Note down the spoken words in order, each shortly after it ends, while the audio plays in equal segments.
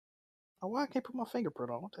Oh, why I can't put my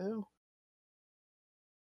fingerprint on? What the hell?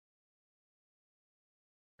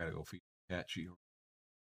 Gotta go feed the cat.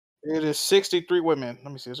 It is 63 women.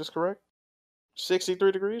 Let me see. Is this correct?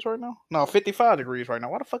 63 degrees right now? No, 55 degrees right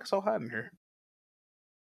now. Why the fuck is it so hot in here?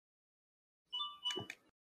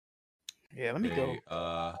 Yeah, let me go.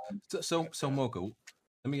 So Mocha,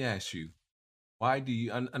 let me ask you, why do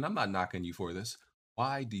you, and I'm not knocking you for this,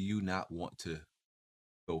 why do you not want to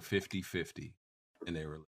go 50-50 in a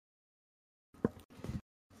relationship?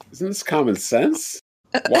 Isn't this common sense?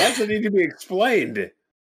 Why does it need to be explained?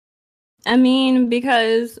 I mean,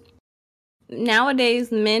 because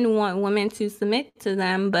nowadays men want women to submit to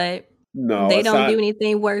them, but they don't do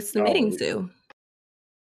anything worth submitting to.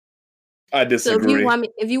 I disagree. So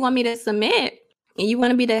if you want me to submit and you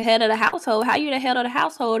want to be the head of the household, how you the head of the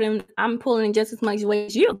household and I'm pulling just as much weight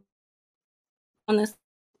as you on this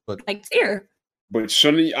tier? But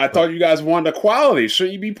shouldn't you, I thought you guys wanted equality.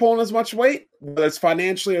 Shouldn't you be pulling as much weight, whether it's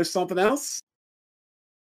financially or something else?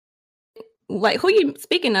 Like, who you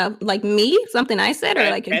speaking of? Like me? Something I said, or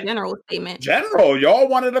like a general statement? General, y'all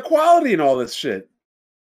wanted equality and all this shit.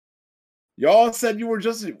 Y'all said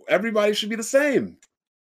everybody should be the same.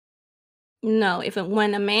 No,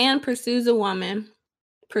 when a man pursues a woman,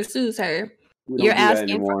 pursues her, you're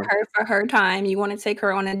asking for her time. You want to take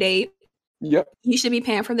her on a date. Yep. You should be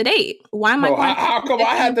paying for the date. Why am I going? How come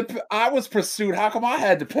I had to? I was pursued. How come I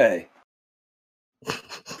had to pay?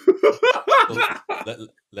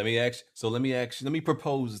 Let me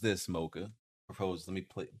propose this, Mocha. Let me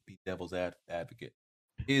be devil's advocate.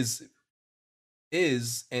 Is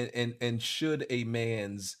and should a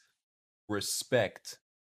man's respect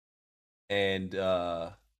and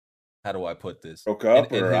how do I put this? Broke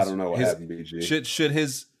up, or I don't know what happened, BG. Should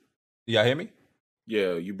his y'all hear me?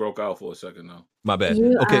 Yeah, you broke out for a second now. My bad.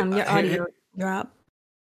 Okay, your audio dropped.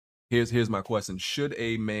 Here's my question: should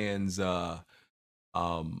a man's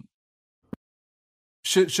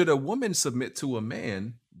should a woman submit to a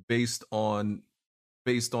man based on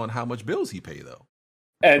how much bills he pay though?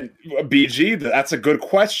 And BG, that's a good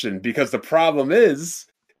question, because the problem is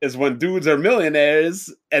when dudes are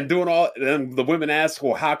millionaires and doing all, then the women ask,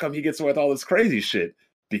 well, how come he gets away with all this crazy shit?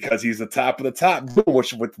 Because he's the top of the top,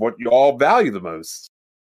 with what you all value the most.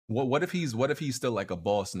 What if he's still like a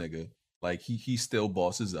boss nigga? Like he still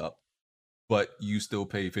bosses up, but you still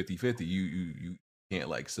pay 50-50. You can't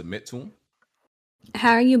like submit to him.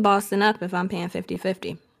 How are you bossing up if I'm paying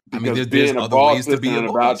 50-50? I mean, there's other ways to be a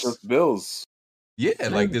boss. About just bills. Yeah,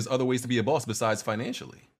 like there's other ways to be a boss besides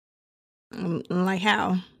financially. Like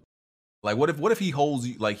how? Like what if he holds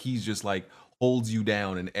you, like he's just like holds you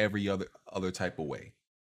down in every other type of way?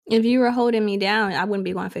 If you were holding me down, I wouldn't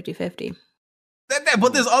be going 50-50.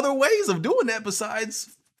 But there's other ways of doing that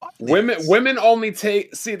besides finance. Women only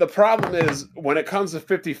see, the problem is when it comes to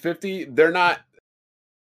 50-50, they're not.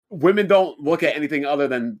 Women don't look at anything other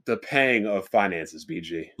than the paying of finances,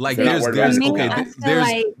 BG. Like there's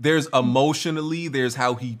emotionally, there's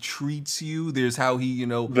how he treats you, there's how he,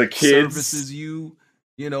 the kids services you,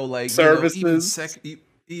 like services,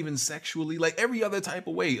 even sexually, like every other type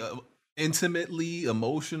of way, intimately,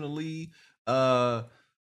 emotionally. Okay,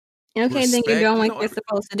 then you're doing what you're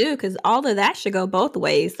supposed to do, because all of that should go both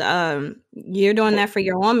ways. You're doing that for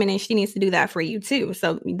your woman, and she needs to do that for you too.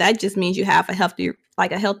 So that just means you have a healthy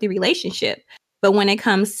relationship. But when it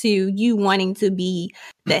comes to you wanting to be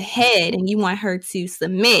the head and you want her to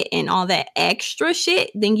submit and all that extra shit,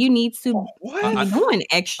 then you need to be doing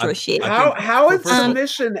extra shit. How is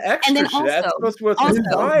submission extra? And then shit? That's supposed to be what's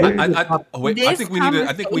required. I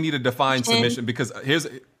think we need to define submission, because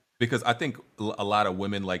I think a lot of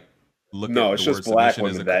women like look at the word just black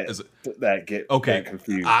women that get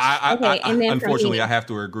confused. Unfortunately, I have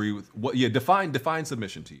to agree with what. Yeah, define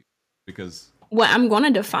submission to you, because what I'm going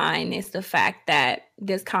to define is the fact that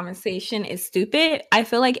this conversation is stupid. I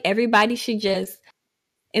feel like everybody should just,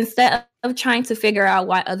 instead of trying to figure out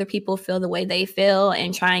why other people feel the way they feel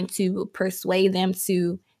and trying to persuade them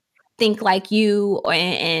to think like you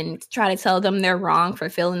and try to tell them they're wrong for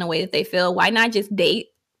feeling the way that they feel, why not just date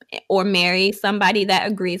or marry somebody that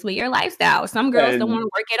agrees with your lifestyle? Some girls don't want to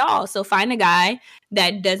work at all, so find a guy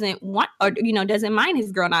that doesn't want, or doesn't mind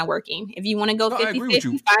his girl not working. If you want to go 50-50,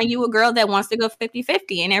 find you a girl that wants to go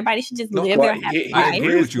 50-50, and everybody should just live their happy life. I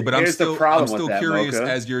agree with you, but I'm still curious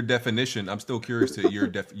Mocha. As your definition. I'm still curious to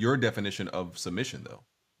your definition of submission, though.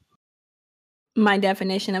 My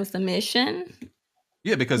definition of submission.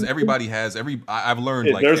 Yeah, because everybody has I've learned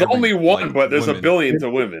there's only one, but there's a billion to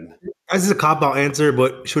women. This is a cop-out answer,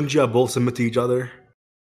 but shouldn't you have both submit to each other?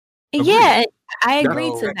 Yeah, I agree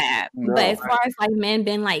No. to that. No. But as far as like men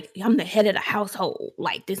being like, I'm the head of the household,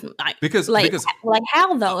 like this, Because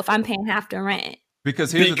how though? If I'm paying half the rent,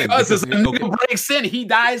 because here's the thing. Because as a okay. nigga breaks in, he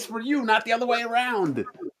dies for you, not the other way around.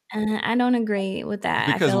 I don't agree with that.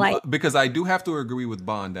 I feel like Because I do have to agree with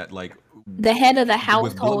Bond that like the head of the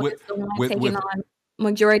household is the one taking on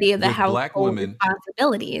majority of the household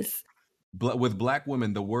responsibilities. With black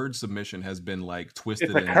women, the word submission has been like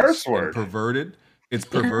twisted It's a curse word. and perverted. It's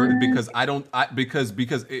perverted because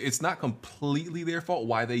because it's not completely their fault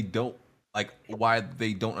why they don't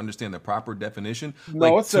understand the proper definition.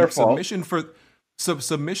 No, it's their fault.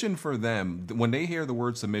 Submission for them, when they hear the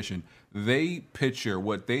word submission,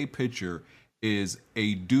 what they picture is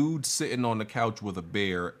a dude sitting on the couch with a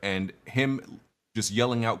bear and him just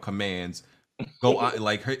yelling out commands.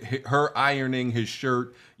 Like her ironing his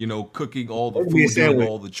shirt, cooking all the food, doing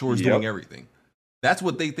all the chores, doing everything. That's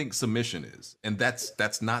what they think submission is, and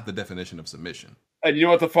that's not the definition of submission. And you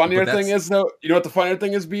know what the funnier thing is, though? You know what the funnier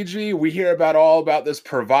thing is, BG? We hear all about this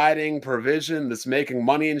provision, this making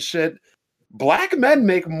money and shit. Black men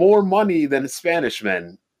make more money than Spanish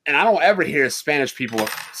men, and I don't ever hear Spanish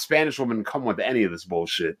women come with any of this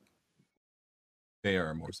bullshit. They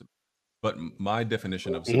are more. But my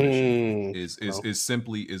definition of submission is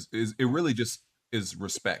simply it really just is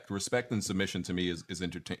respect. Respect and submission to me is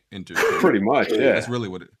Pretty much, yeah. That's really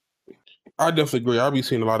what it. I definitely agree. I be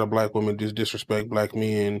seeing a lot of black women just disrespect black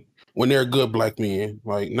men when they're good black men,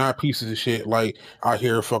 like not pieces of shit, like out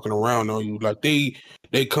here fucking around on you. Like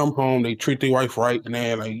they come home, they treat their wife right, and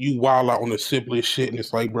then like you wild out on the simplest shit, and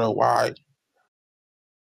it's like, bro, why?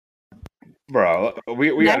 Bro,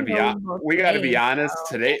 we gotta be honest.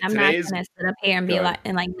 I'm not gonna sit up here and be like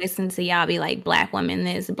listen to y'all be like black women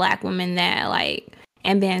this, black women that, like,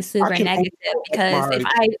 and being super negative. Because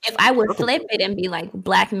if I would flip it and be like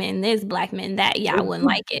black men this, black men that, I wouldn't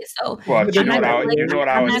like it. So you know what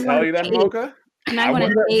I would tell you then, Mocha? I'm not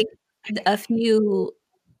gonna take a few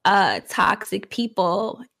toxic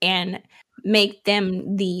people and make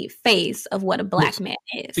them the face of what a black man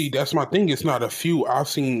is. See, that's my thing. It's not a few. I've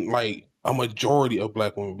seen like a majority of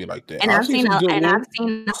black women be like that. And I've seen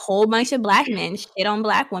a whole bunch of black men shit on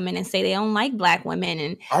black women and say they don't like black women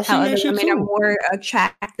and how other women are more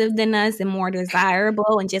attractive than us and more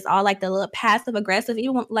desirable and just all like the little passive aggressive,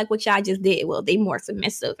 even like what y'all just did. Well, they more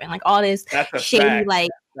submissive and like all this shady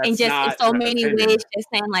like and just in so many ways just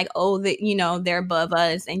saying like, oh, that they're above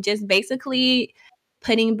us and just basically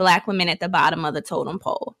putting black women at the bottom of the totem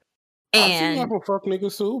pole. And I for fuck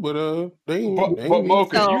niggas too, but they ain't. But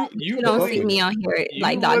Mocha, so you don't see me on here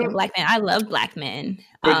like dogging black men. I love black men.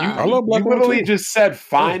 But I love black men. You literally just said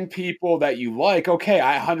find people that you like. Okay,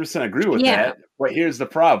 I 100% agree with that. But here's the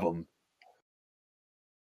problem.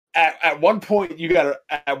 At one point,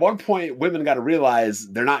 women got to realize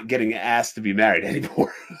they're not getting asked to be married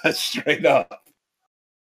anymore. That's straight up.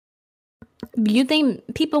 You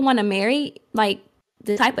think people want to marry like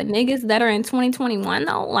the type of niggas that are in 2021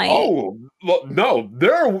 though? Like, oh well, no,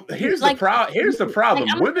 here's the problem.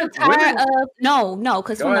 Like, women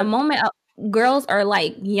because from the moment girls are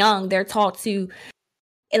like young, they're taught to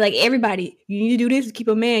like everybody, you need to do this to keep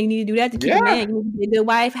a man, you need to do that to keep a man, you need to be a good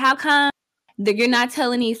wife. How come you're not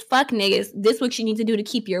telling these fuck niggas this is what you need to do to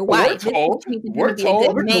keep your wife? We're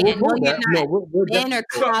told. Men are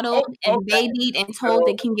coddled and babied and told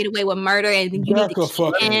they can get away with murder and you need to keep I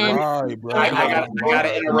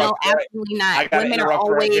gotta interrupt. No, absolutely not. Women are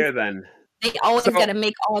always they always gotta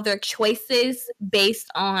make all their choices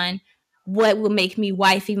based on what will make me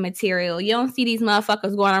wifey material. You don't see these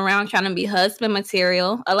motherfuckers going around trying to be husband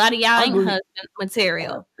material. A lot of y'all ain't husband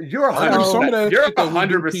material. You're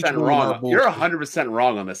 100% wrong. You're 100%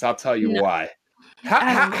 wrong on this. I'll tell you why.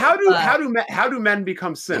 How do men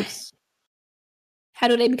become simps? How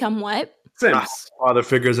do they become what? Simps. Father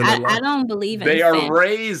figures in their life. I don't believe in they simps. are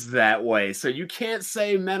raised that way. So you can't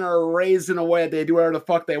say men are raised in a way that they do whatever the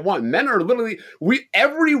fuck they want. Men are literally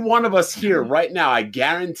every one of us here right now, I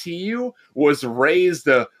guarantee you, was raised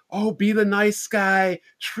to be the nice guy,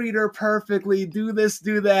 treat her perfectly, do this,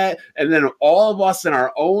 do that. And then all of us in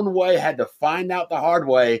our own way had to find out the hard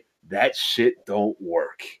way that shit don't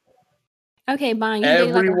work. Okay, Bond, you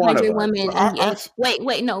dated like 100 women.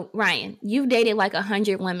 Wait, no, Ryan, you've dated like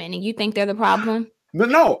 100 women and you think they're the problem?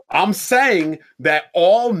 No, I'm saying that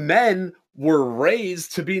all men were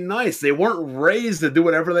raised to be nice. They weren't raised to do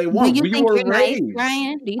whatever they want. Do you think you're nice,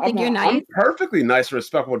 Ryan? Do you think you're nice? I'm perfectly nice and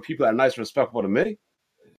respectful to people that are nice and respectful to me.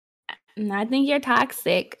 I think you're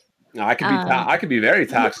toxic. No, I could be very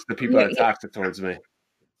toxic to people that are toxic towards me.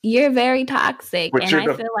 You're very toxic, but I feel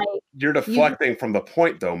like you're deflecting from the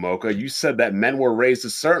point, though, Mocha. You said that men were raised a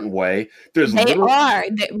certain way.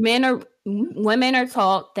 Men are women are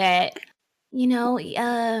taught that, you know,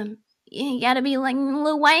 you gotta be like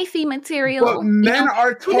little wifey material. But men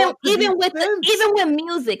are taught even with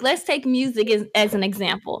music. Let's take music as an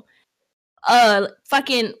example.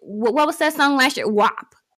 Fucking what was that song last year?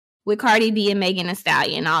 WAP. With Cardi B and Megan Thee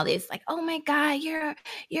Stallion and all this, like, oh my God,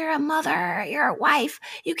 you're a mother, you're a wife.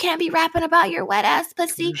 You can't be rapping about your wet ass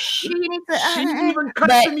pussy. You need to. She even cut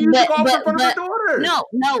the music off in front of her daughter.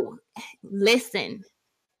 No. Listen,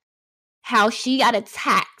 how she got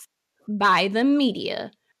attacked by the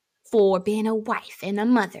media for being a wife and a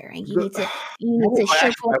mother, and you need to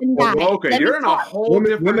shut up and die. Okay, you're in a whole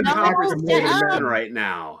different conversation right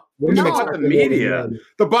now. About the media.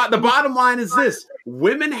 The bottom line is this: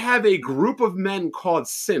 women have a group of men called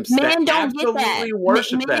simps men that don't absolutely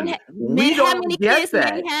worship them. We don't get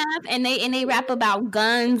that. Men have, and they rap about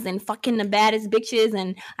guns and fucking the baddest bitches,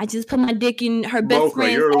 and I just put my dick in her best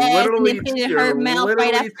friend's ass and then put it in her mouth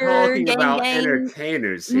right after talking gang about gang.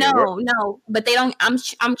 Entertainers here. No, but they don't.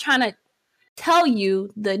 I'm trying to tell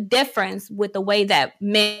you the difference with the way that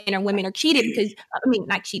men or women are cheated, because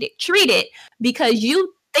not treated, because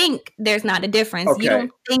you think there's not a difference. Okay. You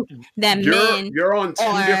don't think that you're on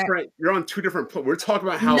two different we're talking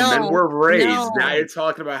about how men were raised. Now you're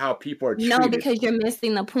talking about how people are treated. No, because you're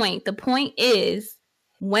missing the point. The point is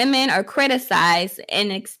women are criticized and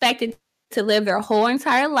expected to live their whole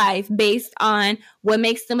entire life based on what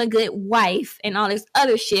makes them a good wife and all this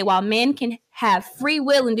other shit, while men can have free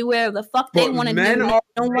will and do whatever the fuck they want to do. No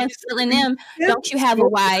one's telling them, don't you have a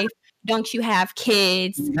wife? Don't you have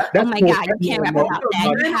kids? Oh my God, you can't rap about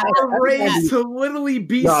that. Men are raised to literally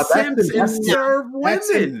be simps and serve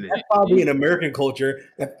women. That's probably an American culture.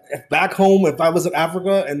 If back home, if I was in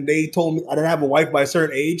Africa and they told me I didn't have a wife by a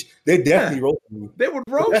certain age, they'd definitely roast me. They would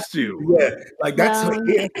roast you. Yeah, like that's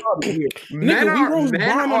men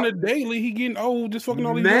on the daily. He getting old, just fucking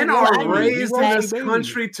all these men are raised in this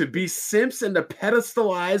country to be simps and to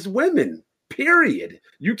pedestalize women. Period.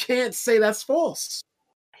 You can't say that's false.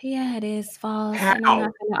 Yeah, it is false. And I'm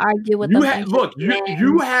not going to argue with you. I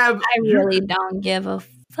really don't give a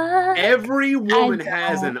fuck. Every woman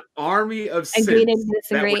has an army of simps. Agree to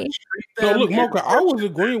disagree. So look, Mocha, I was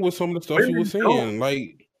agreeing with some of the stuff you were saying.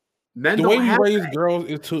 Like the way we raise girls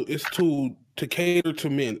is to cater to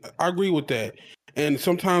men. I agree with that. And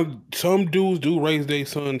sometimes some dudes do raise their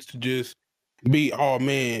sons to just be, oh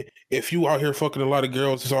man, if you out here fucking a lot of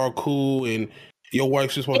girls, it's all cool and your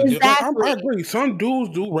wife just want to. Exactly. I agree. Some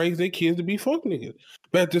dudes do raise their kids to be fuck niggas,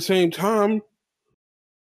 but at the same time,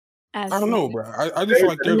 I don't know, bro. I just feel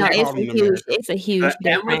like there's a problem in America. It's a huge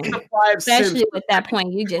difference, especially with that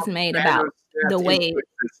point you just made about the way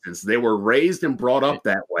they were raised and brought up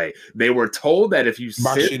that way. They were told that if you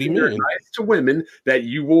sit and you're nice to women, that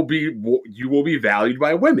you will be valued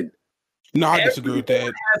by women. No, I disagree with that.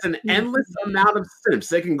 Has an endless amount of simps.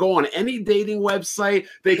 They can go on any dating website.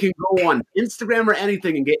 They can go on Instagram or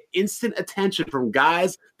anything and get instant attention from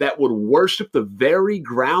guys that would worship the very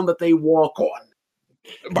ground that they walk on.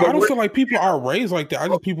 But I don't feel like people are raised like that. I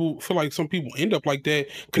just feel like some people end up like that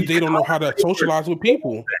because they don't know how to socialize with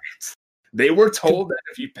people. They were told that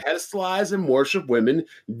if you pedestalize and worship women,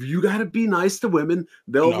 you got to be nice to women.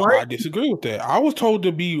 I disagree with that. I was told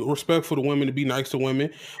to be respectful to women, to be nice to women,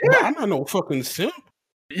 but I'm not no fucking simp.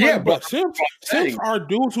 Yeah, but simps are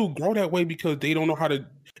dudes who grow that way because they don't know how to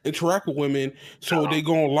interact with women, so they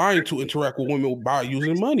go online to interact with women by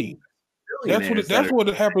using money. That's what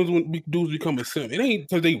happens when dudes become a simp. It ain't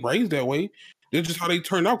because they raised that way. That's just how they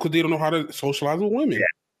turn out because they don't know how to socialize with women. Yeah.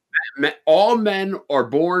 All men are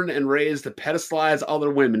born and raised to pedestalize other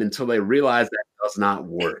women until they realize that does not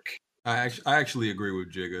work. I actually agree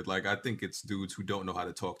with Jigga. Like, I think it's dudes who don't know how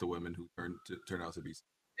to talk to women who turn out to be.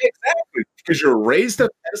 Exactly, because you're raised to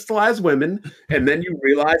pedestalize women, and then you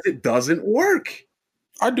realize it doesn't work.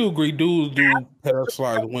 I do agree. Dudes do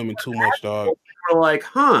pedestalize women too much, dog. You're like,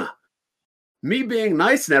 me being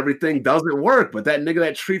nice and everything doesn't work, but that nigga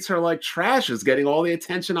that treats her like trash is getting all the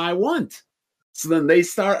attention I want. So then they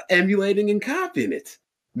start emulating and copying it.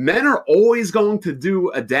 Men are always going to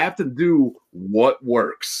adapt and do what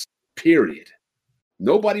works, period.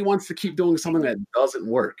 Nobody wants to keep doing something that doesn't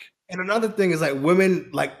work. And another thing is like women,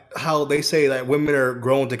 like how they say that women are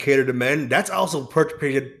grown to cater to men. That's also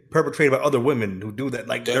perpetrated by other women who do that.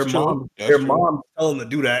 Like their moms tell them to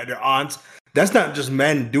do that, their aunts. That's not just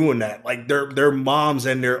men doing that. Like their moms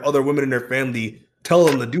and their other women in their family tell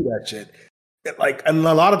them to do that shit. Like, and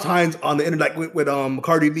a lot of times on the internet, like with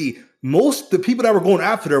Cardi B, most the people that were going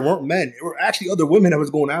after her weren't men. It were actually other women that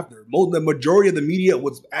was going after her. The majority of the media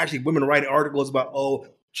was actually women writing articles about,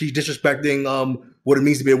 she's disrespecting what it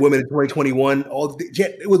means to be a woman in 2021.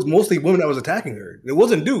 It was mostly women that was attacking her. It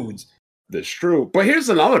wasn't dudes. That's true. But here's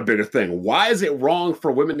another bigger thing. Why is it wrong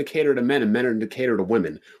for women to cater to men and men to cater to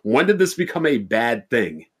women? When did this become a bad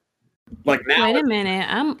thing? Like now. Wait a minute.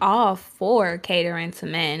 I'm all for catering to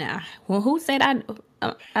men. Well, who said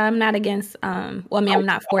I'm not against well, I mean, I'm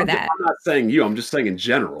not for that. I'm not saying you, I'm just saying in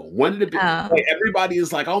general. When did it be like everybody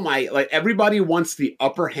is like, oh my, like everybody wants the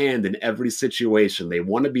upper hand in every situation. They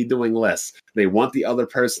want to be doing less. They want the other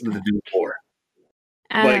person to do more.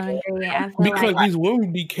 I don't agree. I feel because these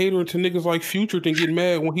women be catering to niggas like Future and get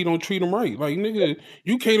mad when he don't treat them right. Like, nigga,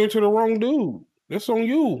 you cater to the wrong dude. That's on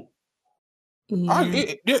you.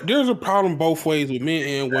 There's a problem both ways with men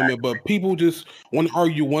and women, but people just want to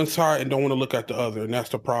argue one side and don't want to look at the other, and that's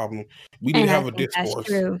the problem. We need to have a discourse. That's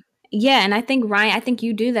true. Yeah, and I think, Ryan, I think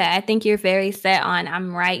you do that. I think you're very set on,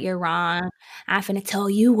 I'm right, you're wrong. I'm finna tell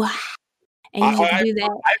you why. And you just do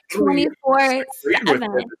that 24/7,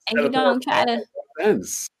 and you don't try to.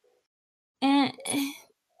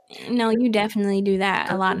 No, you definitely do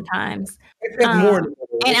that a lot of times.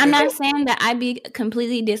 And I'm not saying that I'd be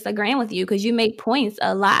completely disagreeing with you because you make points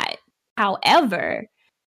a lot. However,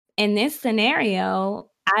 in this scenario,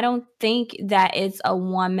 I don't think that it's a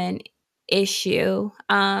woman issue.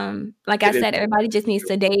 Like I said, everybody just needs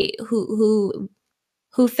to date who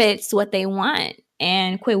fits what they want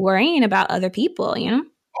and quit worrying about other people, you know?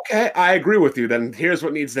 Okay, I agree with you. Then here's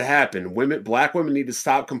what needs to happen. Black women need to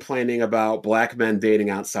stop complaining about black men dating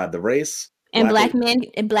outside the race. And black men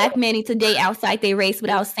need to date outside their race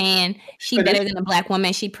without saying she better than a black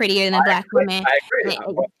woman, she prettier than a black woman.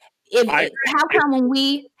 How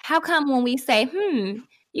come when we say,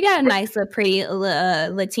 you got a nice, pretty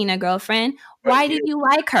Latina girlfriend, why do you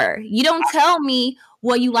like her? You don't tell me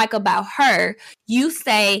what you like about her. You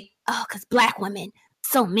say, oh, because black women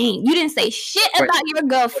so mean. You didn't say shit about your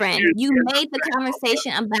girlfriend. You made the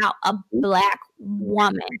conversation about a black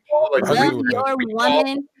woman. Love your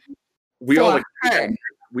woman. We all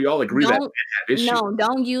agree that men have issues. No,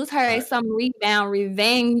 don't use her as some rebound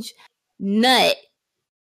revenge nut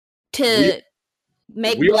to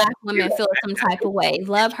make black women feel some type of way.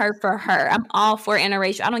 Love her for her. I'm all for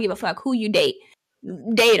interracial. I don't give a fuck who you date.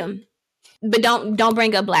 Date them. But don't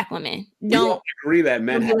bring up black women. Don't agree that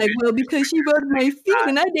men have like, well, because she rubbed my feet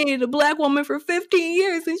and I dated a black woman for 15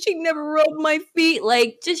 years and she never rubbed my feet.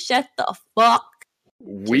 Like, just shut the fuck.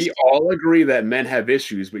 We all agree that men have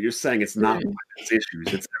issues, but you're saying it's not women's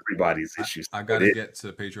issues. It's everybody's issues. I got to get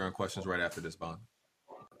to Patreon questions right after this, Bond.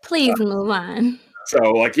 Please move on.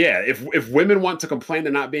 So, like, yeah, if women want to complain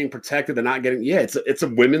they're not being protected, they're not getting, it's a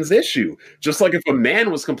women's issue. Just like if a man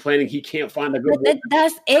was complaining he can't find a good woman.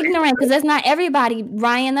 That's ignorant because that's not everybody,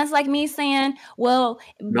 Ryan. That's like me saying, well,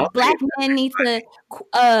 black men need to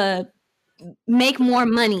make more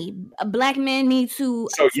money. Black men need to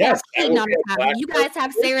cheating all the time. You guys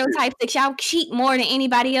have stereotypes that y'all cheat more than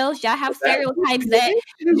anybody else. Y'all have stereotypes that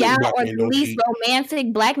y'all are the least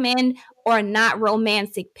romantic. Black men are not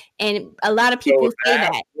romantic, and a lot of people say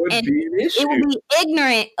that. And it would be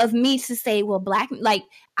ignorant of me to say, well,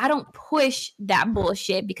 I don't push that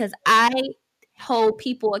bullshit because I hold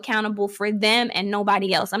people accountable for them and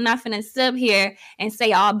nobody else. I'm not finna sit here and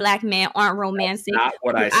say all black men aren't romantic. That's not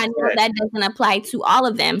what I know that doesn't apply to all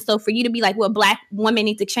of them. So for you to be like, well, black women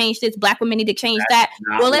need to change this, black women need to change that.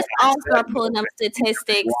 Well, let's all start pulling up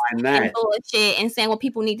statistics and bullshit and saying, well,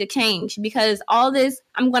 people need to change because all this,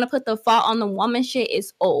 I'm gonna put the fault on the woman shit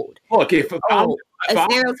is old. Look, if a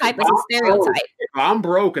stereotype is a stereotype. If I'm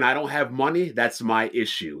broke and I don't have money, that's my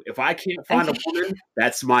issue. If I can't find a woman,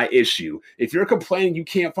 that's my issue. If you're complaining you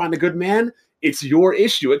can't find a good man, it's your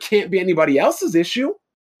issue. It can't be anybody else's issue.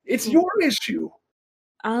 It's your issue.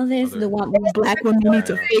 All this, black women need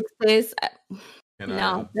to fix this.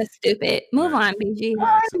 No, that's stupid. Move on, BG.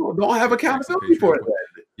 Don't have accountability for it.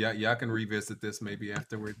 Yeah, y'all can revisit this maybe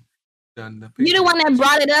afterward. You the one that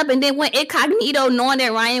brought it up and then went incognito knowing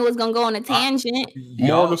that Ryan was gonna go on a tangent.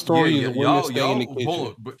 Because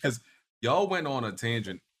y'all went on a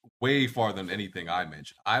tangent way farther than anything I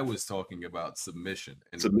mentioned. I was talking about submission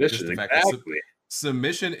and submission. The fact that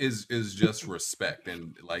submission is just respect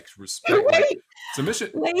and like respect.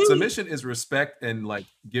 Submission is respect and like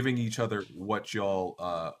giving each other what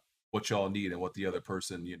y'all need and what the other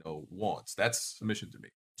person wants. That's submission to me.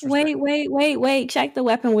 Wait. Check the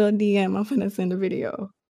weapon wheel DM. I'm finna send a video.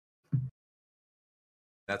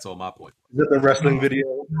 That's all my point. Is it the wrestling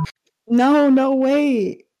video? No,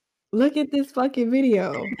 wait. Look at this fucking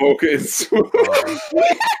video. Okay.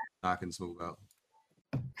 Knocking smooth out.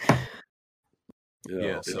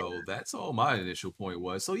 Yeah, so that's all my initial point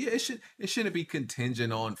was. So yeah, it shouldn't be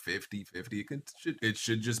contingent on 50-50. It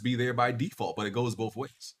should just be there by default, but it goes both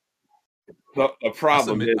ways. The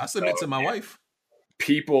problem I submit to my wife.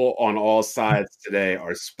 people on all sides today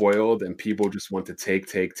are spoiled, and people just want to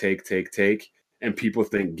take, and people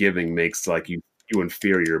think giving makes like you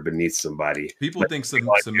inferior beneath somebody. People like, think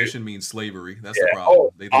submission means slavery. That's the problem.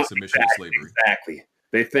 They think submission is slavery. Exactly.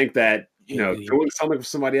 They think that doing something for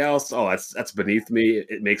somebody else, that's beneath me.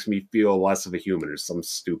 It makes me feel less of a human or some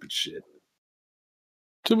stupid shit.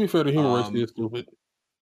 To be fair, the human race is stupid.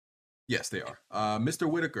 Yes, they are. Mr.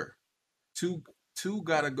 Whitaker, two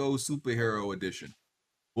gotta go superhero edition.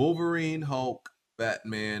 Wolverine, Hulk,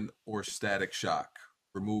 Batman, or Static Shock.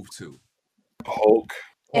 Remove 2. Hulk.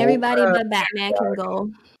 Everybody but Batman can go.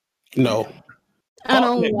 No. I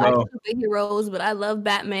don't watch superheroes, but I love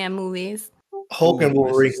Batman movies. Hulk and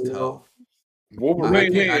Wolverine.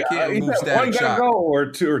 Wolverine. I can't remove Static Shock. Go or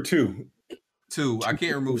two. 2. I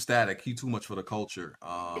can't remove Static. He too much for the culture.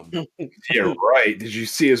 You're right. Did you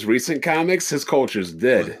see his recent comics? His culture's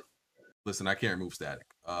dead. Listen, I can't remove Static.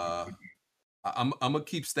 I'm gonna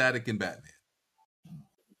keep Static and Batman.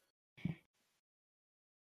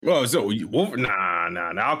 Well, so nah.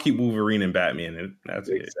 I'll keep Wolverine and Batman, and that's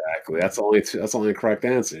exactly. That's only a correct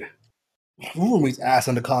answer. Wolverine's ass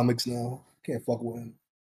in the comics now. Can't fuck with him.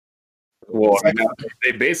 Well,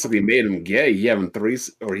 they basically made him gay. He having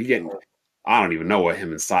he getting. I don't even know what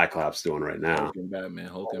him and Cyclops doing right now. Hulk and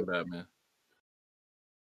Batman.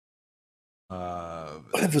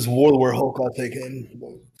 If it's War War Hulk, I'll take him.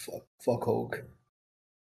 Fuck Hulk.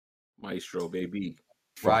 Maestro, baby.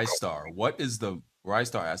 Rystar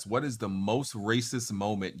asks, what is the most racist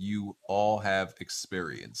moment you all have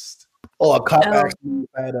experienced? Oh, a cop actually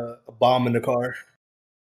had a bomb in the car.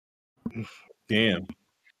 Damn.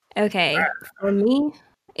 Okay, for me,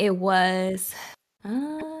 it was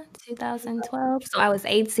 2012. So I was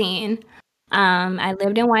 18. I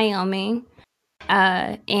lived in Wyoming.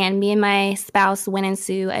 And me and my spouse went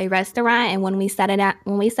into a restaurant, and when we sat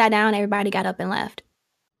down, everybody got up and left.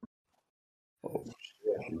 Oh,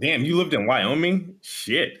 damn, you lived in Wyoming?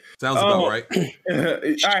 Shit. Sounds about right. All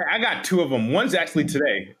right, I got 2 of them. One's actually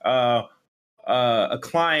today. A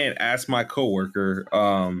client asked my coworker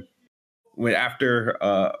when after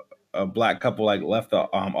a black couple left the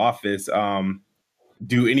office,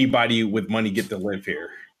 do anybody with money get to live here?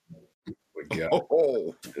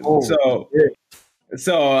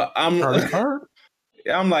 So I'm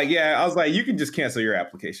like, yeah, I was like, you can just cancel your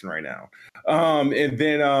application right now. And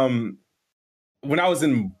then when I was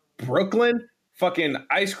in Brooklyn, fucking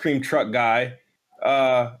ice cream truck guy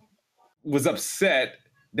was upset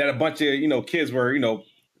that a bunch of kids were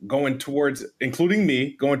going towards, including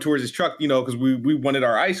me, going towards his truck, because we wanted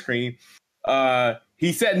our ice cream.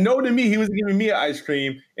 He said no to me. He was giving me an ice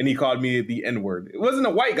cream, and he called me the N-word. It wasn't a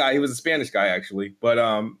white guy. He was a Spanish guy, actually. But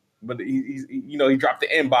he dropped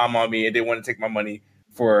the N-bomb on me, and they wanted to take my money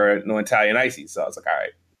for no Italian ices. So I was like, all right,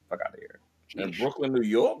 fuck out of here. In Brooklyn, New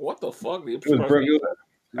York? What the fuck?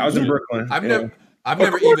 I was in Brooklyn. I've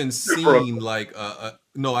never even seen like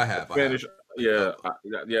no, I have. Spanish. Yeah,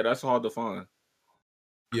 that's hard to find.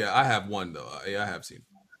 Yeah, I have one though. I have seen.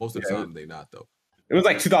 Most of the time, they not though. It was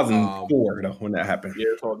like 2004 though when that happened. Yeah,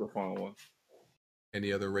 it's hard to find one.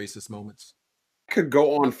 Any other racist moments? I could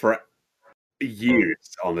go on for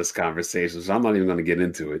years on this conversation, so I'm not even going to get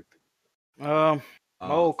into it. My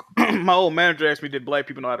old manager asked me, "Did black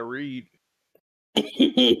people know how to read?"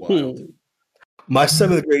 My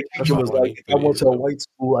 7th grade teacher was like, if I went to a white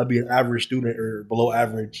school, I'd be an average student or below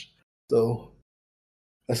average. So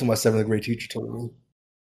that's what my 7th grade teacher told me.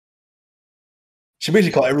 She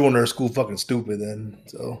basically called everyone in her school fucking stupid. Then,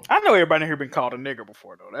 so I know everybody here been called a nigger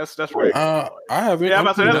before, though. That's right. I haven't. Yeah,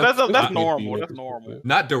 that's normal. That's normal.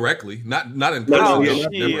 Not directly. Not in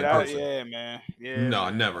person. Yeah, man. Yeah. No,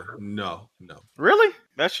 never. No. Really?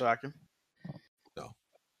 That's shocking. No.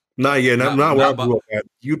 Not where I grew up at.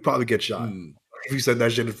 You'd probably get shot if you said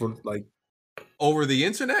that shit for like over the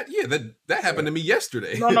internet. Yeah, that happened to me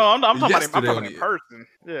yesterday. No, I'm talking about in person.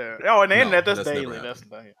 Yeah. Oh, and the internet. That's daily. That's the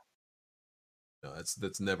thing. No,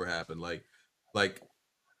 that's never happened. Like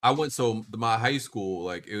I went my high school,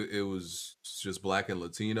 like it was just black and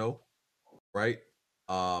Latino, right?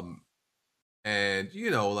 And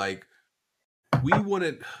like we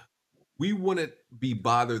wouldn't be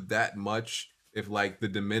bothered that much if like the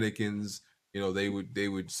Dominicans, they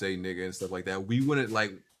would say nigga and stuff like that. We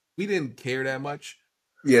didn't care that much.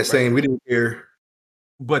 Yeah, right? Same. We didn't care.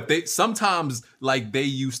 But they sometimes they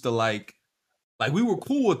used to like we were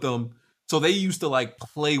cool with them. So they used to like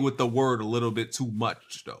play with the word a little bit too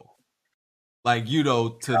much though. Like,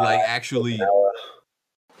 to like actually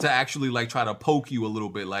like try to poke you a little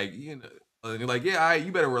bit. Like, like, yeah, all right,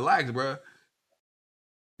 you better relax, bro.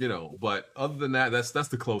 But other than that, that's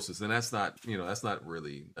the closest. And that's not, that's not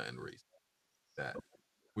really nothing racist. That.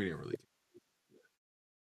 We didn't really.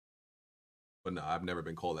 But no, I've never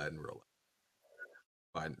been called that in real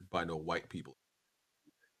life by no white people.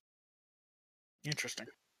 Interesting.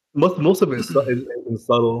 Most of it is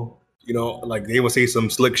subtle. You know, like they would say some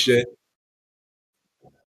slick shit.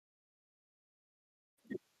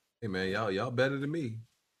 Hey man, y'all better than me.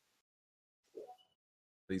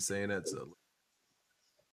 He's saying that, so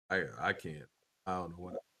I can't. I don't know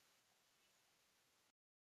what.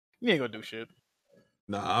 You ain't gonna do shit.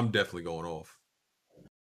 Nah, I'm definitely going off.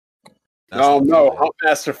 No,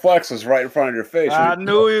 Humpmaster Flex was right in front of your face. I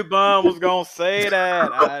knew it, Bum was gonna say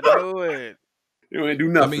that. I knew it. You ain't do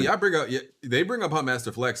nothing. I mean, y'all bring up they bring up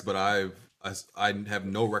Humpmaster Flex, but I have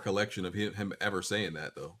no recollection of him ever saying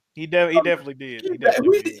that though. He definitely did. He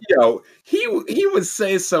definitely did. Yo, he would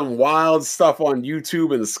say some wild stuff on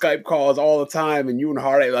YouTube and the Skype calls all the time, and you and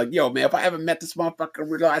Hard like, yo, man, if I ever met this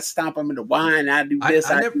motherfucker, I'd stomp him in the wine. I do this.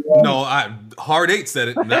 Hard 8 said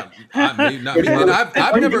it. Not me. And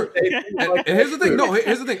I've never. And here's the thing. No,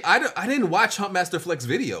 here's the thing. I didn't watch Humpmaster Flex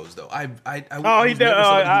videos though. He did.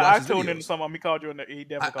 I tuned into some of them. He called you in. He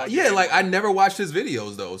definitely called you. Yeah, like I never watched his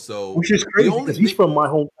videos though. So which is crazy because he's from my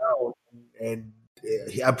hometown, and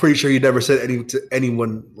I'm pretty sure he never said to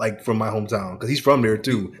anyone like from my hometown because he's from there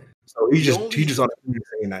too. So he just on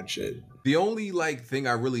saying that shit. The only like thing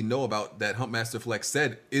I really know about that Humpmaster Flex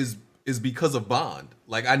said is because of Bond.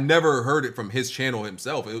 Like I never heard it from his channel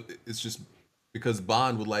himself. It's just because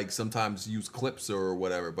Bond would like sometimes use clips or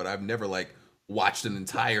whatever. But I've never like watched an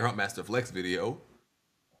entire Humpmaster Flex video.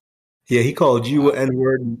 Yeah, he called you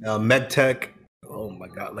N-word, MedTech. Oh my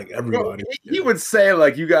god, like everybody. He would say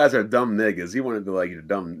like you guys are dumb niggas. He wanted to like you're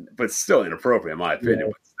dumb, but still inappropriate in my opinion. Yeah.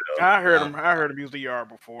 But still. I heard him use the ER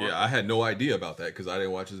before. Yeah, I had no idea about that because I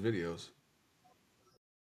didn't watch his videos.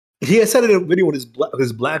 He had said it in a video with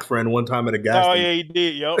his black friend one time at a gas station. Yeah, he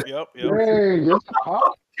did. Yup.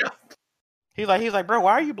 Hey, He's like, bro,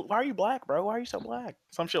 why are you black, bro? Why are you so black?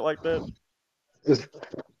 Some shit like that.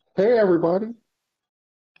 Hey, everybody.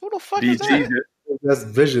 Who the fuck is that? That's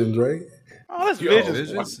Visions, right? Oh, that's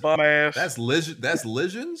Visions. Bum ass. That's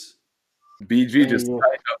Legions. BG just tightened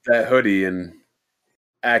up that hoodie and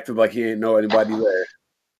acted like he ain't know anybody there.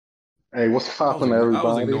 Hey, what's poppin', everybody?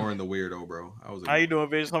 I was ignoring the weirdo, bro. How you doing,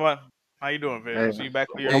 Visions? How you doing, Visions? Hey, you back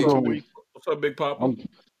for your 2 weeks? What's up, Big Papa?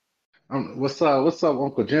 What's up,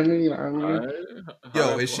 Uncle Jimmy? You know what I mean?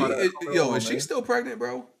 Yo, is she still pregnant,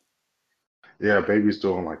 bro? Yeah, baby's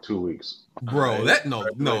still in like 2 weeks. Bro,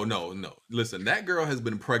 no. Listen, that girl has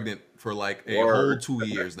been pregnant for like a whole 2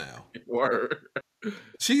 years now. Word.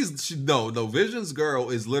 No, Vision's girl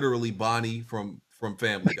is literally Bonnie from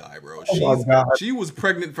Family Guy, bro. She was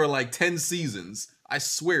pregnant for like 10 seasons. I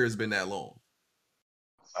swear it's been that long.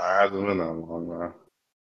 I hasn't been that long, man.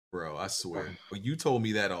 Bro, I swear. But you told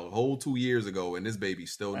me that a whole 2 years ago, and this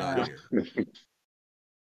baby's still not here.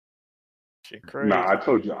 Shit crazy. Nah, I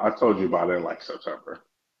told you about it in like September.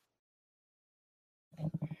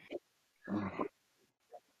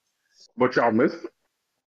 What y'all missed?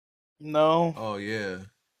 No. Oh yeah.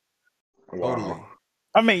 Wow. Totally.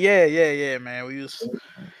 I mean, yeah, man. We was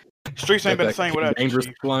streets ain't been the same without dangerous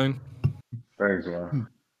line. Thanks, man.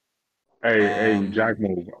 Hey, Jack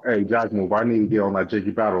Move. Hey, Jack Move. I need to get on that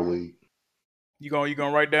Jiggy Battle League. You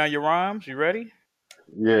gonna write down your rhymes? You ready?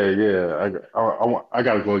 Yeah. I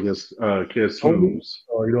gotta go against Kid Smooths.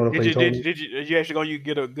 Oh, you don't want to play Tony? Did you actually gonna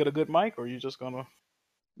get a good mic, or you just gonna?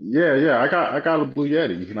 Yeah. I got a Blue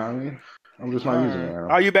Yeti. You know what I mean? I'm just not using it right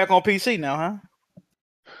now. Are you back on PC now, huh?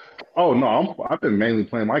 Oh no, I've been mainly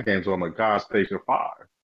playing my games on the God Station 5.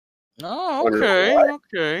 Oh,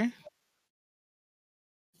 okay.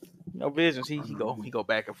 No, Visions. He go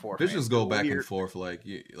back and forth. Visions go back and forth like.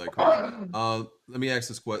 Let me ask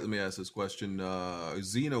this question.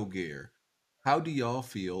 Xenogear, how do y'all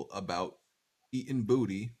feel about eating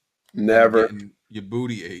booty? Never. Getting your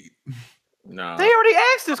booty ate. Nah. They already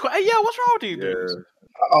asked this question. Hey, yo, what's wrong with you dudes?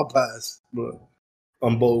 I'll pass, but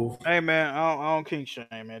I'm both. Hey, man, I don't kink shame,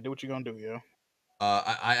 man. Do what you gonna do, yo.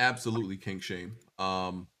 I absolutely kink shame.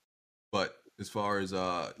 But as far as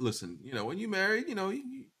listen, when you married, you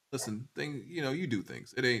listen, you do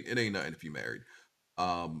things. It ain't nothing if you married.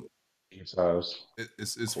 As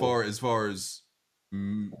far as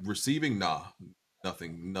receiving,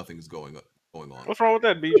 nothing's going on. What's wrong with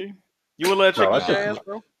that, BG? You would let chick your ass,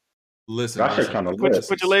 bro? Listen,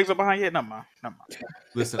 put your legs up behind you. Never mind.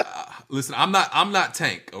 Listen, I'm not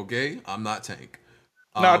Tank, okay? I'm not Tank.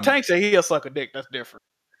 No, Tank said he'll suck a dick. That's different.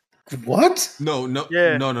 What? No.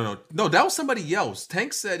 Yeah. No, that was somebody else.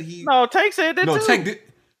 Tank said he. No, Tank said that too. No, Tank did.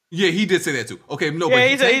 Yeah, he did say that too. Okay, no,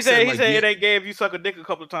 yeah, but he said it ain't gave you suck a dick a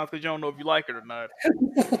couple of times because you don't know if you like it or not.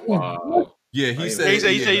 Wow. Yeah, he said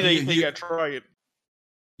he got to try it.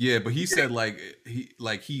 Yeah, but he said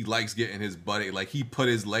he likes getting his butt. Like he put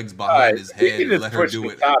his legs behind his head and let her do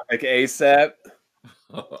it. Topic ASAP.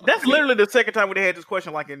 That's literally the second time we had this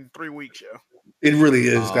question, like in 3 weeks, yo. It really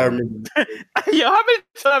is. I remember. Yo, how many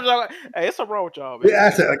times y'all like, hey, it's a wrong with y'all, man. We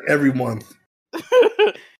ask it like every month.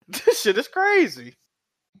 This shit is crazy.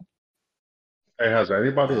 Hey, has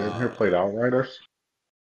anybody in here played Outriders?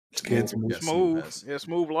 Smooth. Yeah,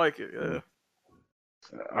 Smooth like it. Yeah.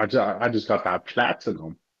 I just got that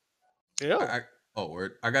platinum. Yeah.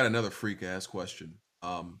 I got another freak ass question.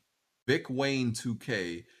 Vic Wayne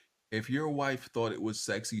 2K, if your wife thought it was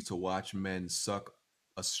sexy to watch men suck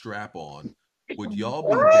a strap on, would y'all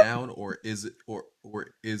be down, or is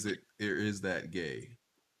that gay?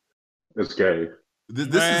 It's gay. This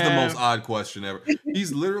is the most odd question ever.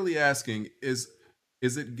 He's literally asking, is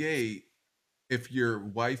it gay if your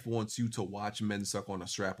wife wants you to watch men suck on a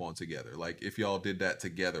strap on together? Like if y'all did that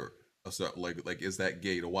together, like is that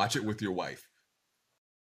gay to watch it with your wife?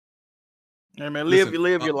 Hey man, live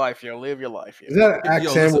your life, yo. Live your life, yo. Is that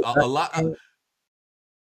accent?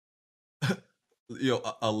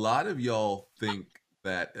 A lot of y'all think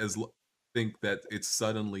that it's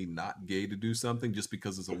suddenly not gay to do something just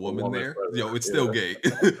because there's a woman there. Yo, it's still gay.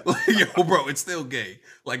 Like, yo, bro, it's still gay.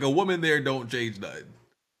 Like a woman there don't change nothing.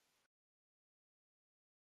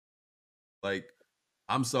 Like,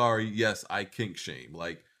 I'm sorry. Yes, I kink shame.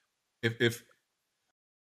 Like, if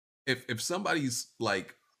somebody's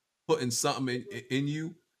like putting something in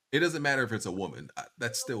you, it doesn't matter if it's a woman.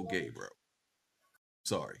 That's still gay, bro.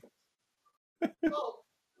 Sorry.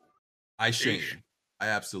 I shame. I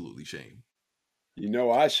absolutely shame. You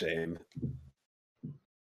know I shame.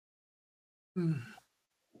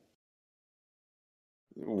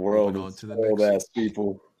 World on to the old ass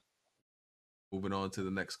people. Moving on to the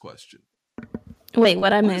next question. Wait,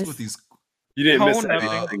 what I missed? You didn't miss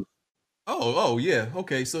anything. Oh yeah.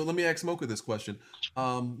 Okay, so let me ask Mocha this question.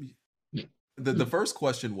 The first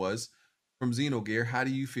question was from Xenogear. How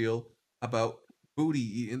do you feel about booty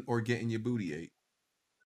eating or getting your booty ate?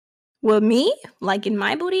 Well, me? Like in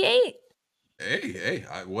my booty ate? Hey,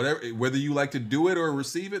 whatever. Whether you like to do it or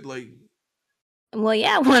receive it, like. Well,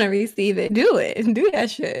 yeah, I want to receive it. Do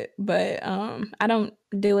that shit. But I don't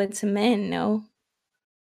do it to men. No.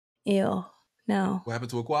 Ew. No. What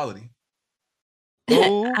happened to equality?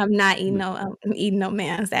 I'm not eating I'm eating no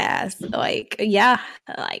man's ass. Like, yeah,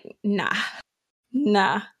 like nah.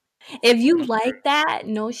 If you like that,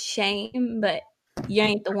 no shame, but you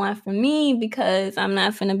ain't the one for me because I'm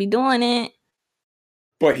not finna be doing it.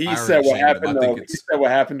 But he said what happened. He said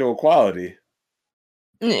what happened to equality.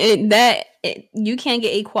 You can't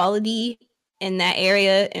get equality in that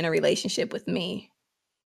area in a relationship with me.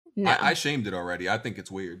 No, I shamed it already. I think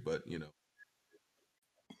it's weird, but you know,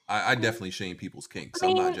 I definitely shame people's kinks.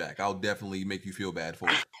 I'm not Jack. I'll definitely make you feel bad for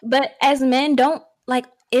it. But as men, don't like.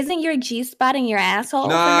 Isn't your G-spot in your asshole?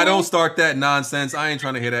 Nah, don't start that nonsense. I ain't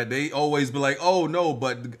trying to hear that. They always be like, "Oh no,"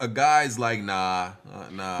 but a guy's like, "Nah."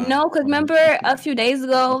 No, because remember a few days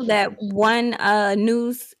ago that one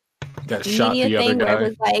news that shot the other guy. Where it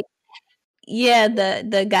was like, yeah,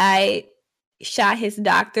 the guy shot his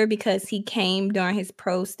doctor because he came during his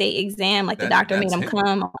prostate exam. Like the doctor made him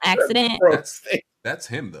come on accident. That's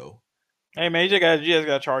him though. Hey man, you just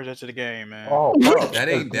got to charge that to the game, man. Oh, that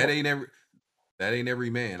ain't every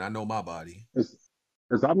man. I know my body. Is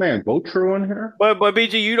that man Botru in here? But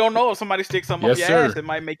BG, you don't know if somebody sticks something up your ass, it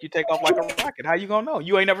might make you take off like a rocket. How you gonna know?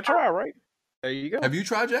 You ain't never tried, right? There you go. Have you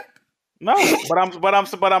tried, Jack? No, but I'm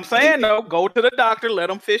saying though, go to the doctor, let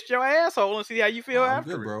them fist your asshole, and see how you feel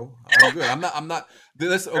after. Good, bro. I'm good. I'm not.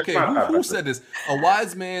 That's okay. Who said this? A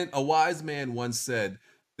wise man once said,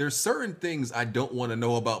 "There's certain things I don't want to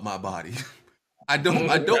know about my body. I don't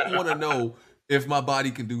want to know if my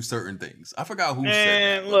body can do certain things." I forgot who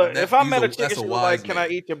said that. Look, if I met a chick and she was like, "Can I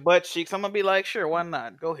eat your butt cheeks?" I'm gonna be like, "Sure, why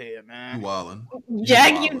not? Go ahead, man." You wildin'.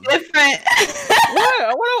 Jack, you different.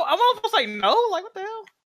 What? I'm not supposed to say no. Like what the hell?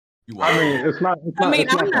 I mean, it's not.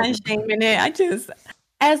 I'm not shaming it. I just,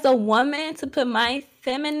 as a woman, to put my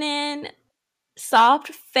feminine,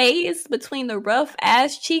 soft face between the rough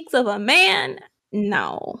ass cheeks of a man,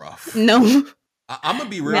 no. No. I'm gonna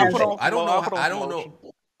be real with you. I don't know.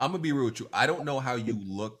 I'm gonna be real with you. I don't know how you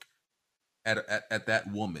look at that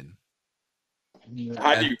woman.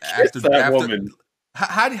 How do you kiss that woman?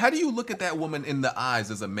 How do you look at that woman in the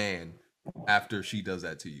eyes as a man after she does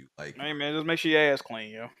that to you? Like, hey man, just make sure your ass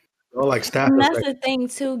clean, yo. Oh, like staff. And that's the thing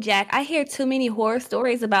too, Jack. I hear too many horror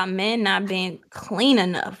stories about men not being clean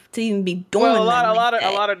enough to even be doing. Well, a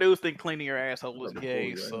lot of dudes think cleaning your asshole is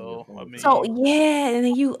gay. So I mean, so yeah, and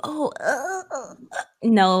then you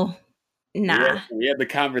no. Nah. We had the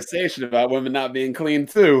conversation about women not being clean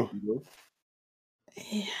too.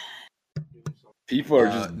 People are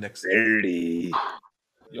just dirty.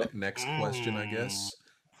 Next question, I guess.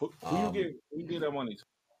 Who you get that money to?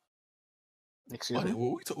 Money?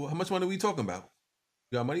 How much money are we talking about?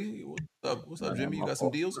 You got money? What's up, Jimmy? You got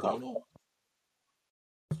some deals going on?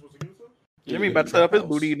 Jimmy about to set up his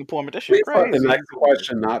booty eating appointment. That shit crazy. The next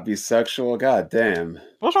question not be sexual. God damn.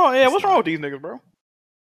 What's wrong? Yeah, what's wrong with these niggas, bro?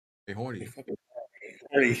 They horny.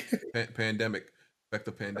 Pandemic. Back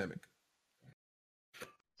to pandemic.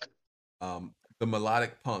 The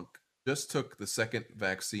melodic punk just took the second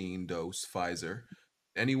vaccine dose, Pfizer.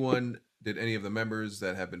 Did any of the members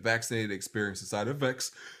that have been vaccinated experience the side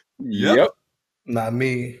effects? Yep. Not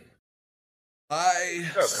me. I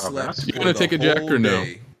slept. You gonna take a Jack or no?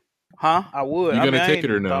 Huh? I would. You gonna take it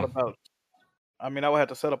or no? I mean, I would have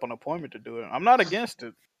to set up an appointment to do it. I'm not against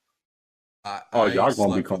it. Y'all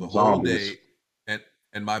gonna become zombies.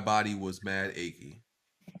 And my body was mad achy.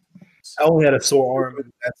 I only had a sore arm.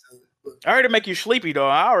 And that's it. I already make you sleepy though.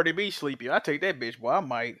 I already be sleepy. I take that bitch, boy. I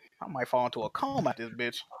might fall into a coma at this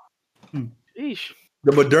bitch. Sheesh.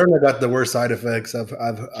 The Moderna got the worst side effects I've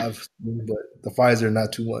seen, but the Pfizer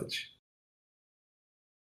not too much.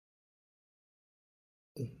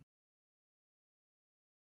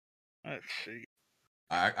 Let's see.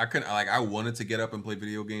 I couldn't I wanted to get up and play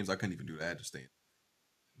video games. I couldn't even do that. Just staying.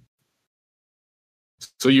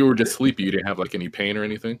 So you were just sleepy. You didn't have like any pain or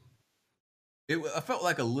anything. I felt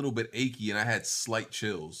like a little bit achy, and I had slight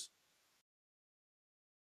chills.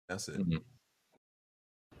 That's it. Mm-hmm.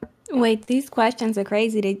 Wait, these questions are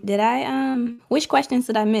crazy. Did I which questions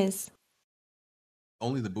did I miss?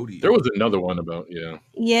 Only the booty. There was another one about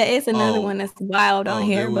Yeah, it's another one that's wild on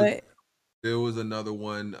here, but there was another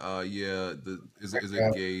one. Is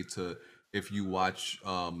it gay to if you watch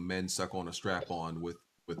men suck on a strap on with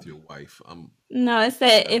your wife? No, it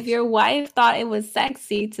said if your wife thought it was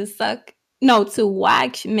sexy to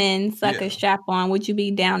watch men suck a strap on, would you be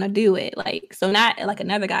down to do it? Like, so not like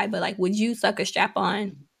another guy, but like, would you suck a strap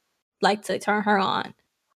on, like to turn her on?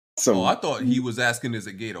 So I thought he was asking, is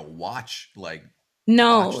it gay to watch? Like,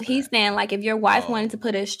 no, he's saying like if your wife wanted to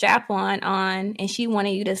put a strap on and she wanted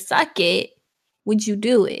you to suck it, would you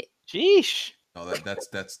do it? Sheesh. No, that's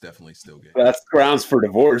definitely still gay. That's grounds for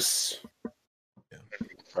divorce. Yeah.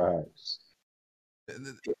 Right.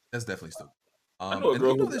 That's definitely still. I know a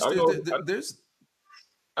girl who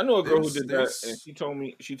did that, and she told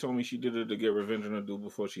me she did it to get revenge on a dude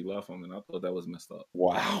before she left him, and I thought that was messed up.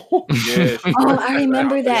 Wow. Yeah. I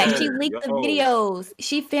remember that. She leaked the videos.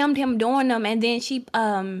 She filmed him doing them, and then she put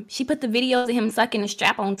the videos of him sucking the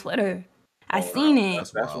strap on Twitter. I seen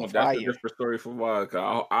it. That's a different story for a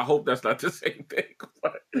while. I hope that's not the same thing.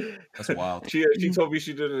 That's wild. She told me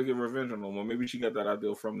she did it to get revenge on him, or maybe she got that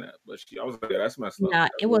idea from that. But I was like, that's messed up. Nah,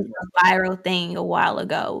 it was a viral thing a while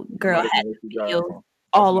ago. Girl had videos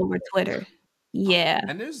all over Twitter. Yeah.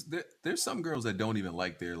 And there's some girls that don't even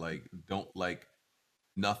like don't like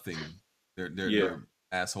nothing. Their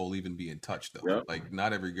asshole even being touched though. Yep. Like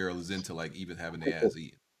not every girl is into like even having their ass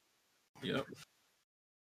eaten. Yep.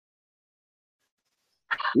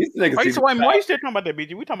 These niggas why you still talking about that,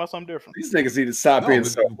 BG? We talking about something different. These niggas need to stop being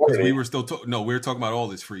so. We were still we were talking about all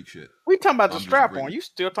this freak shit. We talking about the strap on. You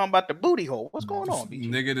still talking about the booty hole? What's going on, BG?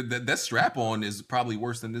 Nigga? That strap on is probably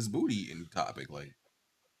worse than this booty eating topic. Like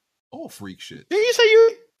all freak shit. Did you say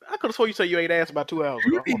you? I could have sworn you said you ate ass about 2 hours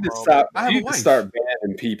ago. You need to stop. You need to start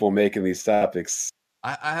banning people making these topics.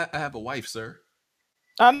 I have a wife, sir.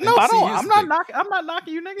 No, I don't. I'm not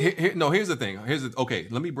knocking you, nigga. Here's the thing. Okay.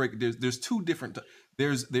 Let me break. There's two different.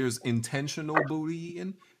 There's intentional booty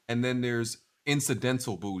eating, and then there's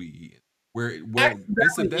incidental booty eating. Where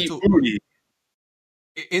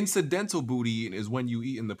incidental booty eating is when you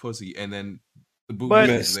eat in the pussy, and then the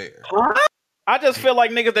booty is there. I just feel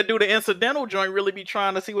like niggas that do the incidental joint really be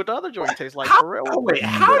trying to see what the other joint tastes like for real.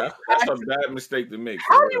 That's a bad mistake to make.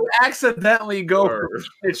 How do you accidentally go?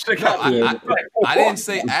 I didn't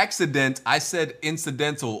say accident. I said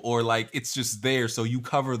incidental, or like it's just there, so you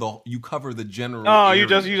cover the general. Oh, area. you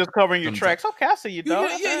just covering your tracks. Okay, I see you,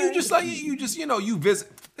 dog. Yeah, you just you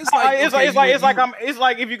visit. It's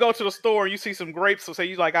like if you go to the store and you see some grapes, so say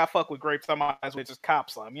you like I fuck with grapes, I might as well just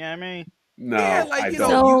cop some. You know what I mean? No, I don't.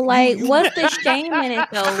 So, like, what's the shame in it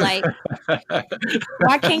though? Like,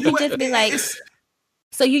 why can't you just be like?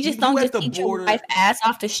 So you just don't just eat your wife's ass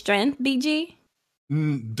off the strength, BG?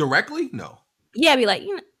 Directly? No. Yeah, be like,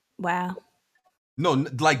 wow. No,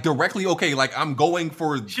 like directly. Okay, like I'm going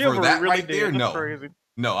for that really right there. No, crazy.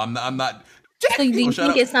 No, I'm not. So do you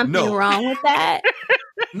think it's something wrong with that?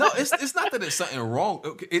 No, it's not that it's something wrong.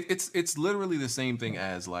 It's literally the same thing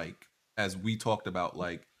as as we talked about,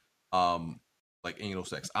 like anal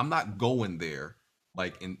sex. I'm not going there.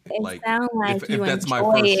 Like in It like sounds like if you that's my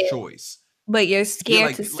enjoy first it, choice. but you're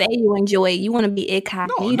scared to say you enjoy it. You want to be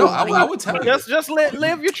incognito. I would tell you. Just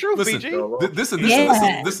live your truth, Listen, BG.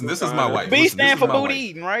 this is my wife. B Listen, stand this for is my booty wife.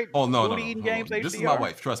 eating, right? Oh no, Booty eating games. This is my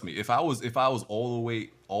wife. Trust me. If I was all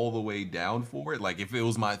the way down for it, like if it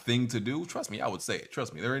was my thing to do, trust me, I would say it.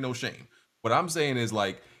 Trust me, there ain't no shame. What I'm saying is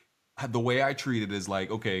like the way I treat it is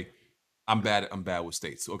like, okay, I'm bad with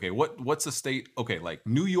states. Okay, what's a state? Okay, like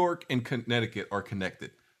New York and Connecticut are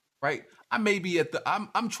connected, right? I may be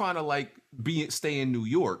I'm trying to like stay in New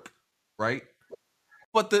York, right?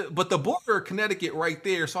 But the border of Connecticut right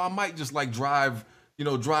there, so I might just like drive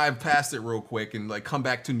past it real quick and like come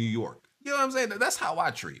back to New York. You know what I'm saying? That's how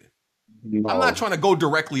I treat it. No. I'm not trying to go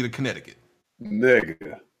directly to Connecticut.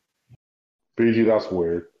 Nigga. BG, that's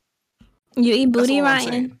weird. You eat booty,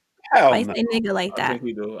 Ryan? Hell I no. say nigga like that. I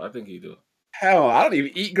think he do. Hell, I don't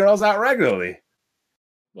even eat girls out regularly.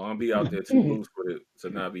 Well, I'm be out there too loose with it to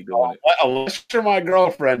not be doing it. Unless you're my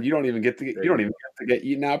girlfriend, you don't even get to get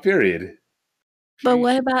eaten out. Period. But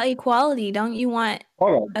what about equality? Don't you want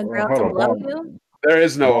a girl to love you? There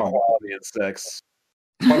is no equality in sex.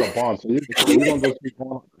 Hold up, Bond. So you don't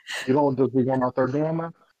just be going out there doing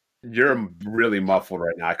that? You're really muffled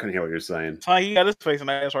right now. I couldn't hear what you're saying. He got his face in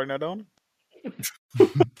the ass right now, don't he?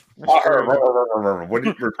 What do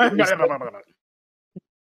you?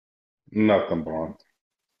 Nothing, Bond.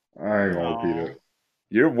 I ain't gonna repeat it.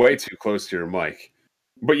 You're way too close to your mic.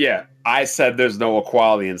 But yeah, I said there's no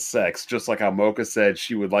equality in sex. Just like how Mocha said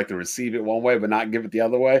she would like to receive it one way but not give it the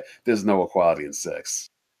other way. There's no equality in sex.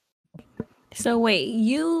 So wait,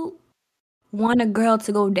 you want a girl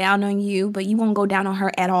to go down on you, but you won't go down on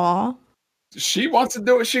her at all? She wants to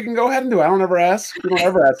do it. She can go ahead and do it. I don't ever ask. We don't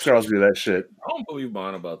ever ask girls to do that shit. I don't believe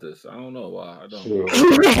Bond about this. I don't know why. I don't. You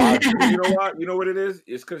know why? You know what it is?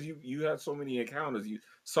 It's because you had so many encounters.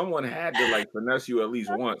 Someone had to like finesse you at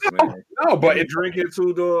least once, man. No, but you drink it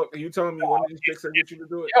too, dog. You telling me one of these chicks that get you to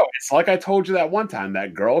do it? Yo, it's like I told you that one time.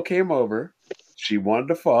 That girl came over. She wanted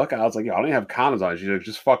to fuck. I was like, yo, I don't even have condoms on. She's like,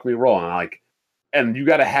 just fuck me raw. And you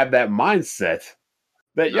got to have that mindset.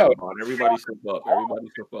 That everybody slip up. Everybody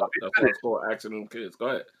slip up. That's why it's called accidental kids. Go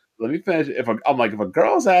ahead. Let me finish. If a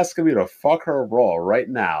girl's asking me to fuck her raw right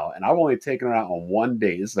now, and I've only taken her out on one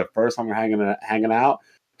date, this is the first time we're hanging out.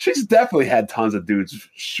 She's definitely had tons of dudes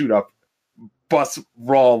shoot up, bust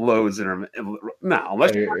raw loads in her. No,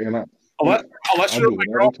 unless you're my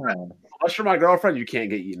girlfriend. Unless you're my girlfriend, you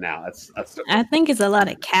can't get eaten out. That's. I think it's a lot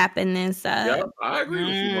of cap in this. Yeah, I agree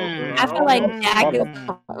with you. I feel like Jack is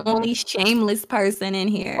the only shameless person in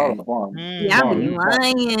here. Yeah, I'm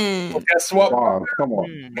lying. Well, guess what? Come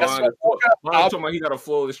on. I'm talking about he got a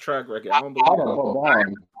flawless track record. I don't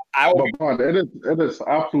believe Bond, it is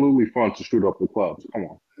absolutely fun to shoot up the clubs. Come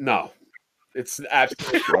on. No, it's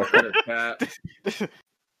absolutely.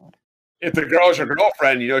 If the girl's your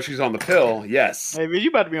girlfriend, you know she's on the pill. Yes. Hey, man, you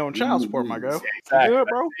about to be on child support, my girl. Exactly. Good,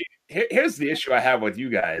 bro. Here's the issue I have with you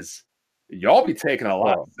guys. Y'all be taking a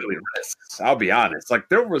lot of silly risks. I'll be honest. Like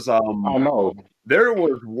there was I know. There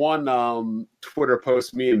was one Twitter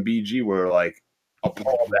post me and BG were like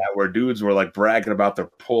appalled at where dudes were like bragging about their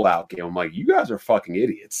pull-out game. I'm like, you guys are fucking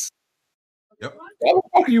idiots. Yep. Why the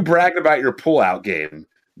fuck are you bragging about your pull-out game?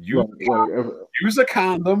 You use a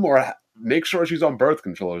condom or make sure she's on birth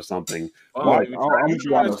control or something. I'm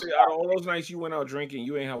trying to say, out of all those nights you went out drinking,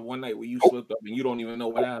 you ain't have one night where you slipped up and you don't even know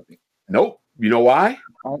what happened. Nope. You know why?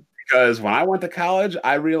 Because when I went to college,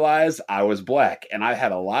 I realized I was black, and I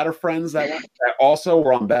had a lot of friends that also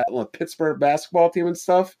were on the Pittsburgh basketball team and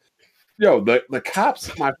stuff. Yo, the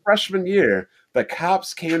cops, my freshman year, the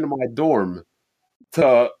cops came to my dorm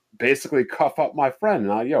to basically cuff up my friend.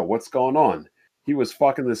 And what's going on? He was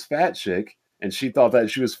fucking this fat chick, and she thought that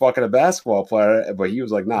she was fucking a basketball player, but he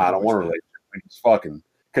was like, nah, I don't want a relationship. He's fucking,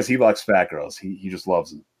 because he likes fat girls. He just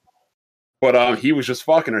loves them. But he was just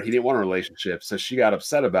fucking her. He didn't want a relationship. So she got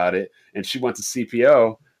upset about it, and she went to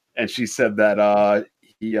CPO, and she said that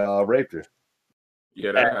he raped her.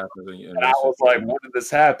 Yeah, that happens. And I was like, when did this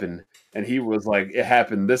happen? And he was like, it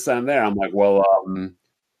happened this and there. I'm like, well,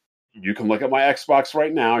 you can look at my Xbox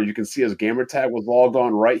right now. You can see his gamer tag was logged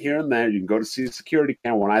on right here and there. You can go to see the security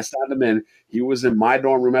cam. When I signed him in, he was in my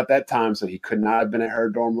dorm room at that time, so he could not have been at her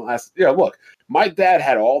dorm last. Yeah, look, my dad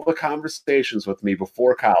had all the conversations with me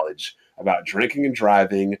before college about drinking and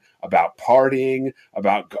driving, about partying,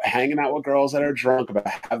 about hanging out with girls that are drunk, about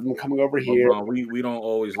having them coming over here. We don't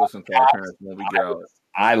always listen to our parents when we get out.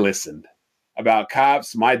 I listened. About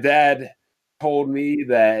cops, my dad told me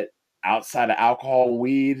that outside of alcohol and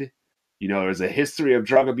weed, there's a history of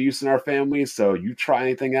drug abuse in our family. So you try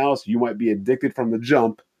anything else, you might be addicted from the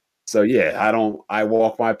jump. So yeah, I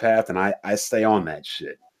walk my path and I stay on that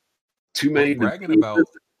shit. Too many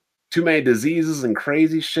diseases and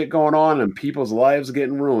crazy shit going on, and people's lives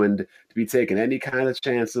getting ruined to be taking any kind of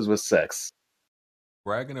chances with sex.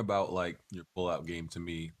 Bragging about like your pull-out game to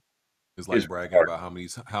me is like bragging about how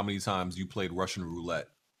many times you played Russian roulette.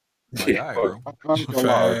 Like, Yeah. all right, bro.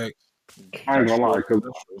 I ain't gonna lie, because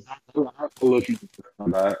I look at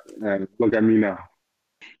that and look at me now.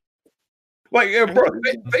 Like, bro,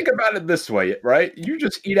 think about it this way, right? You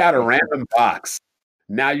just eat out a random box.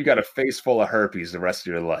 Now you got a face full of herpes the rest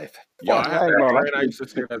of your life. Yeah, I used to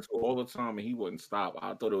say that all the time, and he wouldn't stop.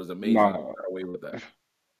 I thought it was amazing. He got away with that.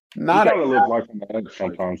 Not you gotta live life on the edge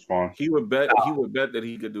sometimes, Spawn. He would bet. He would bet that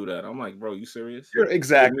he could do that. I'm like, bro, you serious? You're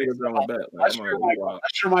exactly. Unless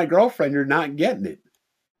you're my girlfriend, you're not getting it.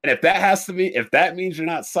 And if that means you're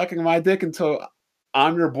not sucking my dick until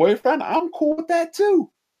I'm your boyfriend, I'm cool with that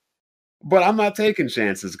too. But I'm not taking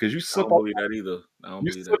chances because you slip. I don't believe that either. I don't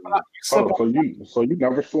believe that either. So you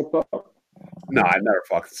never slipped up? No, I never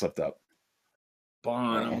fucking slipped up.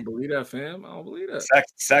 Bond, I don't believe that, fam. I don't believe that.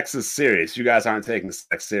 Sex is serious. You guys aren't taking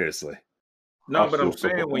sex seriously. No, but I'm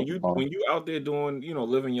saying when you out there doing,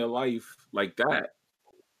 living your life like that,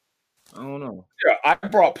 I don't know. Yeah, I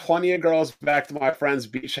brought plenty of girls back to my friends'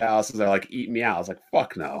 beach houses. They're like eating me out. I was like,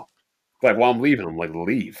 fuck no. Like, while I'm leaving, I'm like,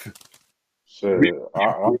 leave. So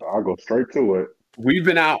I'll go straight to it. We've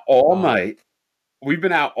been out all night. We've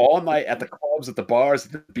been out all night at the clubs, at the bars,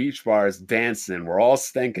 at the beach bars, dancing. We're all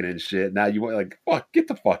stinking and shit. Now you want like, fuck, get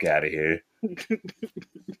the fuck out of here.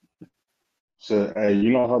 So, hey,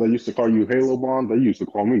 you know how they used to call you Halo Bond? They used to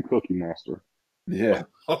call me Cookie Master. Yeah.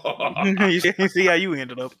 You see how you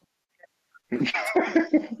ended up.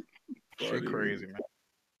 Shit crazy, man.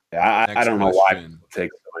 Yeah, I don't know why people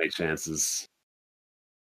take so many chances.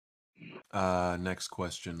 Next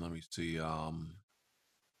question. Let me see.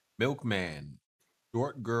 Milkman.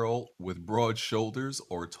 Short girl with broad shoulders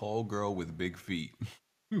or tall girl with big feet?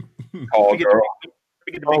 Tall girl.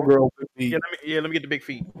 Tall girl with big feet. Let me get the big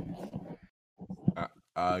feet. Yeah,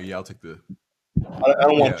 I'll take the. I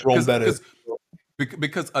don't want Jerome Bettis.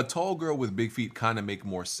 Because a tall girl with big feet kind of make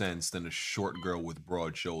more sense than a short girl with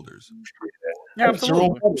broad shoulders. Yeah,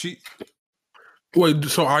 absolutely. Wait,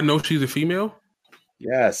 so I know she's a female?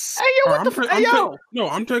 Yes. Hey, yo,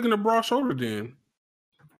 I'm taking the broad shoulder then.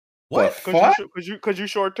 What? Because you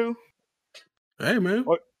short too? Hey, man.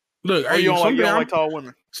 What? Look, you don't like tall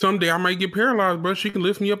women. Someday I might get paralyzed, bro. She can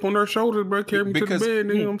lift me up on her shoulders, bro. Carry me to the bed.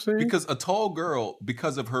 You know what I'm saying? Because a tall girl,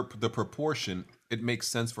 because of the proportion, it makes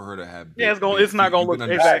sense for her to have. It's not gonna look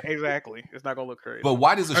exactly. It's not gonna look crazy. But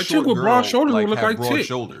why does a short with girl broad shoulders like look have like broad Tick?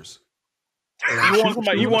 shoulders?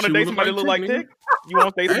 You want to date somebody that look like Tick? You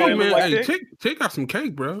want to date somebody that look like Tick? Tick got some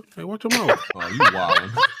cake, bro. Hey, watch your mouth. Oh, you wildin'.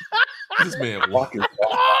 This man walking.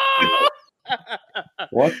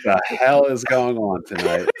 What the hell is going on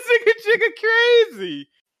tonight? This nigga crazy.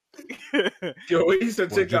 Yo, he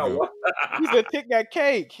said Tick got what? He said Tick got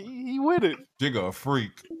cake. He with it. Jigga a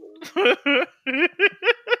freak.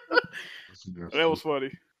 That was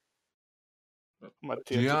funny.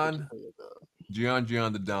 Gian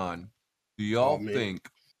the Don. Do y'all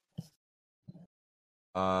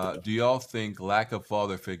think lack of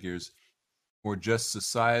father figures or just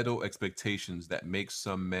societal expectations that make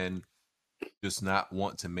some men just not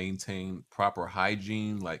want to maintain proper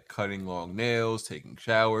hygiene, like cutting long nails, taking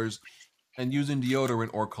showers, and using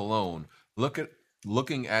deodorant or cologne?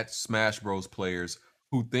 Looking at Smash Bros players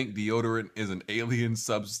who think deodorant is an alien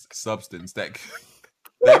substance that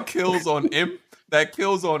kills on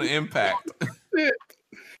impact.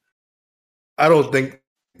 I don't think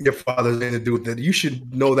your father's anything to do with it. You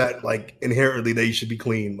should know that, like, inherently that you should be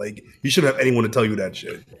clean. Like, you shouldn't have anyone to tell you that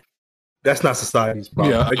shit. That's not society's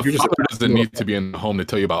problem. Yeah, like, your father doesn't need to be in the home to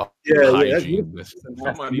tell you about hygiene.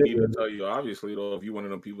 Somebody need to tell you, obviously, though, if you're one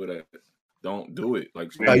of them people that don't do it.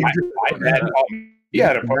 Like, I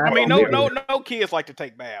mean, no kids like to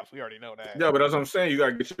take baths. We already know that. Yeah, but that's what I'm saying. You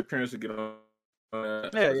gotta get your parents to get on.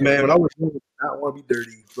 Man, when I was young, I don't want to be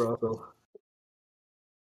dirty, bro. So.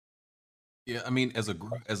 Yeah, I mean, as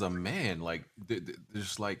a man, like,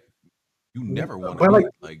 there's like, you never want to be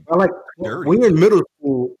like dirty. When you're in middle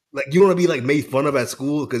school, like, you want to be like made fun of at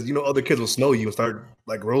school because other kids will snow you and start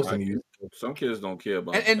like roasting you. Some kids don't care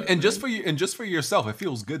about and just for you and just for yourself, it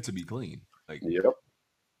feels good to be clean. Like, yep.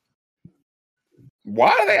 Why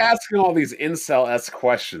are they asking all these incel-esque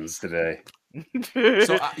questions today?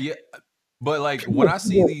 So yeah, but like when I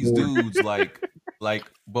see these dudes,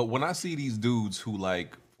 but when I see these dudes who,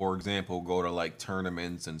 like, for example, go to like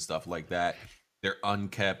tournaments and stuff like that, they're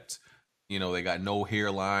unkept. You know, they got no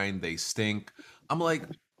hairline, they stink. I'm like,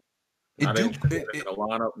 It gonna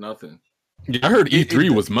line up nothing. Yeah, I heard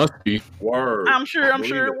E3 was must be. Word. I'm sure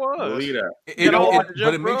it was. Believe that.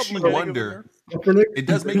 But it makes you wonder. It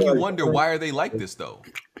does make you wonder, why are they like this though?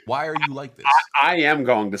 Why are you like this? I am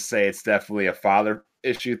going to say it's definitely a father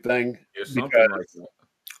issue thing. Something like that.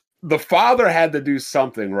 The father had to do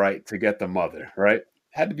something right to get the mother, right?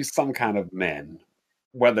 Had to be some kind of man,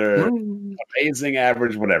 whether amazing,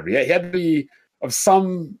 average, whatever. Yeah, he had to be of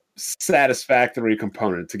some satisfactory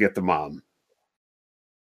component to get the mom.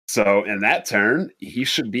 So in that turn, he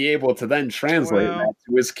should be able to then translate that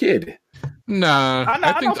to his kid. Nah,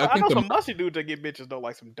 I think some musty dudes that get bitches though,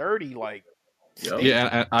 like some dirty, like. Yeah,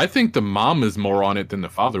 and I think the mom is more on it than the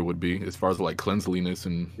father would be, as far as like cleanliness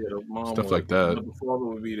and stuff like that. The father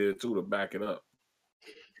would be there too to back it up.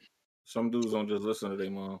 Some dudes don't just listen to their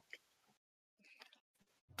mom.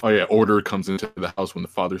 Oh yeah, order comes into the house when the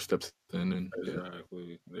father steps in, and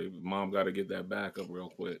exactly, mom got to get that back up real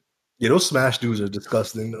quick. Yeah, those smash dudes are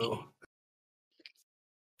disgusting though.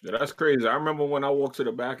 Yeah, that's crazy. I remember when I walked to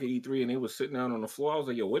the back of E3 and they was sitting down on the floor. I was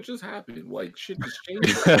like, "Yo, what just happened? Like, shit just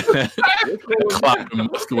changed." Cloud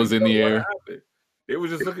Musk was in the air. They was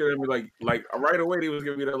just looking at me like right away. They was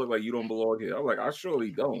giving me that look like you don't belong here. I'm like, I surely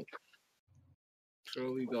don't.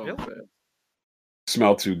 Surely don't. Man.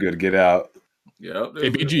 Smell too good. Get out. Yeah. Hey,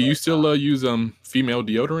 BG, you still use female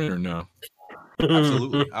deodorant or no?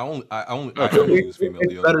 Absolutely. I only use female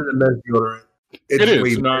deodorant. Better than men's deodorant. It is.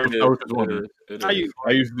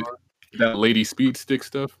 I use that lady speed stick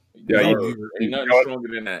stuff. Yeah, ain't nothing stronger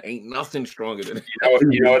than that. Ain't nothing stronger than that.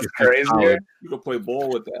 You know what's crazy? You can play ball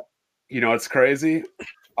with that. You know what's crazy?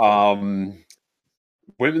 Women's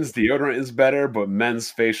deodorant is better, but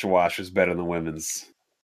men's facial wash is better than women's.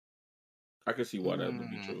 I can see why that would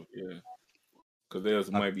be true. Yeah, because theirs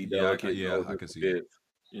might be delicate. Yeah, I can see it.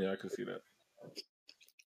 Yeah, I can see that.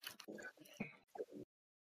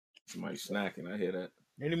 Somebody snacking. I hear that.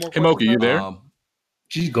 Any more? Hey, Mocha, you there?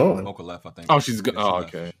 She's gone. Mocha left, I think. Oh, she's gone. Oh,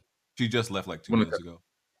 okay. She just left like 2 minutes ago.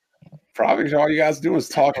 Probably all you guys do is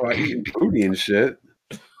talk about eating booty and shit.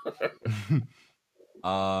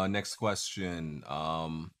 Next question.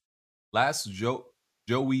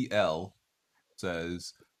 Joey L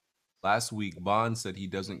says, last week Bond said he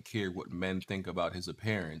doesn't care what men think about his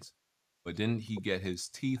appearance, but didn't he get his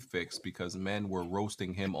teeth fixed because men were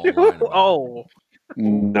roasting him online?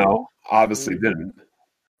 No, obviously didn't.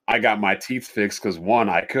 I got my teeth fixed because one,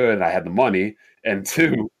 I had the money, and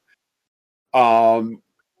two, in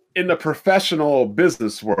the professional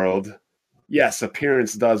business world, yes,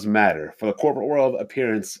 appearance does matter. For the corporate world,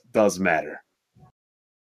 appearance does matter.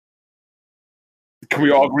 Can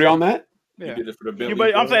we all agree on that? Yeah.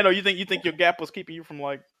 I'm saying though, you think your gap was keeping you from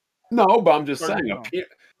like? No, but I'm just saying.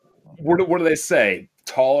 What do they say?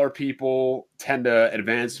 Taller people tend to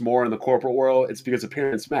advance more in the corporate world. It's because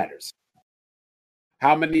appearance matters.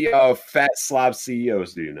 How many fat slob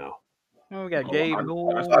CEOs do you know? Oh, we got Gabe.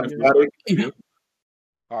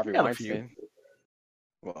 Harvey Weinstein.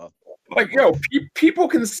 Well, like people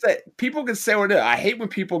can say what it is. I hate when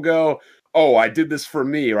people go, "Oh, I did this for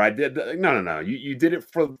me," or "I did." No. You did it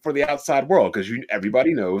for the outside world because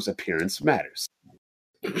everybody knows appearance matters.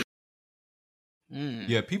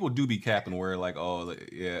 Yeah, people do be capping where like, oh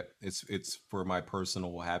yeah, it's for my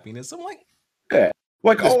personal happiness. I'm like, yeah,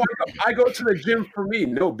 like I go to the gym for me.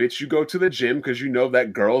 No, bitch, you go to the gym because you know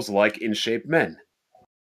that girls like in shape men.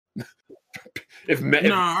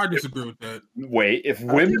 I disagree with that. Wait, if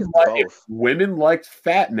women liked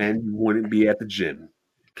fat men, you wouldn't be at the gym.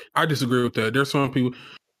 I disagree with that. There's some people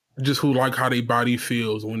just who like how their body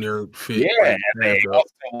feels when they're fit. Yeah, and they also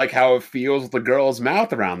like how it feels with the girl's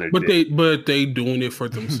mouth around their dick. But they doing it for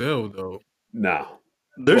themselves though. No.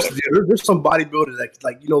 There's some bodybuilders that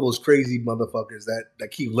like those crazy motherfuckers that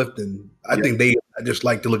keep lifting. I think they just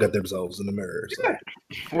like to look at themselves in the mirror. So. Yeah.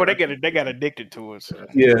 Well, they got addicted to it. So.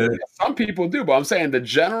 Yeah, some people do, but I'm saying the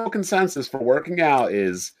general consensus for working out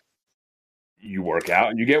is you work out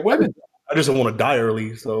and you get women. I just don't want to die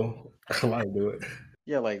early, so I might do it.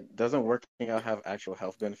 Yeah, like doesn't working out have actual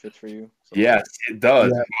health benefits for you? So yes, it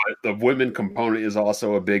does. Yeah. But the women component is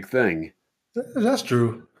also a big thing. That's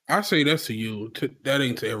true. I say that's to you. That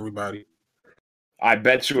ain't to everybody. I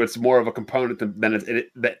bet you it's more of a component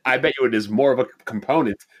than I bet you it is more of a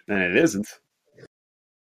component than it isn't.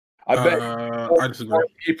 I bet I disagree.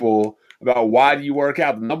 People about why do you work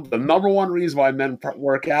out. The number one reason why men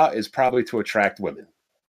work out is probably to attract women.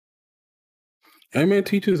 Hey man,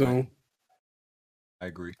 teach his own. I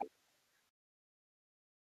agree.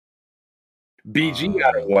 BG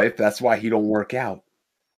got a wife. That's why he don't work out.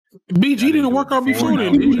 BG didn't work out before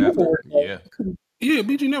then. Yeah. Yeah,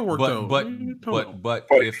 BG Network though. But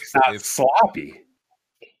if it's not sloppy.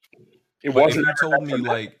 It wasn't. If you told me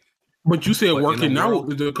like. But you said working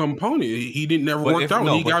out is the component. He didn't never work out.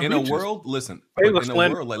 No, he got in bitches. a world, listen. But in a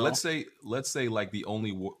world, like let's say like the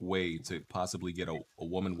only way to possibly get a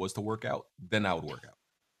woman was to work out, then I would work out.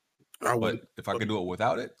 But if I could do it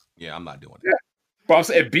without it, yeah, I'm not doing it. Yeah. But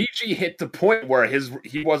if BG hit the point where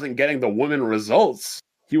he wasn't getting the women results,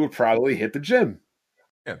 he would probably hit the gym.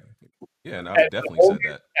 Yeah, and I would definitely said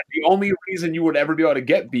that. The only reason you would ever be able to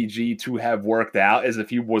get BG to have worked out is if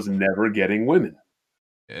he was never getting women.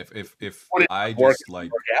 If I just like,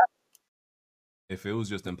 if it was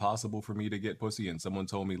just impossible for me to get pussy and someone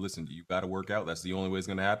told me, listen, you got to work out, that's the only way it's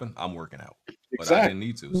going to happen, I'm working out. But I didn't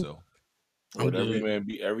need to, so. Would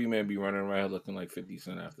every man be running around looking like 50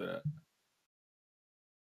 Cent after that?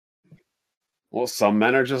 Well, some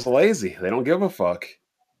men are just lazy. They don't give a fuck.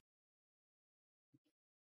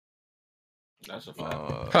 That's a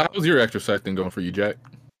fact. How's your exercise thing going for you, Jack?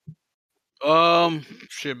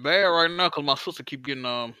 Shit bad right now because my sister keep getting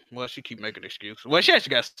well, she keep making excuses. Well, she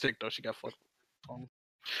actually got sick though. She got fucked.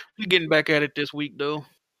 We getting back at it this week though.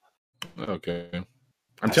 Okay,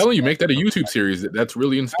 I'm telling you, make that a YouTube series. That's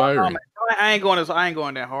really inspiring. I ain't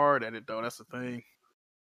going that hard at it though. That's the thing.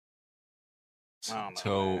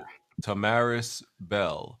 So Tamaris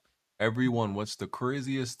Bell, everyone, what's the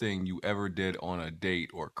craziest thing you ever did on a date,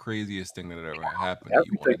 or craziest thing that ever happened to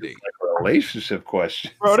you on a date? Like a relationship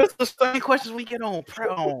question, bro. This is the same questions we get on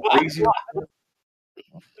crazy.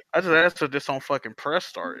 I just answered this on fucking Press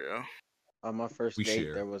Start, yeah. On my first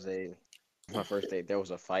date, there was a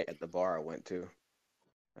fight at the bar I went to.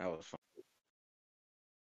 That was fun.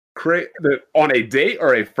 On a date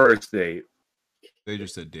or a first date? They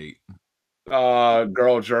just said date.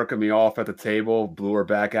 Girl jerking me off at the table, blew her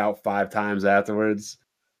back out 5 times afterwards.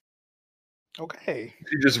 Okay.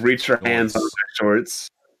 She just reached her hands on her shorts.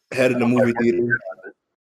 Head in the movie theater.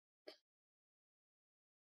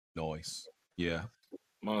 Noise. Yeah.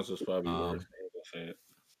 Mine's was probably worse.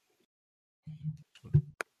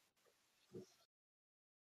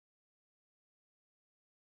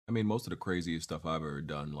 I mean, most of the craziest stuff I've ever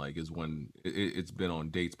done, like, is when it's been on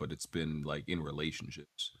dates, but it's been like in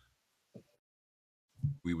relationships.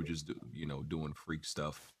 We were just, doing freak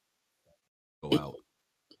stuff. Go out.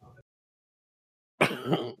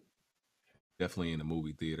 Definitely in a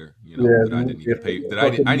movie theater, that I didn't even pay. I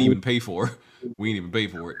didn't even pay for. We didn't even pay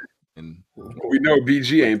for it, and we know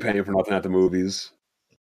BG ain't paying for nothing at the movies.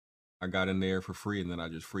 I got in there for free, and then I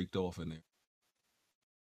just freaked off in there.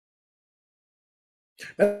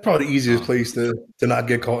 That's probably the easiest place to not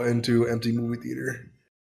get caught into empty movie theater.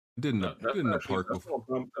 Didn't the park before.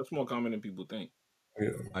 That's more common than people think. Yeah.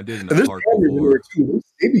 I did in the park before.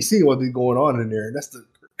 They be seeing what's going on in there. That's the.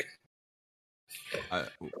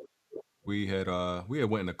 We had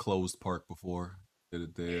went in a closed park before. Did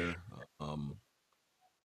it there.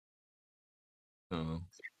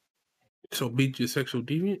 So beat your sexual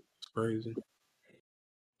deviant? It's crazy.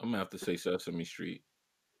 I'm gonna have to say Sesame Street.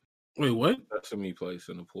 Wait, what? Sesame Place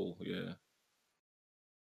in the pool, yeah.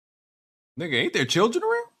 Nigga, ain't there children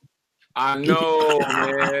around? I know,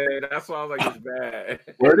 man. That's why I was like, it's bad.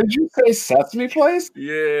 Where did you say Sesame Place?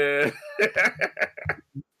 Yeah.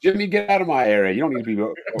 Jimmy, get out of my area. You don't need to be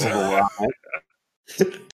overwhelmed.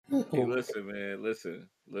 Hey, listen, man. Listen.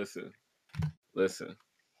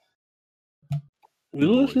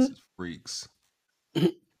 Freaks.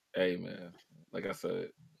 Hey, man. Like I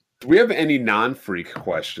said. Do we have any non-freak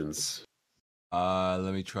questions?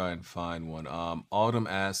 Let me try and find one. Autumn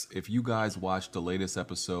asks if you guys watched the latest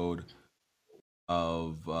episode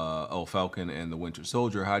of Falcon and the Winter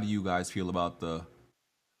Soldier. How do you guys feel about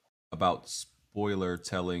Spoiler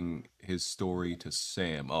telling his story to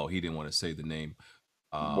Sam? Oh, he didn't want to say the name.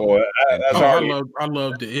 I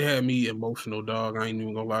loved it. It had me emotional, dog. I ain't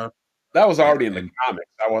even gonna lie. That was already in the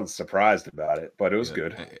comics. I wasn't surprised about it, but it was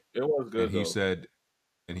good. It was good.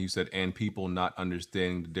 And he said, and people not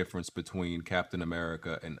understanding the difference between Captain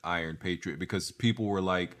America and Iron Patriot, because people were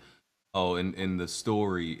like, oh, in the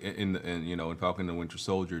story, in Falcon and the Winter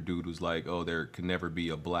Soldier, dude was like, oh, there can never be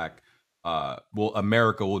a black.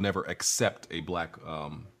 America will never accept a black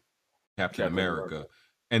Captain America.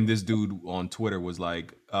 And this dude on Twitter was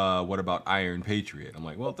like, what about Iron Patriot? I'm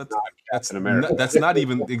like, well, that's not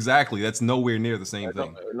even exactly. That's nowhere near the same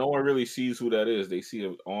thing. No one really sees who that is. They see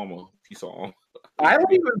a piece of armor. I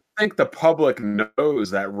don't even think the public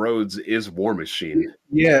knows that Rhodes is War Machine.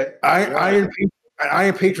 Yeah, Iron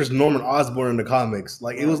Patriot's Norman Osborn in the comics.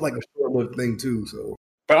 Like, it was like a short-lived thing too. So,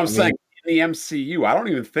 but I'm saying in the MCU, I don't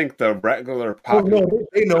even think the regular public. Oh, no,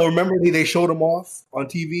 they know. Remember, they showed him off on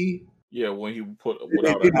TV. Yeah, when he put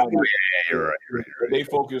without a helmet. You're right. They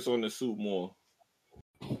focus on the suit more.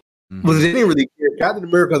 Well, they didn't really care. Captain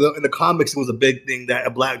America, in the comics, it was a big thing that a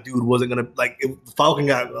black dude wasn't gonna Falcon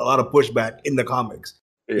got a lot of pushback in the comics.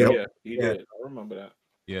 Yeah, he did. I remember that.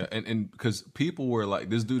 Yeah, and because people were like,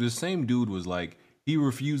 this same dude was like, he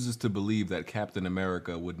refuses to believe that Captain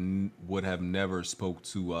America would have never spoke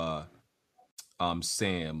to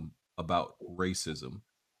Sam about racism.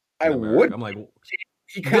 I would. I'm like,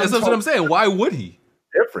 that's what I'm saying. Why would he?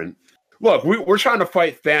 Different. Look, we're trying to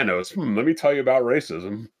fight Thanos. Let me tell you about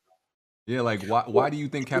racism. Yeah, like why do you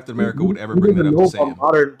think Captain America would ever bring that up to Sam?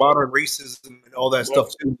 Modern racism and all that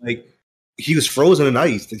stuff too. Like he was frozen in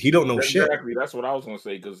ice. He don't know shit. Exactly. That's what I was gonna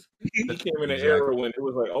say because he came in an era when it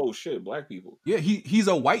was like, oh shit, black people. Yeah, he's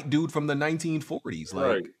a white dude from the 1940s.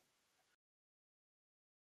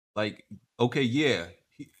 Like okay, yeah,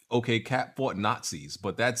 okay, Cap fought Nazis,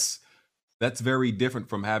 but that's very different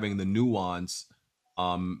from having the nuance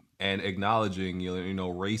and acknowledging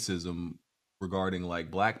racism regarding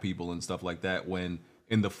like black people and stuff like that, when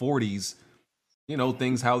in the 40s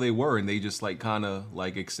things how they were and they just like kind of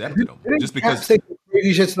like accepted them. Just because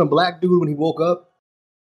crazy shit to the black dude when he woke up,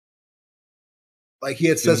 like he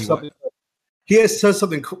had said something. He had said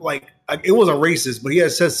something like it wasn't racist, but he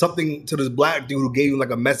had said something to this black dude who gave him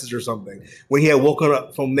like a message or something when he had woken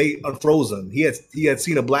up from Unfrozen. He had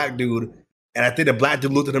seen a black dude, and I think the black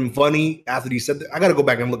dude looked at him funny after he said that. I got to go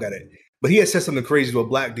back and look at it. But he had said something crazy to a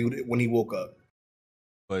black dude when he woke up.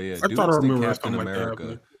 But yeah, I thought I remember Captain something America.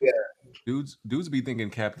 like that. Yeah, dudes be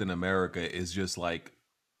thinking Captain America is just like,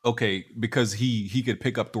 okay, because he could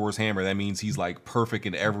pick up Thor's hammer. That means he's like perfect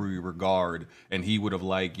in every regard, and he would have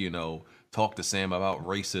like talked to Sam about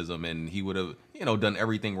racism, and he would have done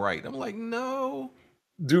everything right. I'm like, no.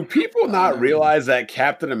 Do people not realize that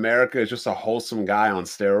Captain America is just a wholesome guy on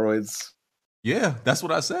steroids? Yeah, that's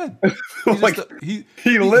what I said. Like he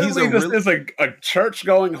literally is a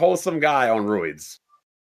church-going wholesome guy on roids.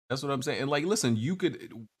 That's what I'm saying. And like, listen, you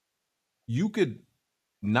could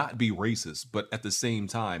not be racist, but at the same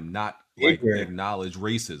time not like acknowledge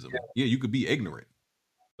racism. Yeah, you could be ignorant.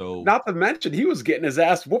 So not to mention he was getting his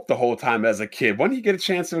ass whooped the whole time as a kid. When did he get a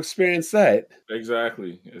chance to experience that?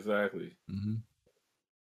 Exactly. Mm-hmm.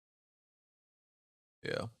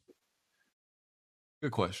 Yeah.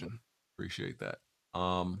 Good question. Appreciate that.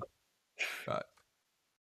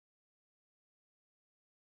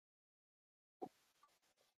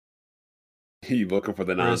 You looking for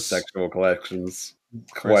the non-sexual collections?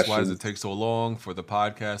 Chris, why does it take so long for the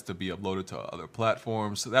podcast to be uploaded to other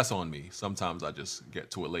platforms? That's on me. Sometimes I just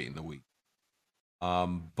get to it late in the week.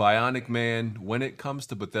 Bionic Man, when it comes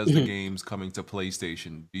to Bethesda games coming to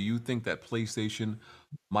PlayStation, do you think that PlayStation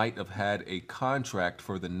might have had a contract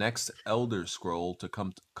for the next Elder Scroll to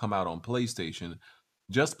come out on PlayStation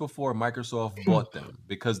just before Microsoft bought them?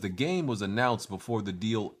 Because the game was announced before the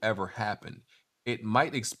deal ever happened. It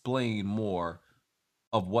might explain more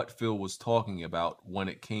of what Phil was talking about when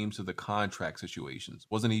it came to the contract situations.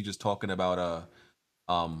 Wasn't he just talking about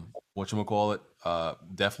whatchamacallit,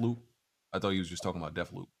 Deathloop? I thought he was just talking about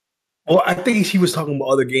Deathloop. Well, I think he was talking about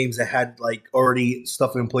other games that had like already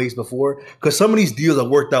stuff in place before, because some of these deals are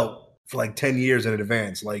worked out for like 10 years in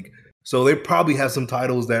advance. Like, so they probably have some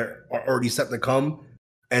titles that are already set to come,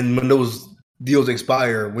 and when those deals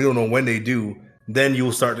expire, we don't know when they do, then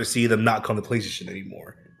you'll start to see them not come to PlayStation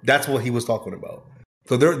anymore. That's what he was talking about.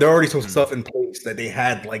 So there already some stuff in place that they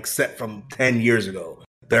had like set from 10 years ago.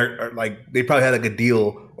 They're like, they probably had like a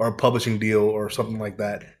deal or a publishing deal or something like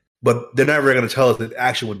that, but they're never going to tell us the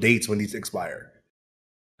actual dates when these expire.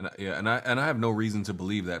 And I have no reason to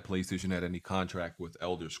believe that PlayStation had any contract with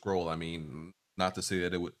Elder Scroll. I mean, not to say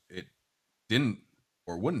that it didn't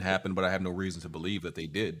or wouldn't happen, but I have no reason to believe that they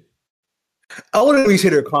did. I wouldn't really say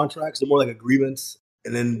they're contracts; they're more like agreements,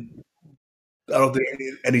 and then I don't think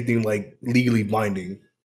anything like legally binding.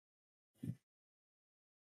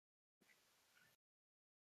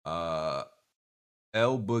 L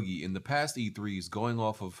Boogie, in the past E3s, going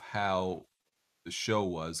off of how the show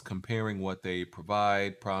was, comparing what they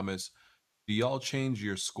promise, do y'all change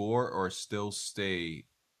your score or still say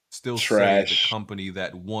the company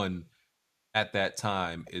that won at that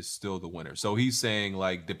time is still the winner? So he's saying,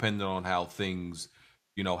 like, depending on how things,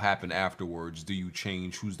 happen afterwards, do you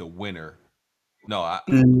change who's the winner? No, I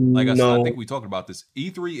said, I think we talked about this.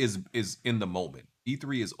 E3 is in the moment.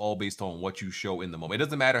 E3 is all based on what you show in the moment. It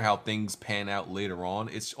doesn't matter how things pan out later on.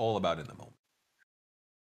 It's all about in the moment.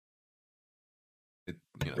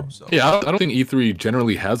 Yeah, I don't think E3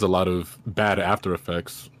 generally has a lot of bad after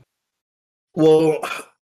effects. Well,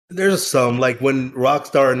 There's some like when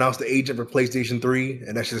Rockstar announced the agent for PlayStation 3,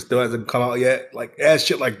 and that shit still hasn't come out yet. Like ass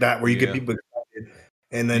shit like that, where you get people excited,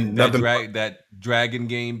 and then nothing. That dragon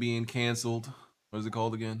game being canceled. What is it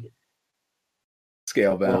called again?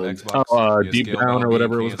 Scalebound. Xbox. Deep Down or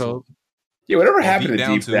whatever it was called. Yeah, whatever happened to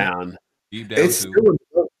Deep Down? Deep Down it's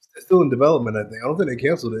still in development. I think. I don't think they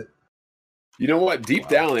canceled it. You know what? Deep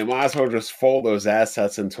down, they might as well just fold those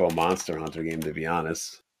assets into a Monster Hunter game. To be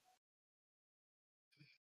honest.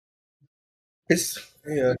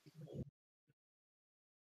 Yeah.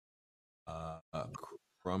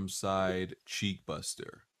 Crumbside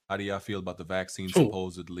Cheekbuster. How do y'all feel about the vaccine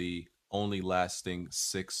supposedly only lasting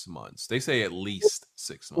 6 months? They say at least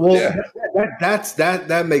 6 months. Well,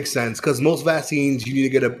 that makes sense because most vaccines you need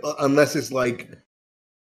to get unless it's like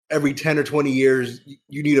every 10 or 20 years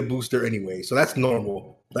you need a booster anyway. So that's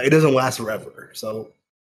normal. Like it doesn't last forever. So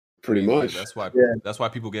pretty much that's why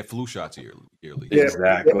people get flu shots yearly. Yeah,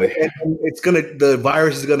 exactly. And the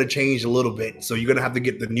virus is gonna change a little bit, so you're gonna have to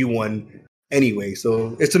get the new one anyway.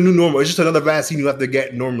 So it's a new normal. It's just another vaccine you have to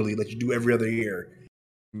get normally that you do every other year.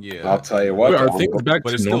 Yeah, I'll tell you what.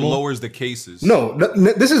 But it still lowers the cases. No,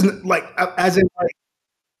 this is like as in like.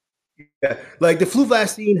 Yeah, like the flu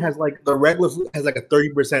vaccine has like the regular flu has like a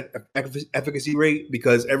 30% efficacy rate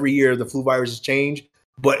because every year the flu viruses change.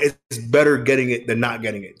 But it's better getting it than not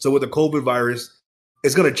getting it. So with the COVID virus,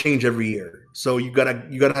 it's gonna change every year. So you gotta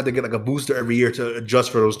have to get like a booster every year to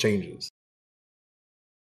adjust for those changes.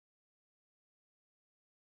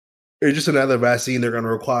 It's just another vaccine they're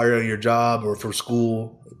gonna require on your job or for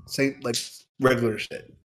school. Same like regular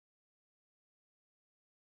shit.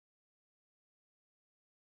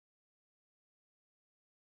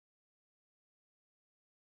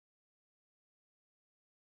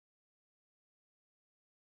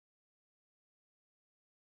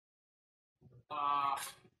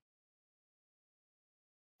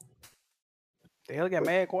 The hell got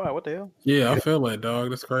mad quiet. What the hell? Yeah, I feel like dog.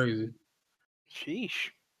 That's crazy. Sheesh.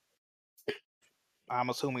 I'm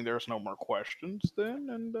assuming there's no more questions then.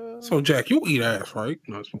 And so Jack, you eat ass, right?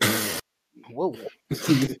 No, whoa.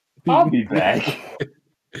 I'll be back.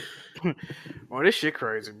 Well, this shit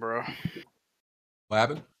crazy, bro. What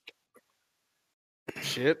happened?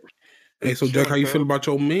 Shit. Hey, so Jack, how you feel about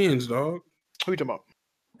your mans, dog? Who you talking about?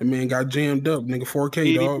 That man got jammed up, nigga.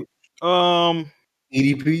 4K, dog.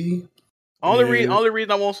 EDP. Only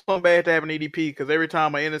reason I want so bad to have an EDP because every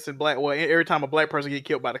time every time a black person get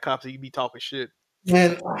killed by the cops, he be talking shit.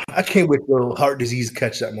 Man, I can't wait till heart disease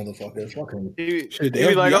catch that motherfucker. Fucking he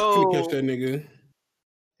be like, oh, catch that nigga.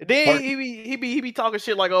 Then he be talking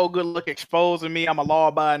shit like, oh, good luck exposing me. I'm a law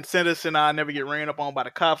abiding citizen. I never get ran up on by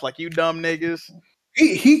the cops like you dumb niggas.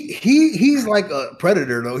 He's like a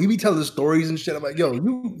predator though. He be telling stories and shit. I'm like, yo,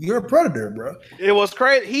 you're a predator, bro. It was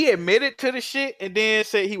crazy. He admitted to the shit and then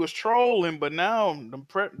said he was trolling, but now the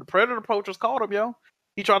predator poachers caught him, yo.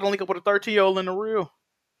 He tried to link up with a 13-year-old in the real.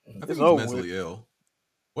 I think he's mentally ill.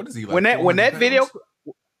 What is he like? When that video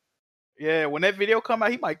come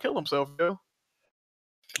out, he might kill himself, yo.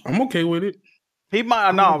 I'm okay with it. He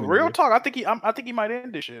might real talk. I think he might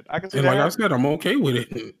end this shit. I can see that. Like I said, I'm okay with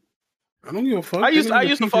it. I don't give a fuck. I used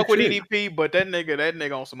to fuck with EDP, but that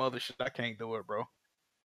nigga on some other shit. I can't do it, bro.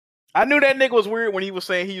 I knew that nigga was weird when he was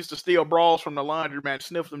saying he used to steal bras from the laundromat,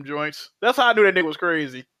 sniff them joints. That's how I knew that nigga was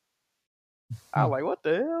crazy. I was like, what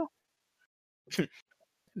the hell?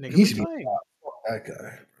 Nigga, he's that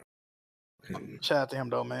guy. Shout out to him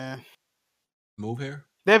though, man. Move here.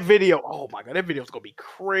 That video, oh my god, that video's gonna be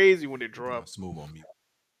crazy when it drops. Smooth on mute.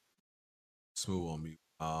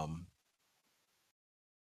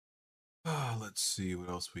 Let's see what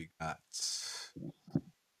else we got.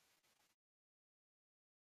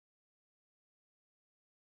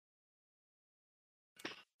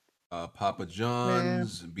 Papa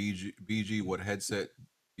John's, BG, what headset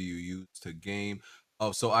do you use to game?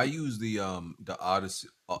 Oh, so I use the Odyssey.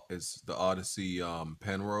 It's the Odyssey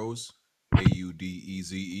Penrose,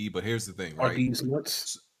 AUDEZE. But here's the thing, right? Are these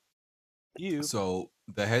nuts? So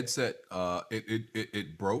the headset,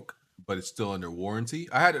 it broke, but it's still under warranty.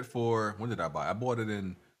 I had it for, when did I buy? I bought it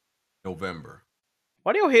in November.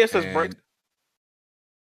 Why do your headsets break?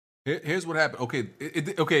 Here's what happened. Okay, it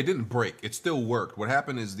didn't break. It still worked. What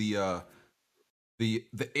happened is the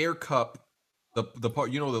air cup, the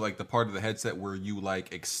part, the part of the headset where you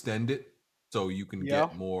like extend it so you can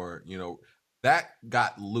get more, that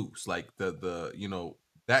got loose. Like the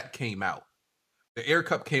that came out. The air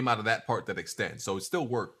cup came out of that part that extends. So it still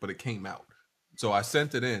worked, but it came out. So I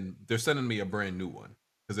sent it in. They're sending me a brand new one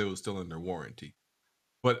because it was still under warranty.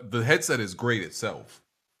 But the headset is great itself.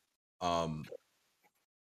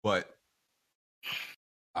 But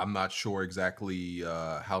I'm not sure exactly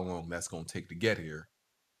how long that's going to take to get here.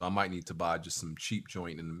 So I might need to buy just some cheap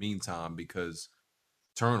joint in the meantime because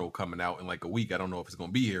Eternal coming out in like a week. I don't know if it's going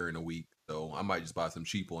to be here in a week. So I might just buy some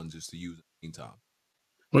cheap ones just to use in the meantime.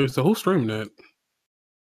 Wait, so who's streaming that?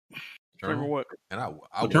 Streaming what? And I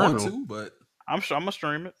want to, but I'm sure I'm gonna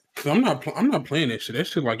stream it. I'm not playing that shit. That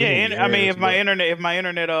shit like I mean, if my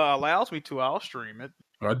internet allows me to, I'll stream it.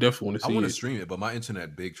 I definitely want to see. I want to stream it, but my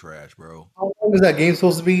internet big trash, bro. How long is that game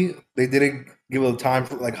supposed to be? They didn't give it a time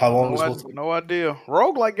for like how long it's supposed to be. No idea.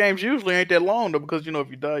 Roguelike games usually ain't that long though, because if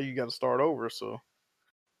you die, you got to start over. So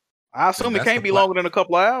I assume it can't be longer than a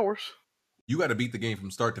couple of hours. You got to beat the game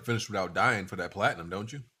from start to finish without dying for that platinum,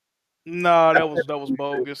 don't you? No, that was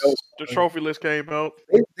bogus. The trophy list came out.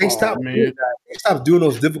 They stopped. They stopped doing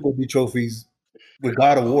those difficulty trophies with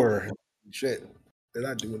God of War. Shit, they're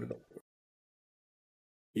not doing it no more.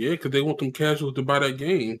 Yeah, because they want them casuals to buy that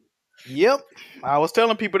game. Yep, I was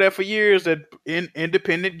telling people that for years that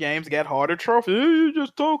independent games got harder trophies. Hey, you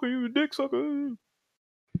just talking, you a dick sucker.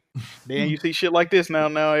 Then you see shit like this now.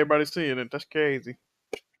 Now everybody's seeing it. That's crazy.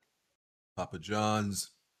 Papa John's.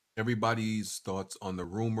 Everybody's thoughts on the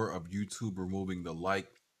rumor of YouTube removing the like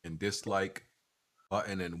and dislike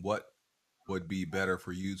button and what would be better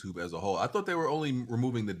for YouTube as a whole. I thought they were only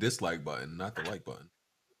removing the dislike button, not the like button.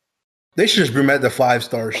 They should just bring back the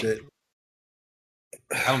 5-star shit.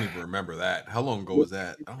 I don't even remember that. How long ago was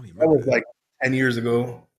that? I don't even remember. That was like 10 years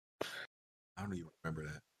ago. I don't even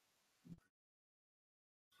remember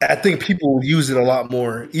that. I think people use it a lot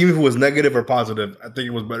more. Even if it was negative or positive, I think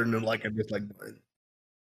it was better than like and dislike button.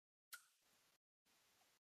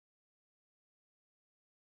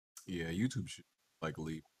 Yeah, YouTube should like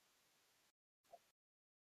leave.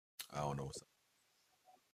 I don't know what's up.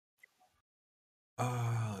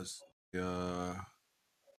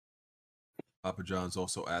 Papa John's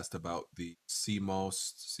also asked about the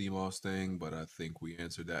CMOS thing, but I think we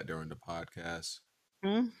answered that during the podcast.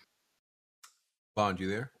 Bond, you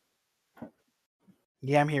there?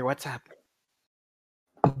 Yeah, I'm here. What's up?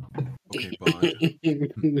 Okay,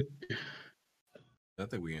 Bond. I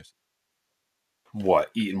think we answered. What,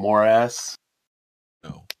 eating more ass?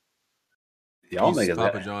 No. Y'all niggas.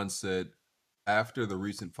 Papa John said, after the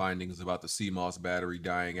recent findings about the CMOS battery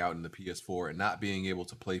dying out in the PS4 and not being able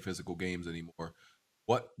to play physical games anymore,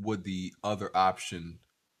 what would the other option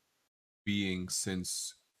being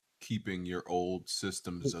since keeping your old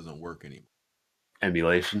systems doesn't work anymore?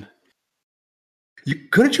 Emulation.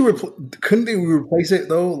 Couldn't they replace it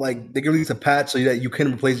though? Like they can release a patch so that you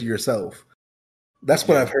can replace it yourself. That's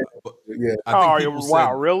what I've heard. Yeah.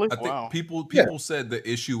 Really? I think people said the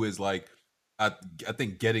issue is like I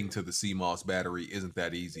think getting to the CMOS battery isn't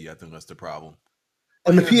that easy. I think that's the problem.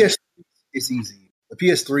 On the PS, it's easy. The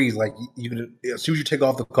PS3 is like you can as soon as you take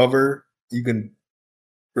off the cover, you can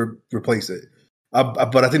replace it.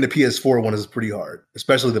 But I think the PS4 one is pretty hard,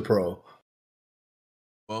 especially the Pro.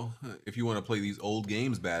 Well, if you want to play these old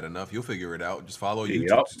games bad enough, you'll figure it out. Just follow a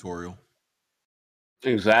YouTube tutorial.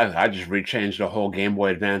 Exactly. I just rechanged the whole Game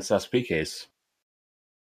Boy Advance SP case.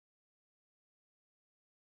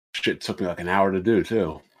 Shit took me like an hour to do,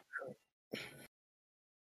 too.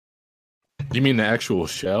 You mean the actual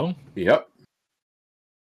shell? Yep.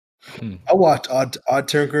 I watched Odd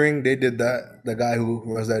Tinkering. They did that. The guy who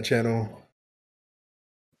runs that channel.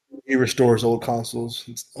 He restores old consoles.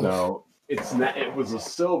 So it was a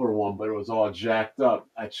silver one, but it was all jacked up.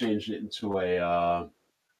 I changed it into a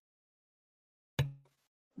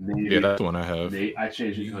navy. Yeah, that's the one I have. I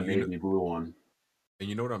changed it to a navy blue one. And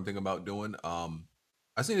you know what I'm thinking about doing?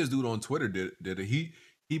 I seen this dude on Twitter did it.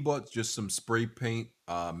 He bought just some spray paint,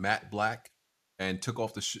 matte black, and took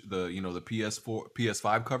off the PS4,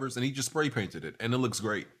 PS5 covers, and he just spray painted it, and it looks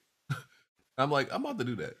great. I'm like, I'm about to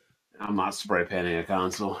do that. I'm not spray painting a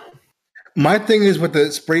console. My thing is with the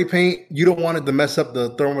spray paint, you don't want it to mess up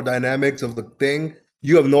the thermodynamics of the thing.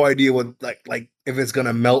 You have no idea what like if it's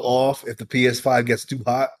gonna melt off if the PS5 gets too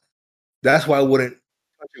hot. That's why I wouldn't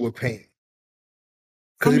touch it with paint.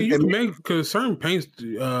 I mean, you can make because certain paints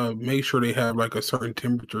make sure they have like a certain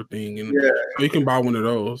temperature thing, and you can buy one of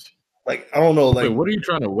those. Like I don't know, like wait, what are you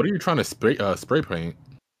trying to spray paint?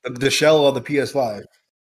 The shell of the PS5.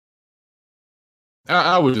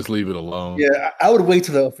 I would just leave it alone. Yeah, I would wait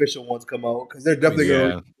till the official ones come out because they're definitely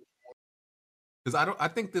gonna. Because I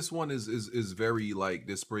think this one is very like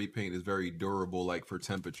this spray paint is very durable, like for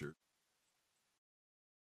temperature.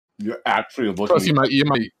 You're actually looking. Plus, you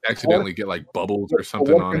might accidentally get like bubbles or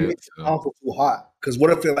something on it. So. Too hot because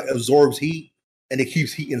what if it like absorbs heat and it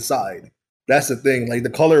keeps heat inside? That's the thing. Like the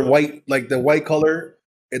color white, like the white color,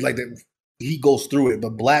 it like the heat goes through it,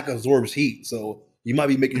 but black absorbs heat, so you might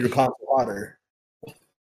be making your console hotter.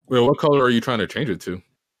 Well, what color are you trying to change it to?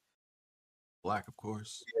 Black, of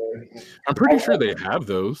course. I'm pretty sure they have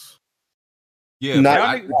those. Yeah,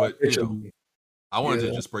 but you know, I wanted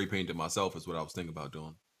to just spray paint it myself. Is what I was thinking about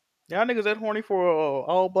doing. Y'all niggas that horny for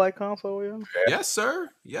all black console? Yeah. Yes, sir.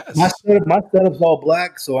 Yes. My setup's all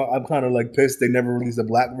black, so I'm kind of like pissed they never released a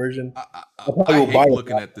black version. I hate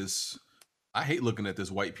looking at this. I hate looking at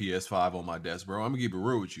this white PS5 on my desk, bro. I'm gonna keep it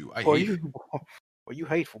real with you. I hate it. Well, you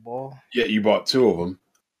hateful, ball. Yeah, you bought 2 of them.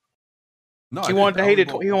 No, he wanted to hate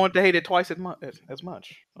it. He wanted to hate it twice as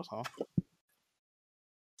much. That's all.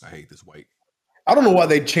 I hate this white. I don't know why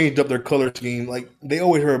they changed up their color scheme. Like they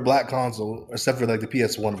always were a black console, except for like the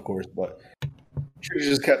PS1, of course. But they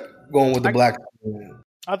just kept going with the black.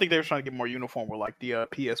 I think they were trying to get more uniform with like the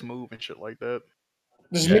PS Move and shit like that.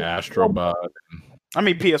 Yeah, Astrobot. I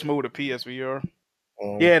mean PS Move to PSVR.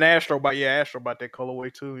 Yeah, and Astrobot. Yeah, Astrobot that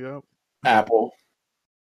colorway too. Yep. Apple.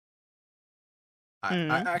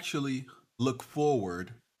 I actually look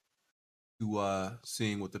forward to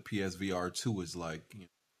seeing what the PSVR 2 is like. You know,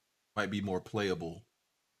 might be more playable.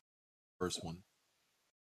 First one.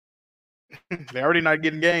 They're already not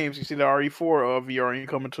getting games. You see the RE4 VR ain't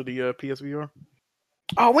coming to the PSVR.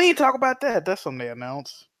 Oh, we ain't talk about that. That's something they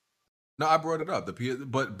announced. No, I brought it up.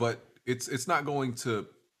 But it's not going to.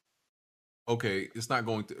 Okay, it's not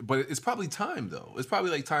going to. But it's probably time though. It's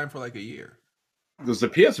probably like time for like a year. Does the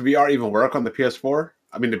PSVR even work on the PS4?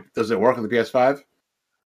 I mean, does it work on the PS5?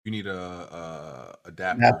 You need a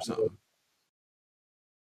adapter or something.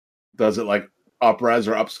 Does it like up-res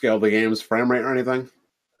or upscale the game's frame rate or anything?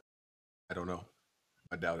 I don't know.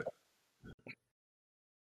 I doubt it.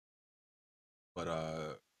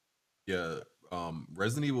 But yeah,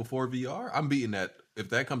 Resident Evil 4 VR, I'm beating that. If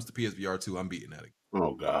that comes to PSVR 2, I'm beating that.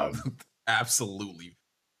 Oh god. Absolutely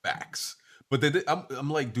facts. But I'm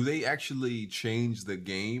like, do they actually change the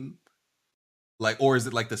game? Like, or is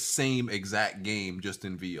it like the same exact game just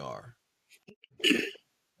in VR?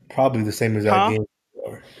 Probably the same exact game.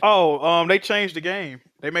 Oh, they changed the game.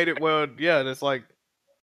 They made it it's like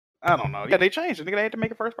I don't know. Yeah, they changed it. They had to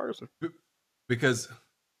make it first person. Because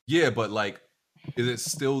but like, is it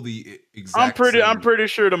still the exact? I'm pretty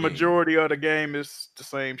sure the majority of the game is the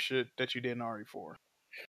same shit that you did in RE4.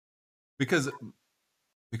 Because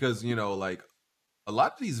you know, like a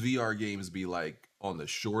lot of these VR games be like on the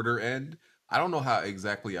shorter end. I don't know how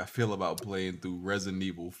exactly I feel about playing through Resident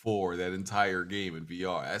Evil 4, that entire game in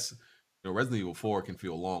VR. That's, you know, Resident Evil 4 can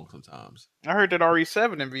feel long sometimes. I heard that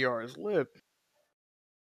RE7 in VR is lit.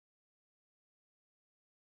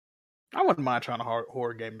 I wouldn't mind trying a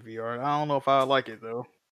horror game in VR. I don't know if I like it though.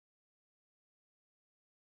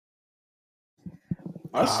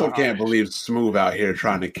 I still can't believe Smooth out here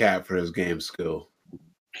trying to cap for his game skill.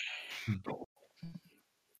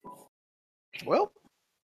 Well,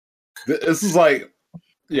 this is like,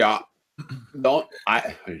 man,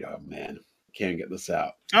 can't get this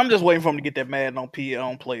out. I'm just waiting for him to get that Madden on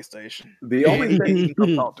PlayStation. The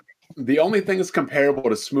only thing that's comparable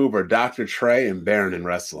to Smooth are Dr. Trey and Baron in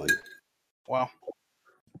wrestling. Wow.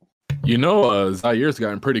 You know, Zaire's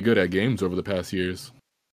gotten pretty good at games over the past years.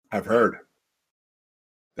 I've heard.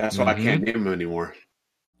 That's why I can't name him anymore.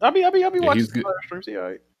 I'll be watching streams. Yeah,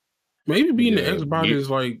 right. Maybe being the Xbox is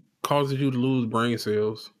like causes you to lose brain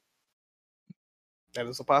cells. That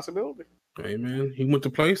is a possibility. Hey man, he went to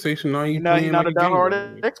PlayStation. Now he's not a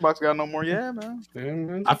diehard Xbox guy no more. Yeah, man. Yeah,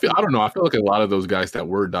 man. I don't know. I feel like a lot of those guys that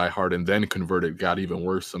were diehard and then converted got even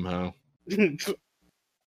worse somehow.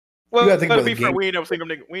 Well, to be fair, we ain't never seen them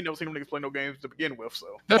niggas play no games to begin with. So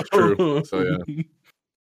that's true. So yeah.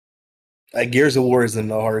 Like Gears of War isn't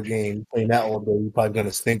a hard game. Playing that all day, you're probably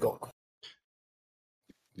gonna stink on.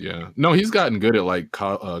 Yeah. No, he's gotten good at like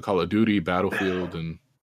Call of Duty, Battlefield, and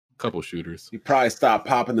a couple shooters. You probably stopped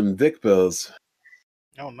popping them dick pills.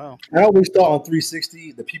 Oh no. I always thought on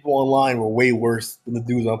 360 the people online were way worse than the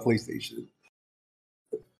dudes on PlayStation.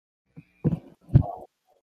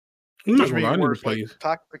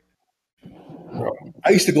 Toxic.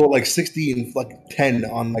 I used to go like 60 and like 10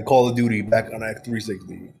 on like Call of Duty back on that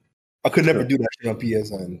 360. I could never do that shit on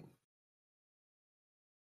PSN.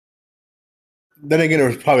 Then again, there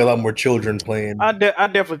was probably a lot more children playing. I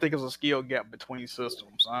definitely think there's a skill gap between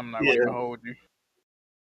systems. I'm not going to hold you.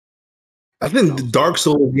 I think the Dark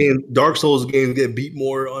Souls games get beat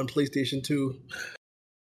more on PlayStation 2.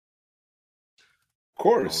 Of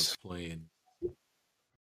course. I was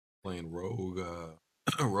playing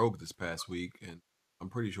Rogue this past week, and I'm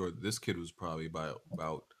pretty sure this kid was probably about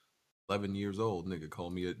 11 years old.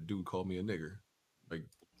 Called me a nigger. Like,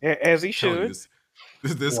 as he should.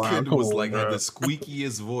 This kid was like had the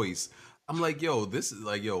squeakiest voice I'm like, yo, this is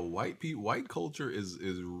like, yo, white culture is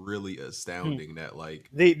really astounding. That like,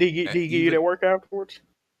 did he give you that work afterwards?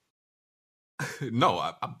 No,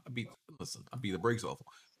 I beat. Listen, I beat the brakes off.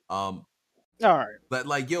 All right, but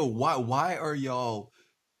like, yo, why are y'all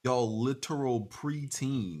literal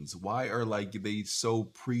preteens? Why are like they so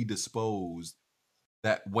predisposed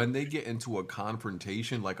that when they get into a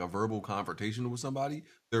confrontation, like a verbal confrontation with somebody,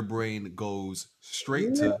 their brain goes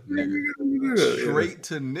straight to nigger, straight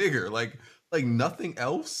to nigger, like nothing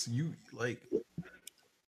else. You like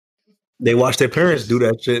they watch their parents do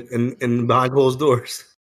that shit in behind closed doors.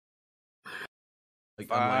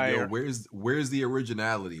 Like, I'm like, yo, where's the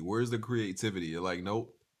originality? Where's the creativity? You're like,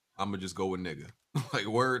 nope, I'm gonna just go with nigga. Like,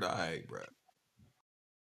 word, all right, bro.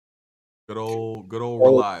 Good old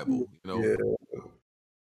reliable, you know. Yeah.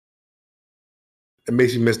 It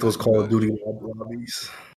makes you miss those Call of Duty lobbies.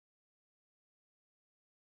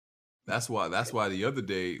 That's why the other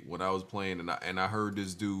day when I was playing and I heard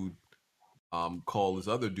this dude call this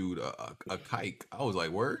other dude a kike, I was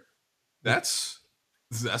like, word? That's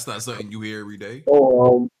not something you hear every day.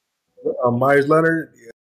 Oh, Myers Leonard.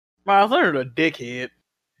 Yeah. Myers Leonard a dickhead.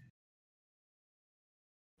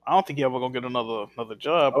 I don't think he ever gonna get another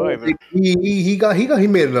job either. He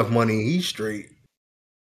made enough money. He's straight.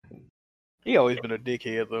 He always been a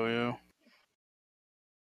dickhead though,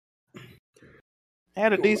 yeah.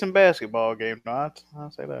 Had a decent basketball game, I'll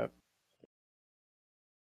say that.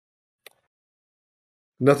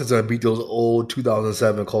 Nothing's gonna beat those old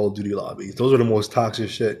 2007 Call of Duty lobbies. Those are the most toxic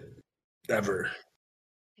shit ever.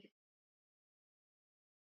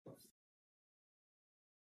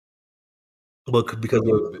 But because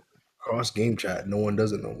of cross game chat, no one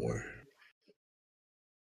does it no more.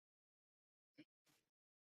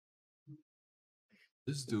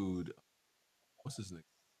 This dude, what's his name?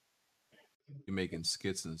 He's making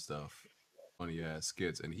skits and stuff, funny ass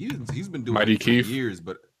skits, and he's been doing Mighty it for Keith? years.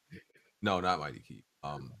 But no, not Mighty Keith.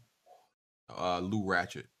 Lou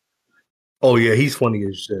Ratchet. Oh yeah, he's funny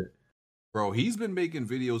as shit. Bro, he's been making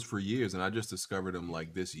videos for years, and I just discovered him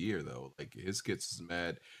like this year though. Like his skits is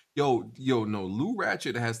mad. No, Lou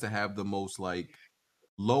Ratchet has to have the most like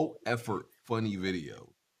low effort funny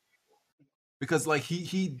video because like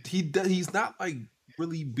he's not like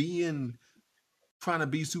really trying to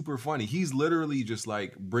be super funny. He's literally just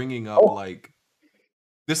like bringing up like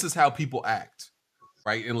this is how people act,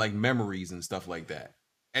 right? And like memories and stuff like that.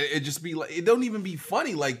 And it just be like it don't even be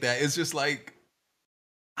funny like that. It's just like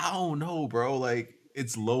I don't know, bro. Like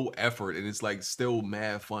it's low effort and it's like still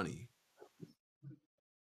mad funny.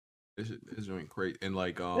 It's doing great. And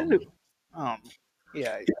like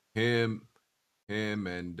yeah. Him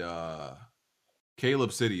and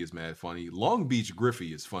Caleb City is mad funny. Long Beach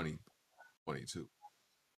Griffey is funny too.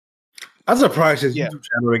 I'm surprised his YouTube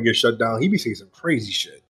channel didn't get shut down. He be saying some crazy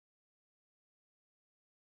shit.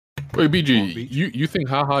 Wait, BG, you think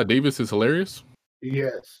Haha Davis is hilarious?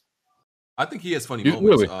 Yes. I think he has funny moments.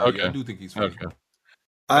 Really? Okay. Yeah, I do think he's funny. Okay.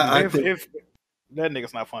 I think if that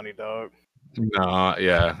nigga's not funny, dog. Nah,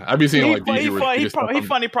 yeah. I be seeing like he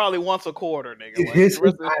funny probably once a quarter, nigga. Like, His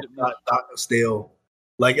stale.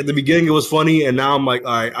 Like at the beginning, it was funny, and now I'm like,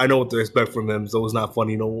 all right, I know what to expect from him, so it's not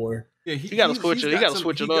funny no more. Yeah, he got to switch it. He got to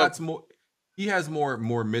switch it up. He has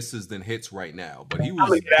more misses than hits right now, but he was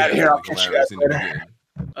hilarious in the beginning.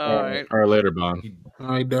 All right, later, Bon. All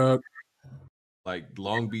right, dog. Like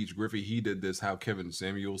Long Beach Griffey, he did this how Kevin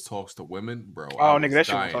Samuels talks to women, bro. Oh, nigga,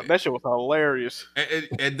 that shit was hilarious.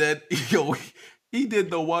 And then he did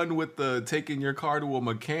the one with the taking your car to a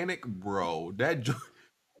mechanic, bro. That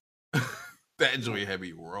joint had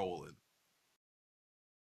me rolling.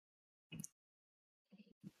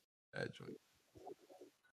 That joint.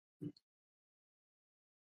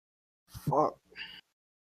 Fuck.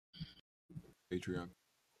 Patreon.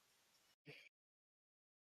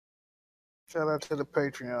 Shout out to the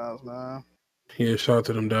Patreons, man. Yeah, shout out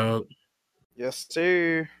to them, dog. Yes,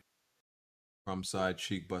 sir. From Side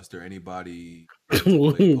Cheek Buster, anybody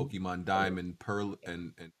Pokemon Diamond, Pearl,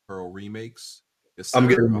 and Pearl remakes? Yes, sir.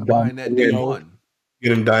 I'm buying that day one.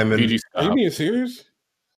 Getting Diamond. Are you being serious?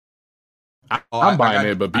 I'm buying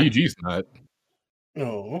it, but BG's not.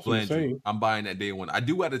 No, I'm buying that day one. I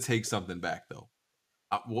do got to take something back though.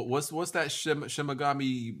 What's that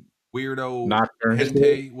Shimigami weirdo Nocturne?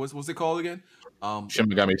 Hente? What's it called again?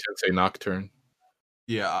 Shimigami Tensei Nocturne.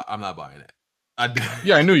 Yeah, I'm not buying it.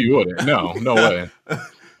 Yeah, I knew you wouldn't. No way.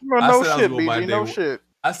 No shit, BG. No shit.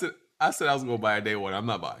 I said I was gonna buy a day one. I'm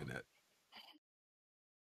not buying that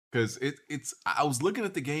because it's. I was looking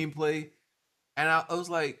at the gameplay, and I was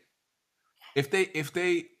like, if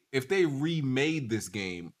they remade this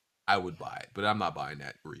game, I would buy it. But I'm not buying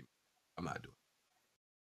that remake. I'm not doing it.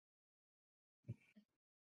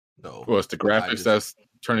 So, well, it's the graphics that's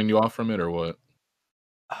turning you off from it, or what?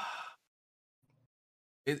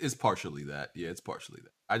 It's partially that. Yeah, it's partially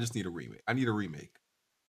that. I just need a remake. I need a remake.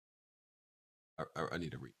 I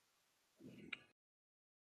need a remake.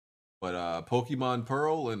 But Pokemon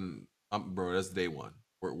Pearl and bro, that's day one.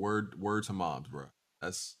 Word to moms, bro.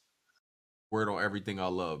 That's word on everything I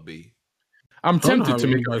love, B. I'm tempted to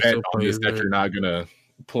make a bet on this that you're not gonna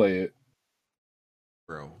play it,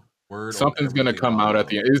 bro. Word. Something's gonna come out at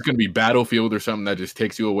the end. It's gonna be Battlefield or something that just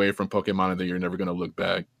takes you away from Pokemon, and then you're never gonna look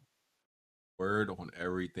back. Word on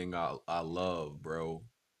everything I love, bro.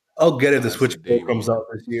 I'll get it. The Switch Pro comes out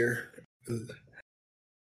this year.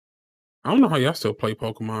 I don't know how y'all still play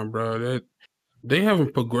Pokemon, bro. That they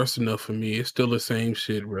haven't progressed enough for me. It's still the same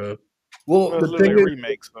shit, bro. Well, the thing is,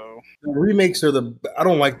 remakes though. The remakes are the. I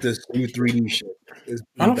don't like this new 3D shit.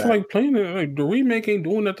 I don't feel like playing it. Like the remake ain't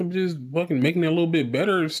doing nothing, just fucking making it a little bit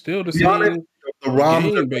better. It's still the same. The ROM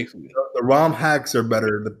game, basically. The ROM hacks are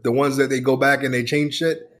better. The ones that they go back and they change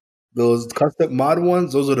shit. Those custom mod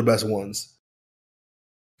ones, those are the best ones.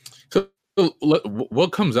 So,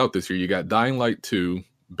 what comes out this year? You got Dying Light 2,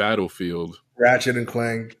 Battlefield, Ratchet and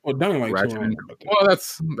Clank. Well, Dying Light 2. Well,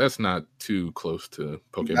 that's not too close to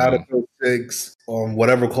Pokemon. Battlefield 6,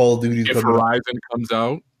 whatever Call of Duty. If Horizon comes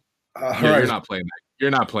out, you're not playing that. You're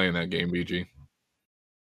not playing that game, BG.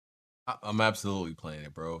 I'm absolutely playing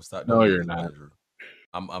it, bro. Stop. No, you're not.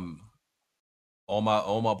 I'm all my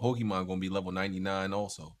Pokemon gonna be level 99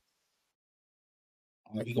 also.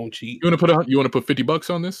 You gonna cheat? You want to put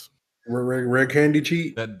 $50 on this? Rare candy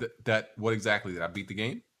cheat? That what exactly did I beat the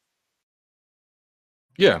game?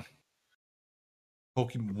 Yeah.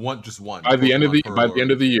 Pokemon just one. By the end of the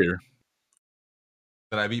year.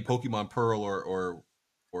 Did I beat Pokemon Pearl or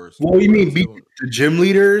well, you mean beat the gym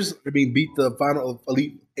leaders? I mean beat the final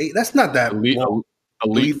Elite 8? That's not that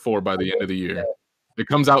Elite 4 by the end of the year. It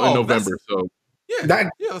comes out in November, so let's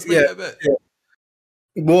make that bet. Yeah.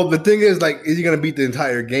 Well, the thing is, like, is he gonna beat the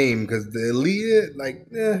entire game? Because the Elite,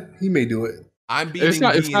 he may do it. I'm beating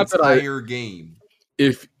the entire game.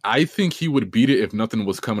 If I think he would beat it if nothing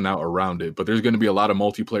was coming out around it, but there's going to be a lot of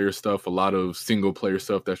multiplayer stuff, a lot of single player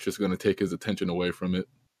stuff that's just going to take his attention away from it.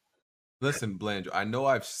 Listen, Blanche, I know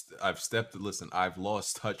I've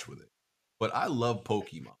lost touch with it, but I love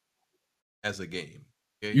Pokemon as a game.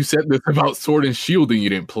 Okay? You said this about Sword and Shield and you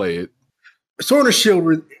didn't play it. Sword and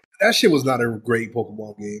Shield, that shit was not a great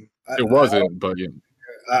Pokemon game. It wasn't, but yeah.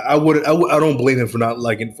 I don't blame him for not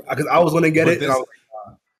liking, because I was going to get it.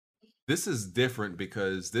 This is different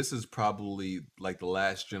because this is probably like the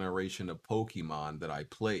last generation of Pokemon that I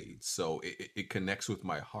played, so it connects with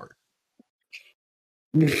my heart.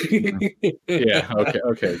 Yeah,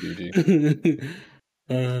 okay, GG.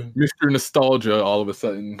 Mr. Nostalgia all of a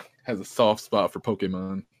sudden has a soft spot for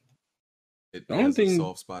Pokemon. It has a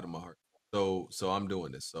soft spot in my heart. So I'm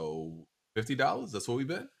doing this. So $50, that's what we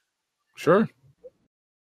bet? Sure.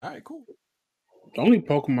 All right, cool. The only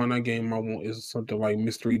Pokemon that game I want is something like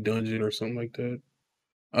Mystery Dungeon or something like that.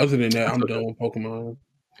 Other than that, I'm done with Pokemon.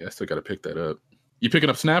 Yeah, I still got to pick that up. You picking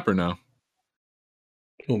up Snapper now?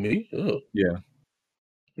 Who, me? Oh. Yeah.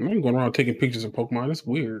 I'm going around taking pictures of Pokemon. That's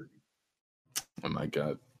weird. Oh my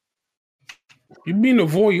god. You being a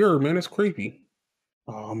voyeur, man. That's creepy.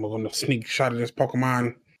 Oh, I'm going to sneak shot of this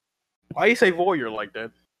Pokemon. Why you say voyeur like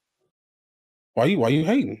that? Why you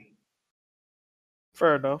hating?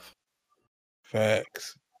 Fair enough.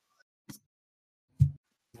 Facts.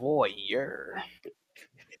 Voyeur.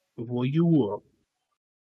 Voyeur.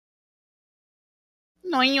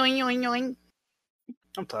 Noing.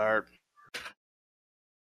 I'm tired.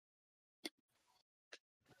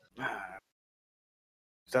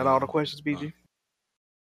 Is that all the questions, BG?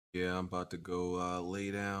 Yeah, I'm about to go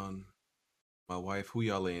lay down. My wife, who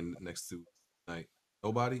y'all laying next to tonight?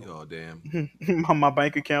 Nobody? Oh, damn. My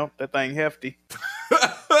bank account, that thing hefty.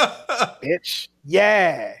 Bitch.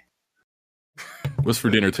 Yeah. What's for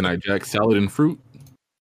dinner tonight, Jack? Salad and fruit?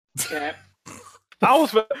 Cat. I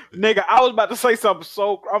was about to say something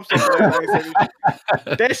I'm so glad I ain't said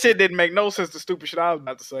it. That shit didn't make no sense, the stupid shit I was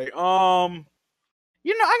about to say. I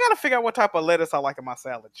gotta figure out what type of lettuce I like in my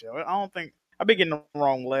salad, Joe. I don't think I've been getting the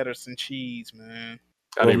wrong lettuce and cheese, man.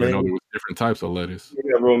 I didn't even know there was different types of lettuce.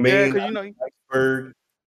 Yeah, romaine, iceberg,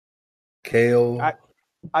 kale.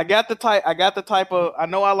 I got the type of. I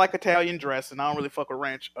know I like Italian dressing. I don't really fuck with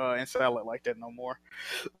ranch and salad like that no more.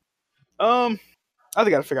 I think I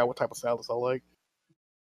gotta figure out what type of salads I like.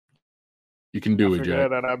 You can do it,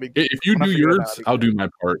 Jack. If you do yours, I'll do my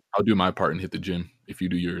part. I'll do my part and hit the gym. If you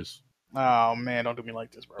do yours. Oh man, don't do me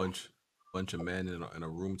like this, bro. Bunch of men in a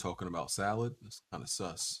room talking about salad. It's kind of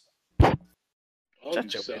sus.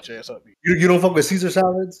 Shut your bitch ass up. You don't fuck with Caesar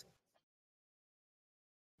salads?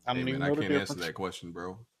 I don't Hey, even man, know I the can't answer difference. that question,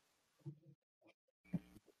 bro.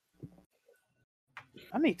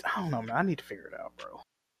 I don't know, man. I need to figure it out, bro.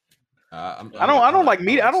 I I don't like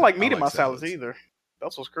meat. I don't like meat I in my like salads salads. either.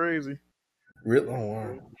 That's what's crazy. Really? Oh,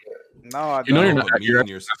 wow. No, I You know, don't. you're not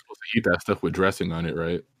supposed to eat that stuff with dressing on it,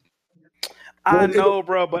 right? I know,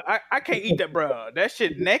 bro, but I can't eat that, bro. That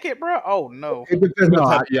shit naked, bro. Oh no. No,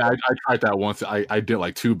 I tried that once. I did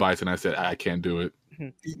like 2 bites and I said I can't do it.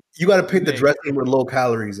 You got to pick the dressing with low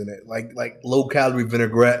calories in it, like low calorie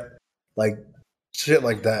vinaigrette, like shit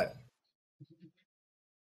like that.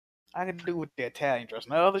 I can do with the Italian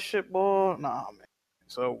dressing. The other shit, boy, nah, man.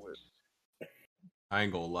 So I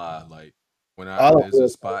ain't gonna lie. Like when there's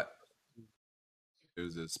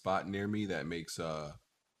a spot near me that makes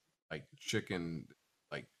like chicken,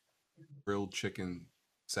 like grilled chicken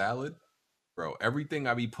salad. Bro, everything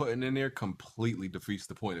I be putting in there completely defeats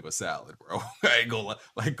the point of a salad, bro. I ain't gonna lie.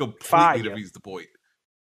 Like completely defeats the point.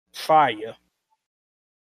 Fire.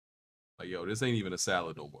 Like, yo, this ain't even a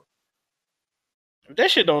salad no more.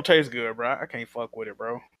 That shit don't taste good, bro. I can't fuck with it,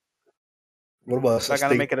 bro. What about I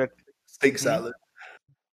gotta make it a steak salad?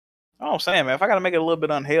 Oh, I'm saying, man, if I gotta make it a little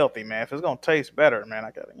bit unhealthy, man, if it's gonna taste better, man,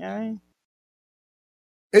 I gotta, yeah.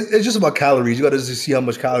 It's just about calories. You got to just see how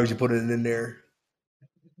much calories you put in there.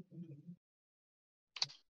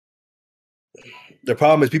 The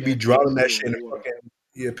problem is people be drowning that shit in fucking,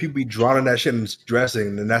 people be drowning that shit in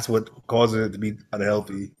dressing, and that's what causes it to be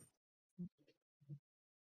unhealthy.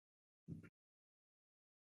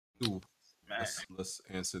 Ooh, let's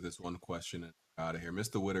answer this one question and out of here.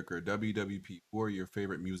 Mr. Whitaker, WWP, who are your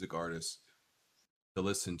favorite music artists to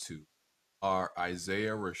listen to? Are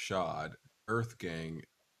Isaiah Rashad, Earth Gang,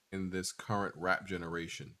 in this current rap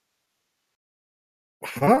generation?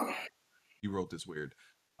 Huh? You wrote this weird.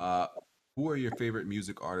 Who are your favorite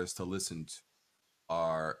music artists to listen to?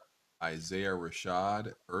 Are Isaiah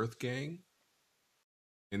Rashad, Earth Gang,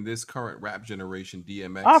 in this current rap generation?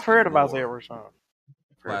 DMX. I've heard of Isaiah Rashad.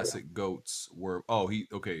 Classic Goats were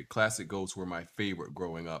Classic Goats were my favorite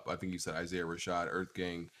growing up. I think you said Isaiah Rashad, Earth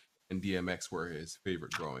Gang, and DMX were his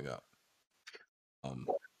favorite growing up.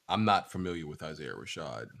 I'm not familiar with Isaiah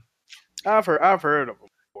Rashad. I've heard of him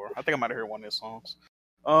before. I think I might have heard one of his songs.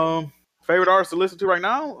 Favorite artist to listen to right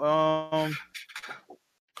now?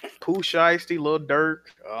 Pooh Shiesty, Lil Durk,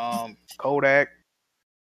 Kodak.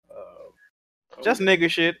 Just nigga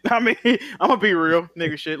shit. I mean, I'm gonna be real,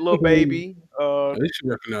 nigga shit. Lil Baby. At least you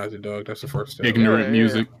recognize it, dog. That's the first step. Ignorant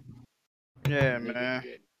music. Yeah, man.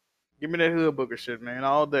 Give me that hood booker shit, man,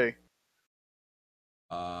 all day.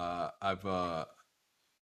 I've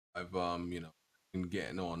been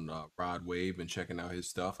getting on Rod Wave and checking out his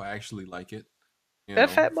stuff. I actually like it.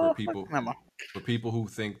 Fat for people who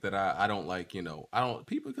think that I don't like,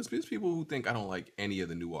 because there's people who think I don't like any of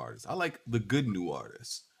the new artists. I like the good new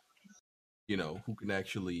artists. Who can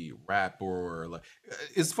actually rap or like.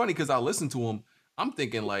 It's funny because I listen to him. I'm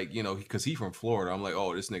thinking like, because he from Florida. I'm like,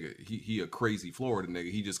 oh, this nigga, he a crazy Florida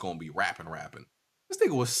nigga. He just gonna be rapping. This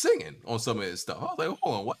nigga was singing on some of his stuff. I was like,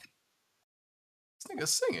 hold on, what? This nigga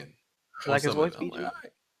singing. Like his voice, like, all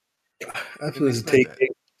right. I feel it's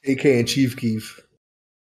AK and Chief Keef.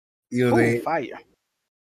 Fire.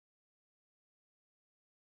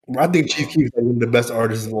 I think Chief Keef is one of the best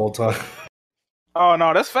artists of all time. Oh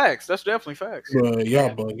no, that's facts. That's definitely facts.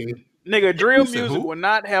 Y'all bugging. Nigga, drill music would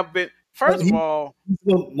not have been. First of all, he's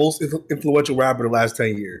the most influential rapper the last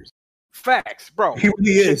 10 years. Facts, bro. He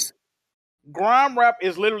really is. Grime rap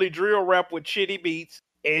is literally drill rap with shitty beats,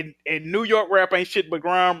 and New York rap ain't shit but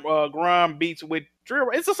grime beats with drill.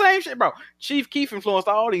 It's the same shit, bro. Chief Keef influenced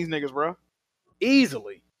all these niggas, bro.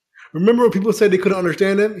 Easily. Remember when people said they couldn't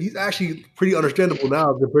understand him? He's actually pretty understandable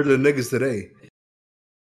now compared to the niggas today.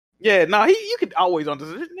 Yeah, no, you could always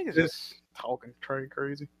understand. Niggas just talking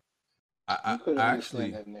crazy. I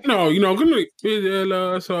actually no, Hey,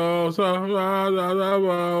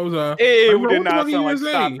 we did not sound like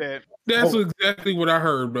stop that. That's exactly what I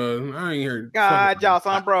heard, bro. I ain't heard. God, y'all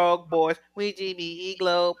some broke boys. We GB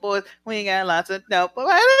Glow boys. We got lots of dope. But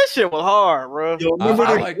that shit was hard, bro. Yo, remember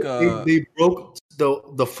they broke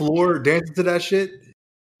the floor dancing to that shit?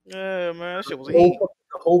 Yeah, man, that shit was the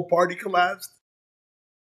whole party collapsed.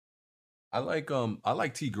 I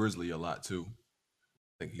like T Grizzly a lot too.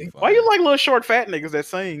 Why you like little short fat niggas that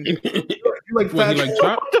sing? You like fat?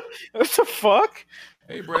 What the fuck?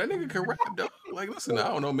 Hey, bro, that nigga can rap, though. Like, listen, I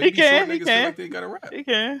don't know. Maybe short niggas feel like they gotta rap. He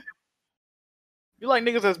can. You like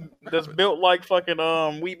niggas that's built like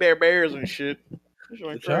fucking We Bear Bears and shit. This shit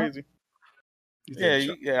ain't crazy.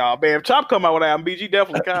 Yeah, man. If Chop come out with that, BG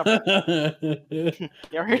definitely copy.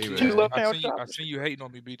 Y'all heard you love I seen you hating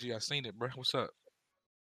on me, BG. I seen it, bro. What's up?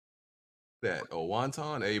 That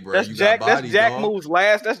wonton, hey bro, That's you Jack. got body, That's Jack dog. Move's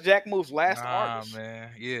last. That's Jack Move's last Nah, artist. man.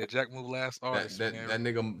 Yeah, Jack Move last artist. That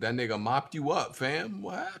nigga mopped you up, fam.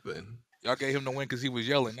 What happened? Y'all gave him the win because he was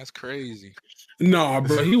yelling. That's crazy. Nah,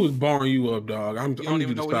 bro, he was barring you up, dog. I'm You don't need even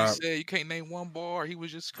you know to what he stop. said. You can't name one bar. He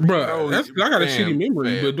was just screaming. Bro, I got a shitty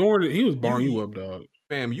memory, fam. but during he was barring you up, dog.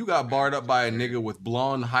 Fam, you got barred up by a nigga with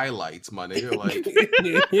blonde highlights, my nigga. Like,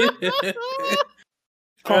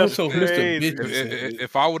 call himself Mr. crazy. Bitch.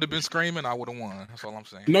 If I would have been screaming, I would have won. That's all I'm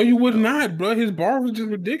saying. No, you would not, bro. His bar was just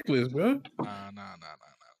ridiculous, bro. Nah.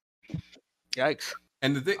 Yikes!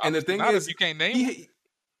 and the thing Not is, if you can't name.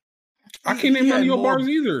 I can't name none of your more bars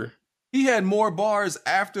either. He had more bars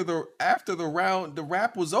after the round. The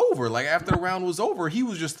rap was over. Like after the round was over, he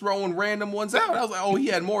was just throwing random ones out. I was like, oh, he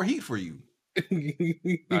had more heat for you.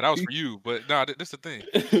 Nah, that was for you, but nah, this the thing.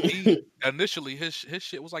 He initially his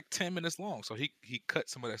shit was like 10 minutes long, so he cut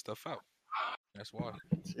some of that stuff out. That's why.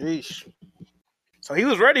 Sheesh. So he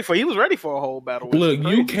was ready for a whole battle. Look,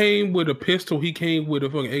 you came with a pistol. He came with a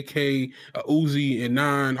fucking AK, a Uzi, and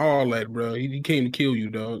 9, all that, bro. He came to kill you,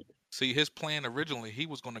 dog. See, his plan originally, he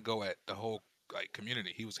was going to go at the whole like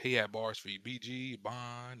community. He had bars for BG,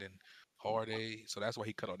 Bond, and Hard A, so that's why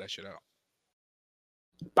he cut all that shit out.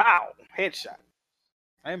 Bow, headshot.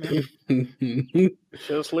 Hey man,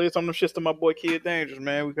 should have slid some of them shits to my boy Kid Dangerous,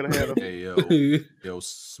 man. We could have had him. Hey yo,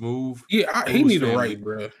 Smooth. Yeah, he need a right,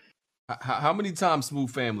 bro. How many times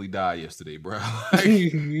Smooth family died yesterday, bro? He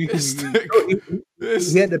had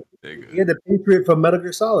the Patriot from Metal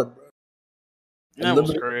Gear Solid, bro. That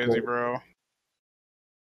was crazy, bro.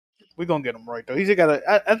 We gonna get him right though. He's got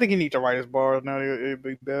I think he needs to write his bars now. It'd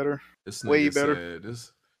be better. This way nigga better. Said,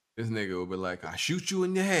 this nigga will be like, I shoot you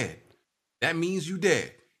in your head. That means you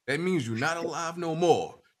dead. That means you're not alive no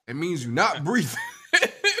more. That means you're not breathing.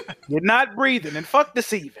 You're not breathing, and fuck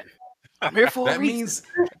deceiving. I'm here for a reason.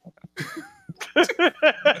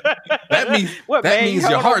 That means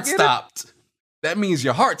your heart stopped. That means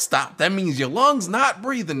your heart stopped. That means your lungs not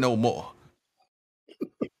breathing no more.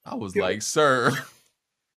 I was like, sir.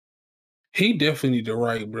 He definitely need to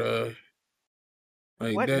write, bro.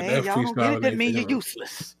 Like what, that, man? that Y'all don't get it? That mean you're freestyle.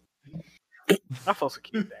 useless. I felt so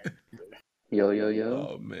cute there. Yo.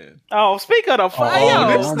 Oh man. Oh, speak of the fire.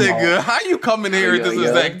 Oh, this nigga. How you coming here at this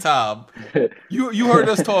exact time? You heard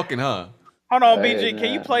us talking, huh? Hold on, BG.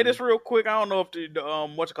 Can you play this real quick? I don't know if the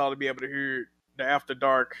be able to hear the After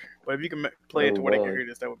Dark, but if you can play it to where they can hear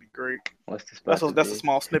this, that would be great. What's this? That's a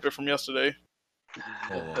small snippet from yesterday.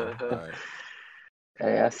 Right.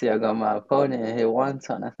 Hey, I see I got my opponent here one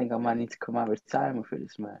time. I think I might need to come out of retirement for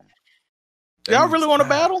this man. Y'all really want to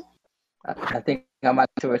battle? I think I might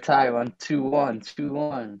have to retire on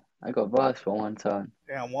 2-1. I got bars for one time.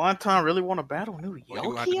 Damn, one time really want to battle New York? Well,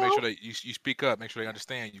 you have to make sure that you speak up, make sure they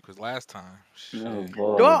understand you, because last time. Oh,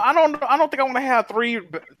 boy. Well, I don't think I want to have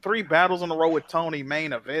three battles in a row with Tony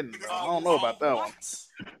main event. I don't know about that one.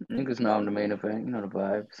 Niggas know I'm the main event. You know the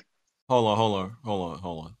vibes. Hold on.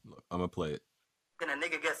 Look, I'm gonna play it. Can a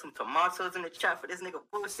nigga get some tomatoes in the chat for this nigga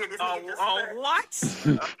bullshit? This nigga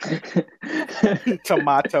what?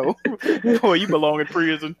 Tomato. Boy, you belong in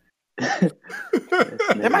prison.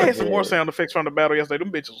 They might have some more sound effects from the battle yesterday.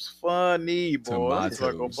 Them bitches was funny, boy.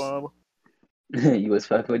 You was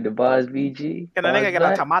fucking with the bars, BG. Can a nigga get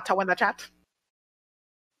a tomato in the chat?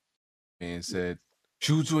 Man said,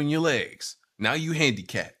 shoot you in your legs. Now you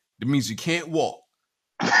handicapped. That means you can't walk.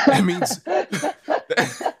 That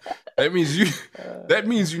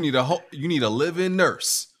means you need a live-in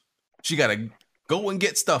nurse. She gotta go and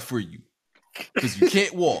get stuff for you because you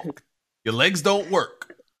can't walk. Your legs don't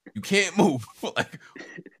work. You can't move. Like,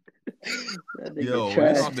 yo,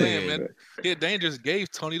 man. Yeah, Dangerous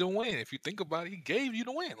gave Tony the win. If you think about it, he gave you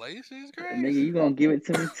the win. Like, this is crazy. Nigga, you gonna give it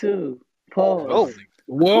to me too? Pause. Oh.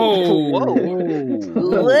 Whoa.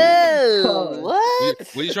 What?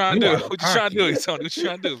 What you trying to do? What you trying to do, Tony? What you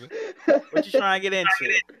trying to do, man? What you trying to get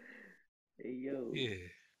into? Hey, yo. Yeah.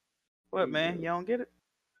 What, man? You don't get it?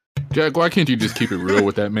 Jack, why can't you just keep it real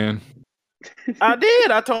with that man? I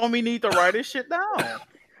did. I told him he need to write his shit down.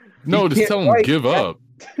 No, just tell him give up.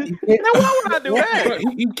 Now why would I do that?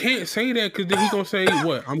 He can't say that because then he gonna say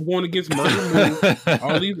what? I'm going against Murder.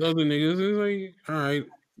 All these other niggas. It's like, all right.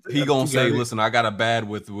 He gonna say, "Listen, I got a bad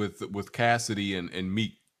with Cassidy and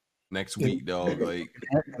Meek next week, dog." Like,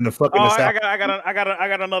 and the fucking. I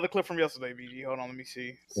got another clip from yesterday, BG. Hold on, let me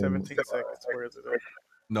see. 17 seconds. Where is it?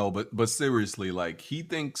 No, but seriously, like he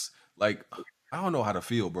thinks, like I don't know how to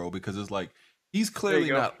feel, bro, because it's like he's clearly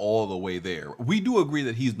not all the way there. We do agree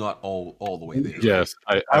that he's not all the way there. Yes,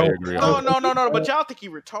 I agree. No. But y'all think he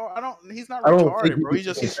retarded? He's not retarded, bro.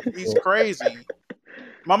 He's crazy.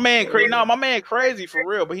 My man crazy. No, my man crazy for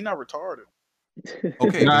real, but he not retarded.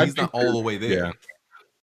 Okay, but he's not all the way there. Yeah.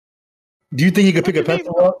 Do you think he could pick a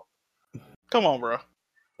pencil up? Come on, bro.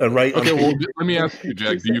 Right. Okay, well, let me ask you,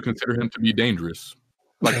 Jack. Do you consider him to be dangerous?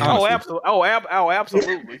 Like, Oh, honestly.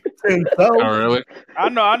 absolutely. Oh, really? I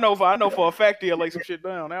know for a fact he'll lay some shit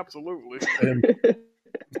down. Absolutely.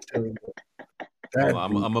 Hold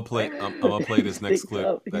on, I'm gonna play this next clip.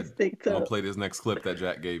 I'm gonna play this next clip that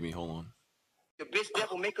Jack gave me. Hold on. The bitch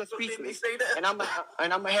devil make us speechless. And I'm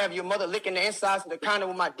gonna have your mother licking the insides of the counter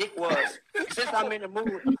where my dick was. Since I'm in the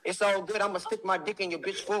mood, it's all good. I'm gonna stick my dick in your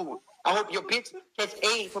bitch food. I hope your bitch catch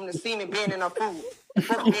AIDS from the semen being in her food.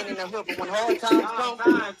 Fuck being in the hood, but when hard times come,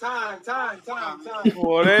 time.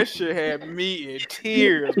 Boy, that shit had me in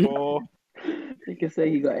tears, boy. You can say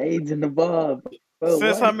you got AIDS in the bob. Bro,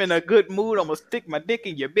 Since what? I'm in a good mood, I'm gonna stick my dick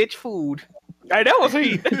in your bitch food. Hey, that was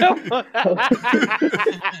he.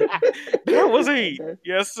 That was he.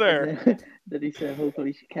 Yes, sir. Then he said,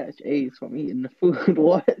 hopefully she catch AIDS from eating the food.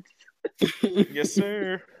 What? Yes,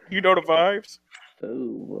 sir. You know the vibes.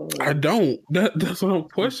 Oh, I don't. That's what I'm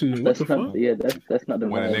questioning. What the fuck? Yeah, that's not the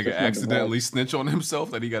When a vibes. nigga That's not the accidentally snitch on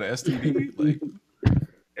himself that he got an STD, like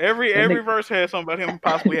Every verse had something about him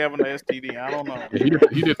possibly having an STD. I don't know. He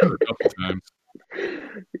did that a couple times.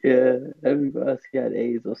 Yeah, everybody else got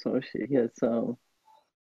AIDS or some shit. He had some.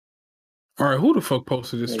 All right, who the fuck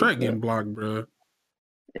posted this? Strike getting blocked, bro.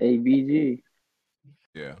 Hey, BG.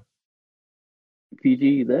 Yeah. PG,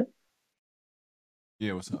 you there?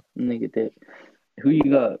 Yeah, what's up? Nigga, that. Who you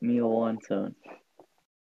got? Me or Wonton?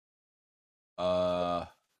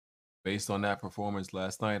 Based on that performance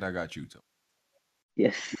last night, I got you, Tom.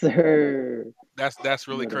 Yes, sir. That's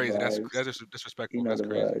really You know the crazy. That's vibes. disrespectful. You know That's the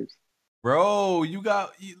crazy. vibes. Bro, you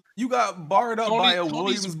got barred up by a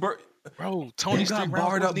Williamsburg. Bro, Tony you got Street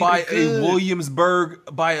barred rounds up by wasn't even a good.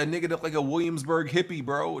 Williamsburg by a nigga that like a Williamsburg hippie,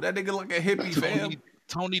 bro. That nigga like a hippie, fam.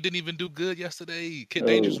 Tony didn't even do good yesterday. Kid Oh,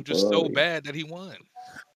 Dangerous was just so boy. bad that he won.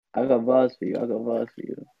 I got bars for you.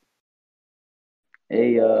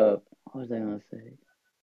 Hey, what was I gonna say?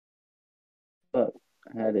 Fuck,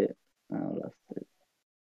 I had it. I lost it.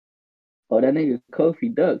 Oh, that nigga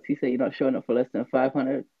Kofi Ducks. He said you're not showing up for less than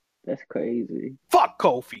 500. That's crazy. Fuck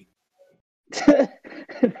Kofi.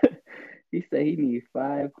 He said he needs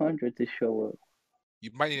 500 to show up.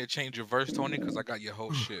 You might need to change your verse, Tony, because I got your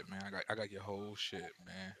whole shit, man. I got your whole shit,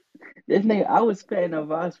 man. This nigga, I was spitting a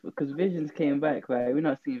verse because Visions came back, right? We're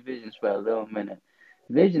not seeing Visions for a little minute.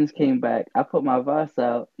 Visions came back. I put my verse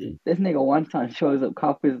out. This nigga one time shows up,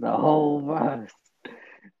 copies the whole verse.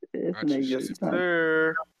 This nigga,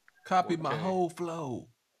 Sir. Copy my whole flow.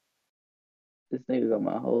 This nigga got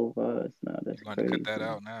my whole verse. No, that's You're crazy. going to cut that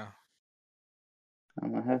out now.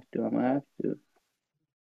 I'm gonna have to.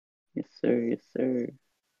 Yes, sir.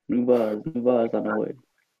 New bars on the way.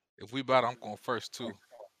 If we battle, I'm going first too.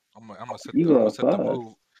 I'm gonna set You the go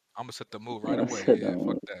move. I'm gonna set the move right gonna away. set Yeah, the fuck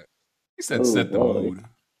move. that. He said Oh, set the boy. mood.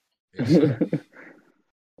 Yes, sir.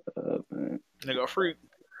 Man. Nigga, freak.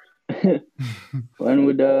 When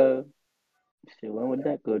would that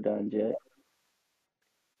go down, Jack?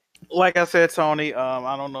 Like I said, Tony,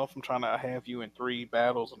 I don't know if I'm trying to have you in 3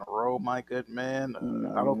 battles in a row, my good man.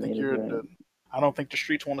 I don't think I don't think the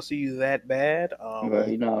streets want to see you that bad. Right,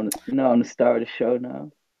 you know, I'm the star of the show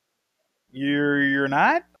now. You're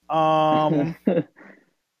not. I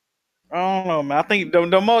don't know, man. I think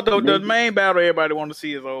the main battle everybody want to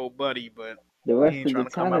see is old Buddy, but the rest he ain't of trying the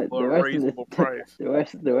to come out talent, for a reasonable price. the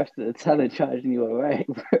rest of the talent charging you alright,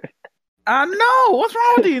 bro. I know. What's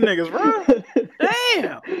wrong with these niggas, bro?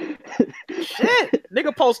 Damn. Shit.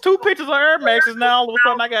 Nigga post 2 pictures of Air Maxes now. All of a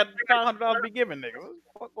sudden, I got $500 to be giving niggas. What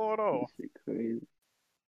the fuck going on? Shit crazy.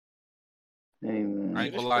 Hey, man. I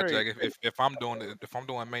ain't gonna It's lie, crazy. Jack. If I'm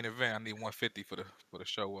doing main event, I need 150 for the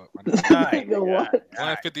show up. I need Nigga, what?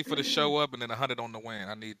 150 for the show up, and then 100 on the win.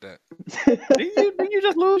 I need that. Did you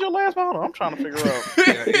just lose your last battle? I'm trying to figure out.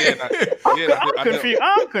 I'm confused.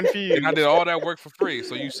 I'm confused. And I did all that work for free,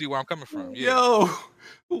 so you see where I'm coming from. Yeah.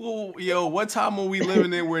 Yo, what time are we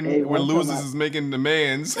living in when Hey, when one time losers is making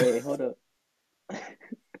demands? Hey, hold up.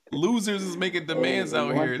 Losers is making demands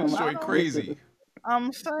out one here. time This I- joint crazy.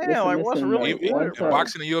 I'm saying, Listen, like, what's listen, really man. One what, time- bro?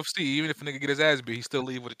 Boxing and UFC, even if a nigga get his ass beat, he still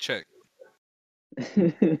leave with a check.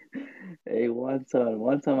 Hey, one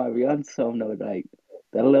time I be on some though, like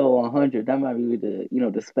that little 100. That might be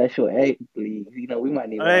the special egg league. We might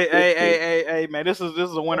need. Hey, man, this is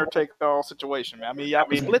a winner take all situation, man. I mean, y'all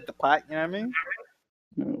split the pot, you know what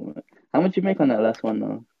I mean? How much you make on that last one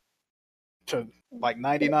though? To like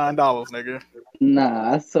 $99, nigga.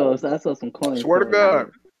 Nah, I saw some coins. Swear to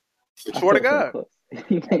God. Swear to God.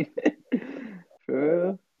 For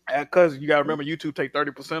real? Because you gotta remember, YouTube take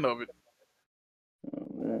 30% of it. Oh,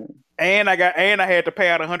 man. And I had to pay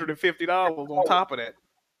out $150 on top of that.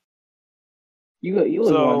 You was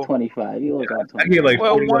So- 125. You was on I get 25. like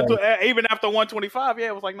Well, $40. even after 125, yeah,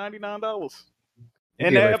 it was like $99. I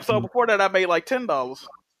And get the like episode before that, I made like $10.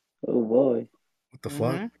 Oh boy. What the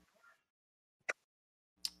fuck? Mhm.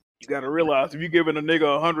 You got to realize if you're giving a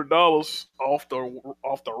nigga $100 off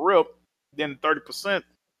the rip, then 30%.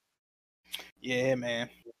 Yeah, man.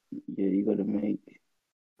 Yeah, you gotta make.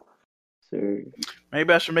 Sir.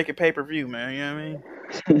 Maybe I should make it pay-per-view, man. You know what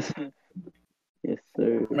I mean? Yes,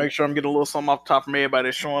 sir. Make sure I'm getting a little something off the top of everybody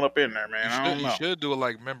that's showing up in there, man. I don't You know. should do it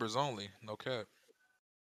like members only. No cap.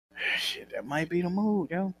 Shit, that might be the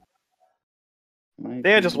move, yo. Might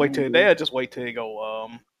They'll be just wait till movie. they'll just wait till it go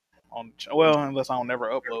on. Well, unless I don't never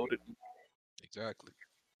upload it. Exactly.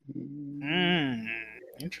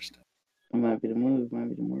 Interesting. It might be the move. Might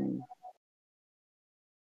be the move.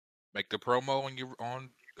 Make the promo when you're on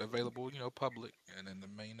available, public, and then the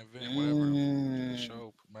main event, whatever, do the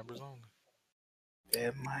show members only.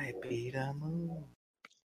 That might be the move.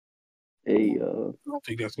 Hey, I don't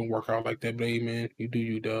think that's gonna work out like that, Blade, man. You do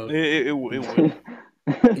you, dog. It would.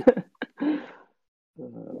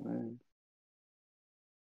 Oh, man.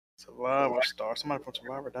 Survivor Star. Somebody from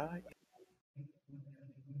Survivor died.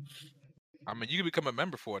 I mean, you can become a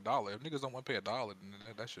member for $1. If niggas don't want to pay $1, then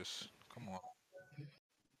that's just come on.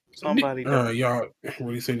 Somebody All right, y'all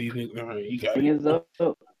really send these niggas. All right, you got Thing it. is though,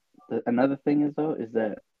 another thing is though, is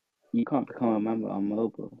that you can't become a member on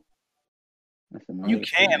mobile. That's another You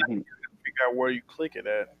can. thing. I can figure out where you click it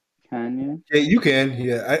at. Can you? Yeah, you can.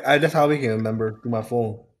 Yeah, I that's how we can remember through my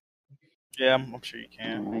phone. Yeah, I'm sure you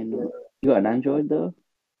can. I know. You got an Android though?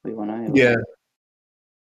 Or you want iOS? Yeah,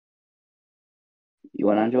 You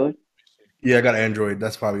want Android? yeah, I got Android.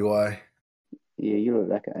 That's probably why. Yeah, you look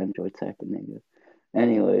like an Android type of nigga.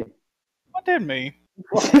 Anyway. What that mean?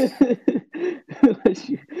 what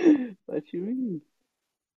you mean?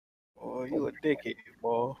 Oh, you a dickhead,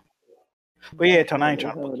 boy. But yeah, Tony, I ain't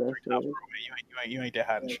trying to put the That's streets out, bro, man. You ain't that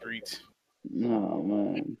hot in the streets. No,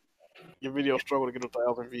 man. Your video struggle to get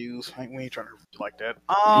 1,000 views. We ain't trying to do like that.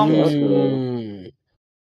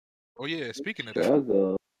 Oh yeah, speaking of that,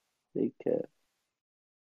 Struggle. Big cat.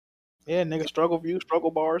 Yeah, nigga, struggle views, struggle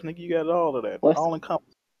bars, nigga, you got all of that. All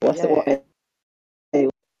encompassed. What's the one?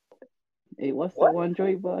 Hey, what's that one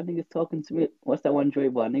Drake bar? Niggas talking to me. What's that one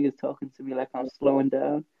Drake bar? Niggas talking to me like I'm slowing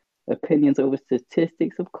down. Opinions over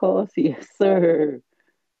statistics, of course. Yes, sir.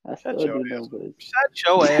 I still do numbers. Shut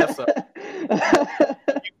your ass up.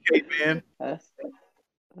 You man. I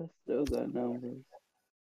still got numbers.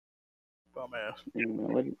 Bum ass. Hey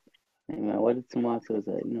man, what the tomatoes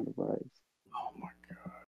at? You know the vibes. Oh my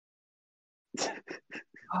god.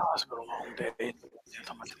 Oh, it's been a long day.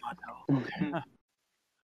 Okay.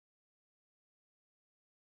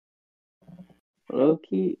 Low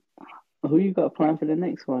key, who you got planned for the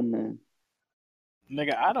next one then?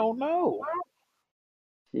 Nigga, I don't know.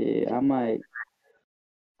 Yeah, I might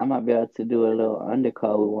be able to do a little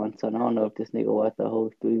undercard with one son. I don't know if this nigga wants the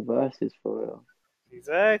whole 3 verses for real.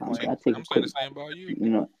 Exactly. I take I'm a saying quick, the same about you.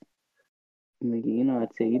 Nigga,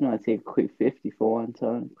 I take a quick 50 for one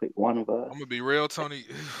ton, quick one verse. I'm gonna be real, Tony.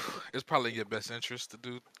 It's probably in your best interest to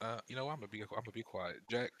do. You know, I'm gonna be quiet.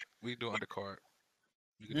 Jack, we do undercard.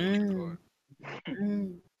 You can do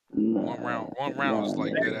undercard. One round is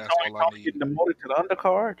like that. That's all I need. Getting demoted to the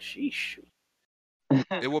undercard. Sheesh.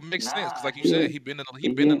 It would make sense because, like you said, he been in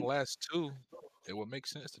the last 2. It would make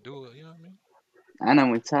sense to do it. You know what I mean? And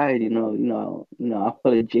I'm retired, you know. I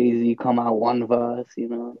feel like Jay-Z come out one verse, you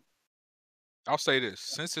know. I'll say this: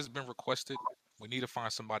 since it's been requested, we need to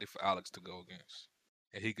find somebody for Alex to go against,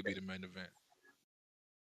 and he could be the main event.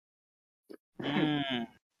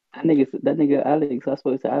 That nigga Alex, I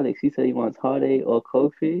spoke to Alex. He said he wants Hardy or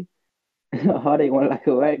Kofi. Hardy want like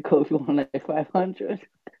a right, Kofi want like 500.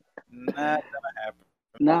 Not gonna happen.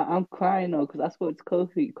 Nah, I'm crying though, because I spoke to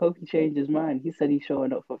Kofi. Kofi changed his mind. He said he's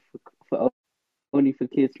showing up for only for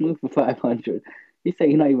Kid Smooth for 500. He said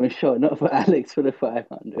he's not even showing up for Alex for the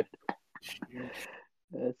 500.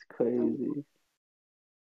 That's crazy.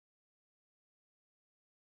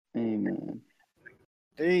 Hey man.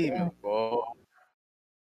 Damn, boy.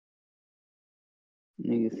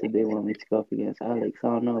 Niggas said they want me to go up against Alex. I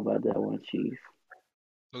don't know about that one, Chief.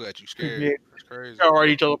 Look at you, scared. Yeah. It's crazy. Y'all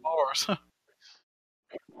already each other bars.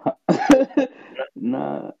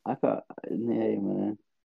 Nah, I can't. Hey, man.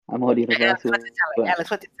 I'm holding the Alex, basket. Alex,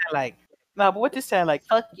 what this sound like? No, but what this sound like?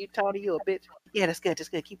 Fuck you, Tony, you a bitch. Yeah, that's good. That's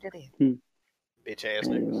good. Keep that in. Bitch ass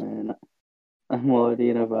Hey, niggas. man. I'm already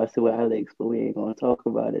in a varsity with Alex, but we ain't gonna talk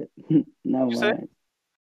about it. Never You say? mind.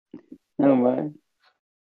 Never mind.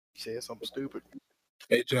 He said something stupid.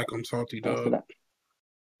 Hey Jack, I'm salty, dog.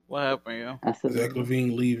 What happened, yo? Zach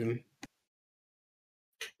Levine leaving.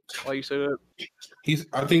 Why you say that?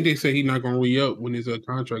 I think they say he's not gonna re-up when his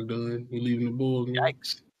contract done. He leaving the Bulls. Man.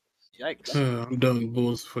 Yikes! I'm done with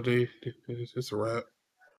Bulls for day. It's a wrap.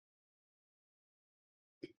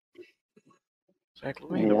 They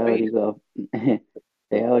already go. They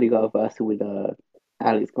already got busted with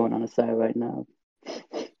Alex going on the side right now.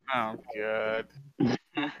 Oh God.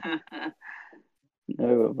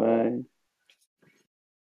 Never mind.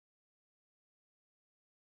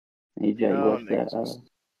 Hey Jack,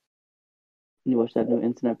 you watched that new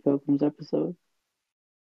Internet Pilgrims episode?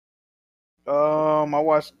 I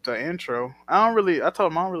watched the intro. I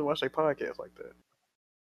told him I don't really watch their podcast like that.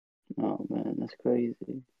 Oh man, that's crazy.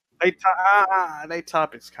 They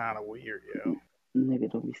topic's kind of weird, yo.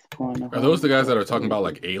 Nigga, don't be spoiling. Are those the guys that are talking about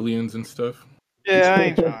like aliens and stuff? Yeah, I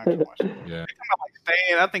ain't trying to watch it. Yeah. They come out like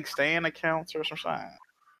Stan. I think Stan accounts or something.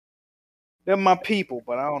 They're my people,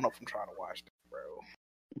 but I don't know if I'm trying to watch them, bro.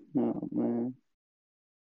 Oh man.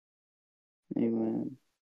 Hey man.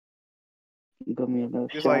 Got me a little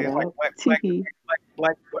It's shout like out.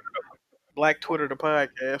 Black Twitter the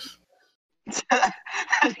podcast.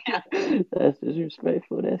 That's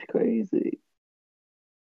disrespectful. That's crazy.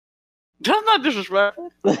 That's not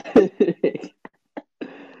disrespectful.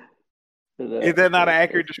 Is that not an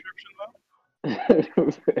accurate description,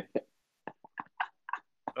 though?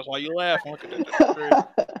 That's why you laugh. Look at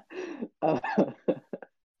that.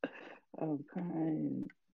 I'm crying.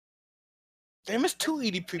 Damn, it's 2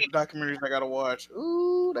 EDP documentaries I gotta watch.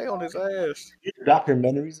 Ooh, they on his ass.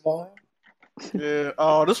 Documentaries, boy. Yeah.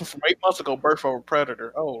 Oh, this one from 8 months ago. Birth of a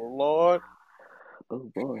Predator. Oh Lord.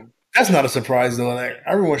 Oh boy. That's not a surprise though. Like,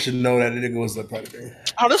 everyone should know that the nigga was the Predator.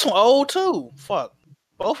 Oh, this one old too. Fuck.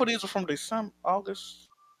 Both of these are from December, August.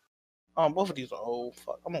 Both of these are old.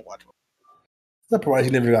 Fuck. I'm gonna watch them. Surprised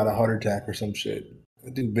he never got a heart attack or some shit.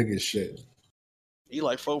 That dude big as shit. He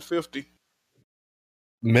like 450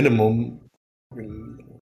 minimum. You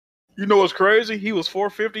know what's crazy? He was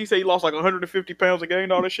 450. He said he lost like 150 pounds and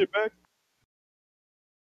gained all that shit back.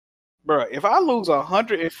 Bro, if I lose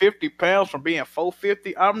 150 pounds from being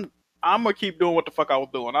 450, I'm gonna keep doing what the fuck I was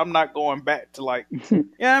doing. I'm not going back to like, you know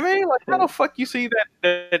what I mean? Like, how the fuck you see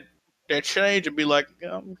that change and be like,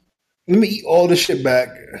 let me eat all this shit back.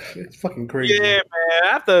 It's fucking crazy. Yeah, man.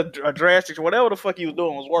 After a drastic, whatever the fuck he was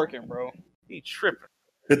doing was working, bro. He tripping.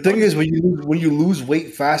 The thing is, when you lose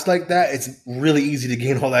weight fast like that, it's really easy to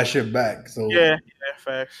gain all that shit back. So yeah,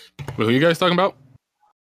 facts. Who are you guys talking about?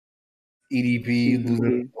 EDP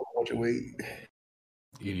losing a bunch of weight.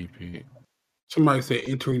 EDP. Somebody said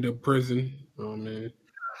entering the prison. Oh man.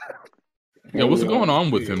 Yeah, what's going on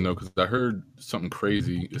with him though? Because I heard something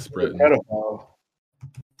crazy is spreading.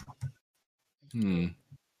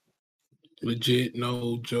 Legit,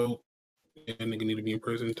 no joke. That nigga need to be in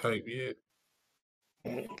prison type. Yeah.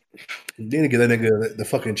 They need to get that nigga the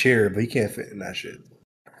fucking chair, but he can't fit in that shit.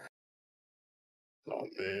 Oh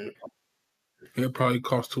man. It probably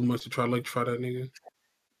cost too much to try to electrify that nigga.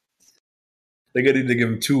 They need to give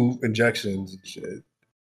him 2 injections and shit.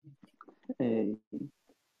 Hey.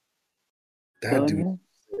 That dude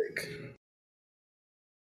sick.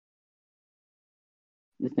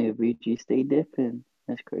 This nigga BG stay dipping.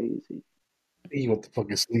 That's crazy. He went to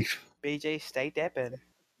fucking sleep. BJ stay dipping.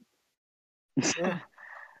 Yeah.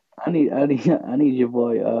 I need your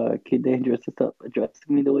boy Kid Dangerous to stop addressing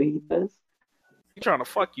me the way he does. He trying to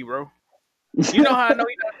fuck you, bro. You know how I know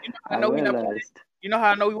he not playing? You know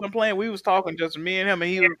how I know he wasn't playing? We was talking just me and him,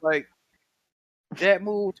 and he was like, "That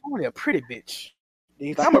move, Tony, a pretty bitch."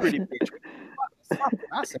 He's like, "I'm a pretty bitch."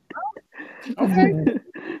 I said, "Okay."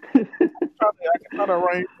 I can try to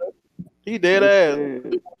arrange that. He dead ass.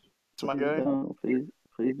 To my guy.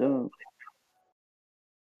 Please don't.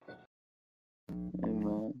 Hey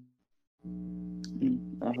man,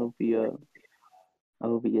 I hope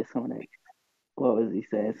he gets some of that. What was he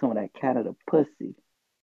saying? Some of that Canada pussy.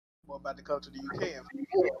 What about to come to the UK?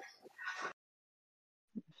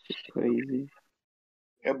 Crazy.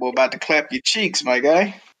 That boy about to clap your cheeks, my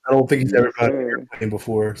guy. I don't think he's ever been on an airplane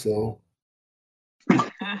before, so.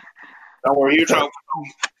 Don't worry, you trying.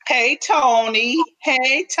 Hey Tony.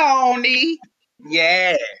 Hey Tony.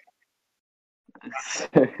 Yeah.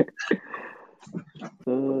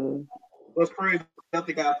 What's crazy? I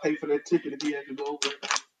think I pay for that ticket to be able to go over.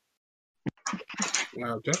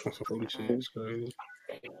 Wow, that's some funny shit. It's crazy.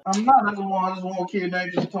 I'm not. I just want Kid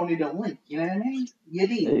Dangerous Tony to win. You know what I mean? You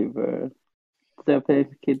did. Hey, bro. Instead of paying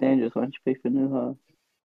for Kid Dangerous, why don't you pay for New House?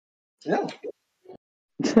 Yeah.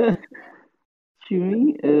 You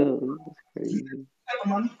mean? Ew, that's crazy.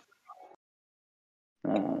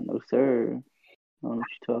 No, sir. I don't know what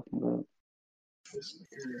you're talking about.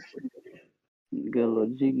 Get a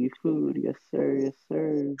little jiggy food. Yes, sir. Yes,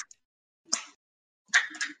 sir.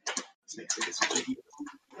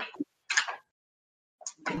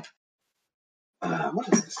 What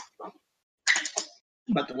is this? I'm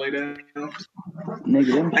about to lay down.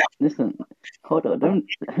 Nigga, listen, hold on,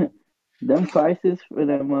 them prices for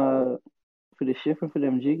them for the shipping for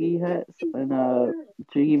them jiggy hats and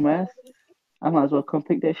jiggy masks, I might as well come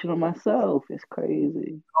pick that shit on myself. It's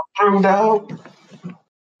crazy. Through, dog.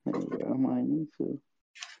 Hey, bro, I might need to.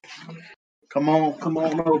 Come on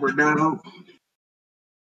over, dog.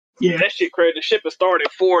 Yeah, that shit crazy. The shipping started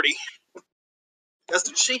at 40. That's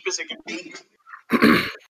the cheapest it can be.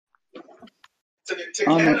 to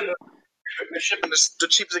Canada, the shipping the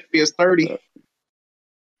cheapest it can be is 30.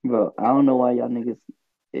 Bro, I don't know why y'all niggas.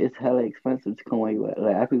 It's hella expensive to come where you at.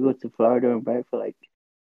 Like I could go to Florida and back for like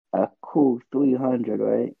a cool 300,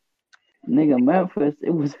 right? Nigga, Memphis,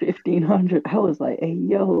 it was 1,500. I was like, hey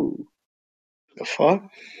yo, the fuck?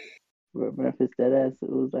 Bro, Memphis, that ass, it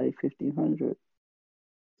was like 1,500.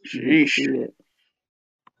 Sheesh.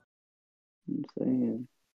 I'm saying.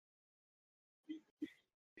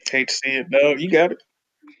 Hate to see it, no. You got it.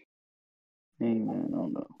 Hey man, I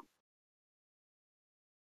don't know.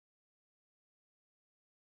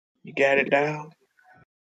 You got it down.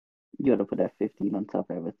 You gotta put that 15 on top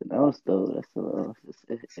of everything else, though. That's a little,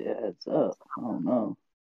 it adds up. I don't know.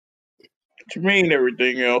 What you mean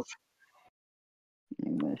everything else?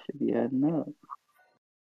 That should be adding up.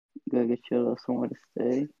 You gotta get your little somewhere to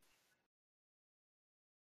stay.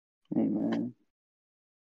 Hey man.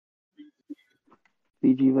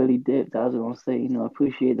 BG really dipped. I was gonna say,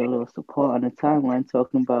 appreciate the little support on the timeline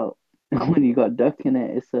talking about when you got duck in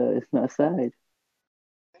it, it's not side.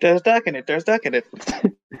 There's duck in it. Y'all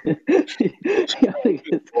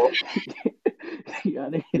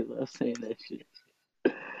niggas love saying that shit.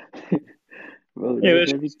 Bro, yeah,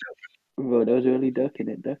 that was really ducking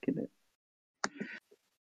it.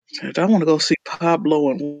 I want to go see Pablo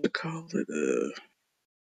and what to call it.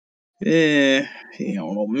 Yeah, he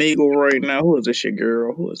on Omegle right now. Who is this shit,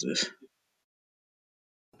 girl? Who is this?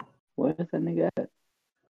 Where's that nigga at?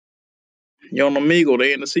 You on Omegle?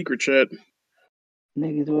 They in the secret chat.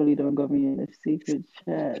 Niggas really don't got me in the secret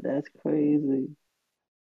chat. That's crazy.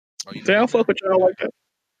 Oh, they don't fuck with y'all like that.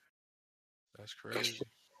 That's crazy.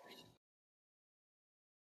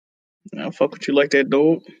 I don't fuck with you like that,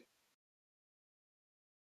 dog.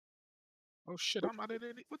 Oh shit, I'm out of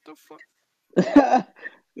there. What the fuck?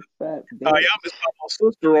 Fat bitch. Y'all missed my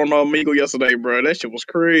sister on Omegle yesterday, bro. That shit was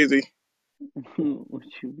crazy. What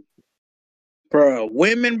you? Bro,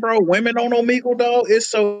 women on Omegle, dog. It's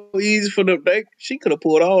so easy for them. She could have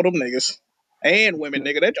pulled all them niggas and women,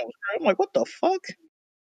 nigga. That joke was crazy. I'm like, what the fuck?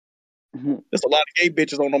 There's a lot of gay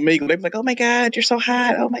bitches on Omegle. They be like, oh my god, you're so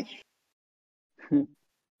hot. Oh my.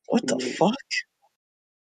 What the fuck?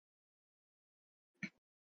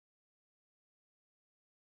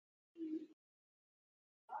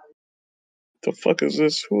 The fuck is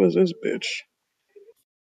this? Who is this bitch?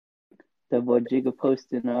 That boy Jigga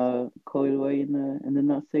posting Coilway in the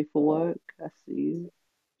not safe for work. I see you.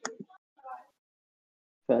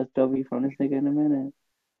 First W from this nigga in a minute.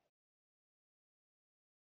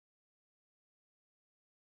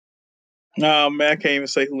 Oh man, I can't even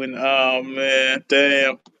say who in. Oh man,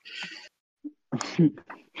 damn.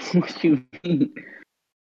 What you mean?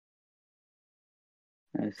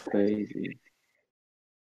 That's crazy.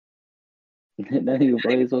 That nigga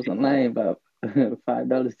boys wasn't lying about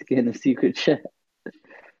 $5 to get in a secret chat.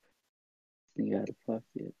 You gotta fuck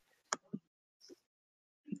it.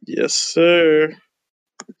 Yes, sir.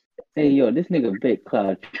 Hey yo, this nigga Big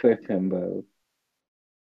Cloud tripping, bro.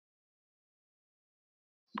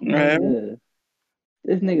 Nigga.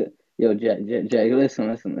 This nigga, yo, Jack,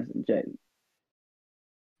 listen, Jack.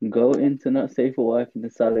 Go into Not Safe for Work in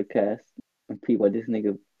the solid cast and peep what this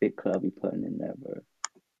nigga Big Cloud be putting in there, bro.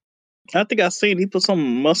 I think I seen he put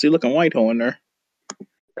some musty looking white hoe in there.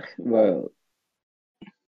 Bro.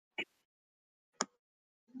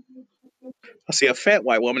 I see a fat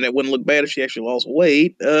white woman that wouldn't look bad if she actually lost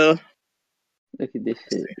weight. Look at this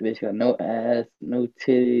shit. Bitch got no ass, no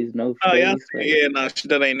titties, no face. Oh yeah, yeah, no,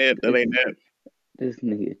 that ain't it. That ain't it. This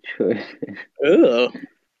nigga tripping. Ugh.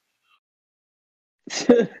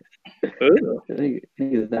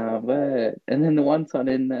 Niggas down bad. And then the one son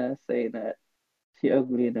in there saying that she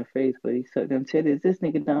ugly in the face, but he sucked them titties. This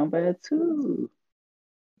nigga down bad too.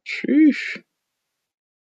 Sheesh.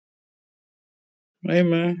 Hey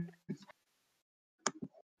man.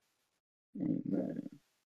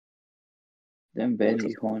 Them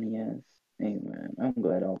Benji horny ass. Hey man, I'm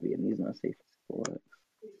glad I'll be in these not safe for work.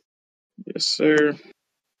 Yes, sir.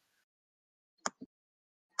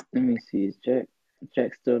 Let me see. Is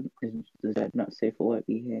Jack still is Jack not safe for work?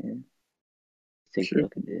 Let's take a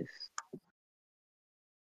look at this.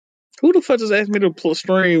 Who the fuck just asked me to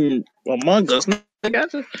stream Among Us?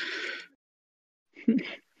 Nigga,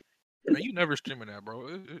 Man, you never streaming that, bro.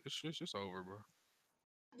 It's just over, bro.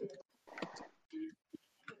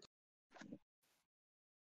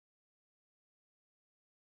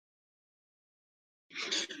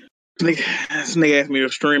 This nigga asked me to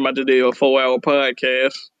stream. I just did a 4-hour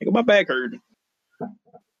podcast. Nigga, my back hurting.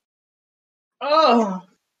 Oh.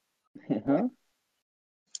 Huh?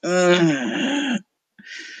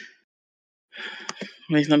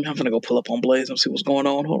 I'm gonna go pull up on Blaze and see what's going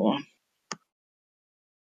on. Hold on.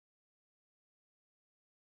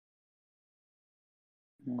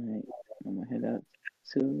 Alright, I'm gonna head out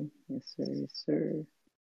too. Yes, sir. Yes, sir.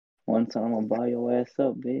 One time I'm gonna buy your ass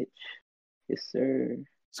up, bitch. Yes, sir.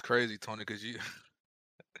 It's crazy, Tony, because you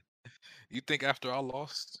think after I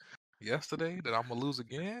lost yesterday that I'm gonna lose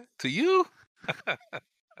again to you?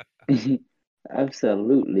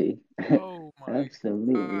 Absolutely. Oh my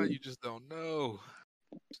Absolutely. God, you just don't know.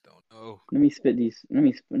 Let me spit these. Let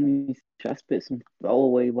me try to spit some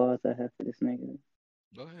throwaway bars I have for this nigga.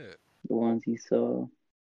 Go ahead. The ones he saw.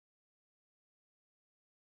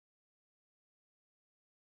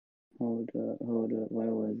 Hold up.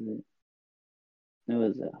 Where was it? It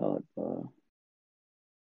was a hard bar.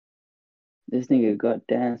 This nigga got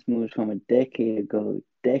dance moves from a decade ago.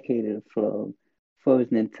 Decade of flow.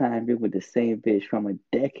 Frozen in time, been with the same bitch from a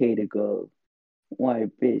decade ago.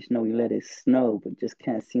 White bitch, know we let it snow, but just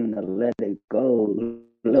can't seem to let it go.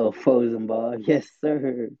 Little frozen bar, yes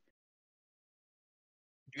sir.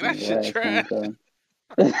 That shit trash.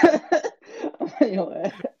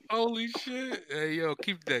 Holy shit! Hey yo,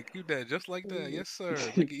 keep that just like that. Yes sir.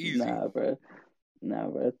 Make it easy. Nah, bro.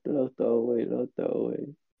 Don't throw away.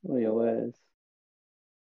 On your ass.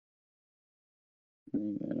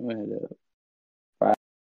 Man, I'm gonna head up.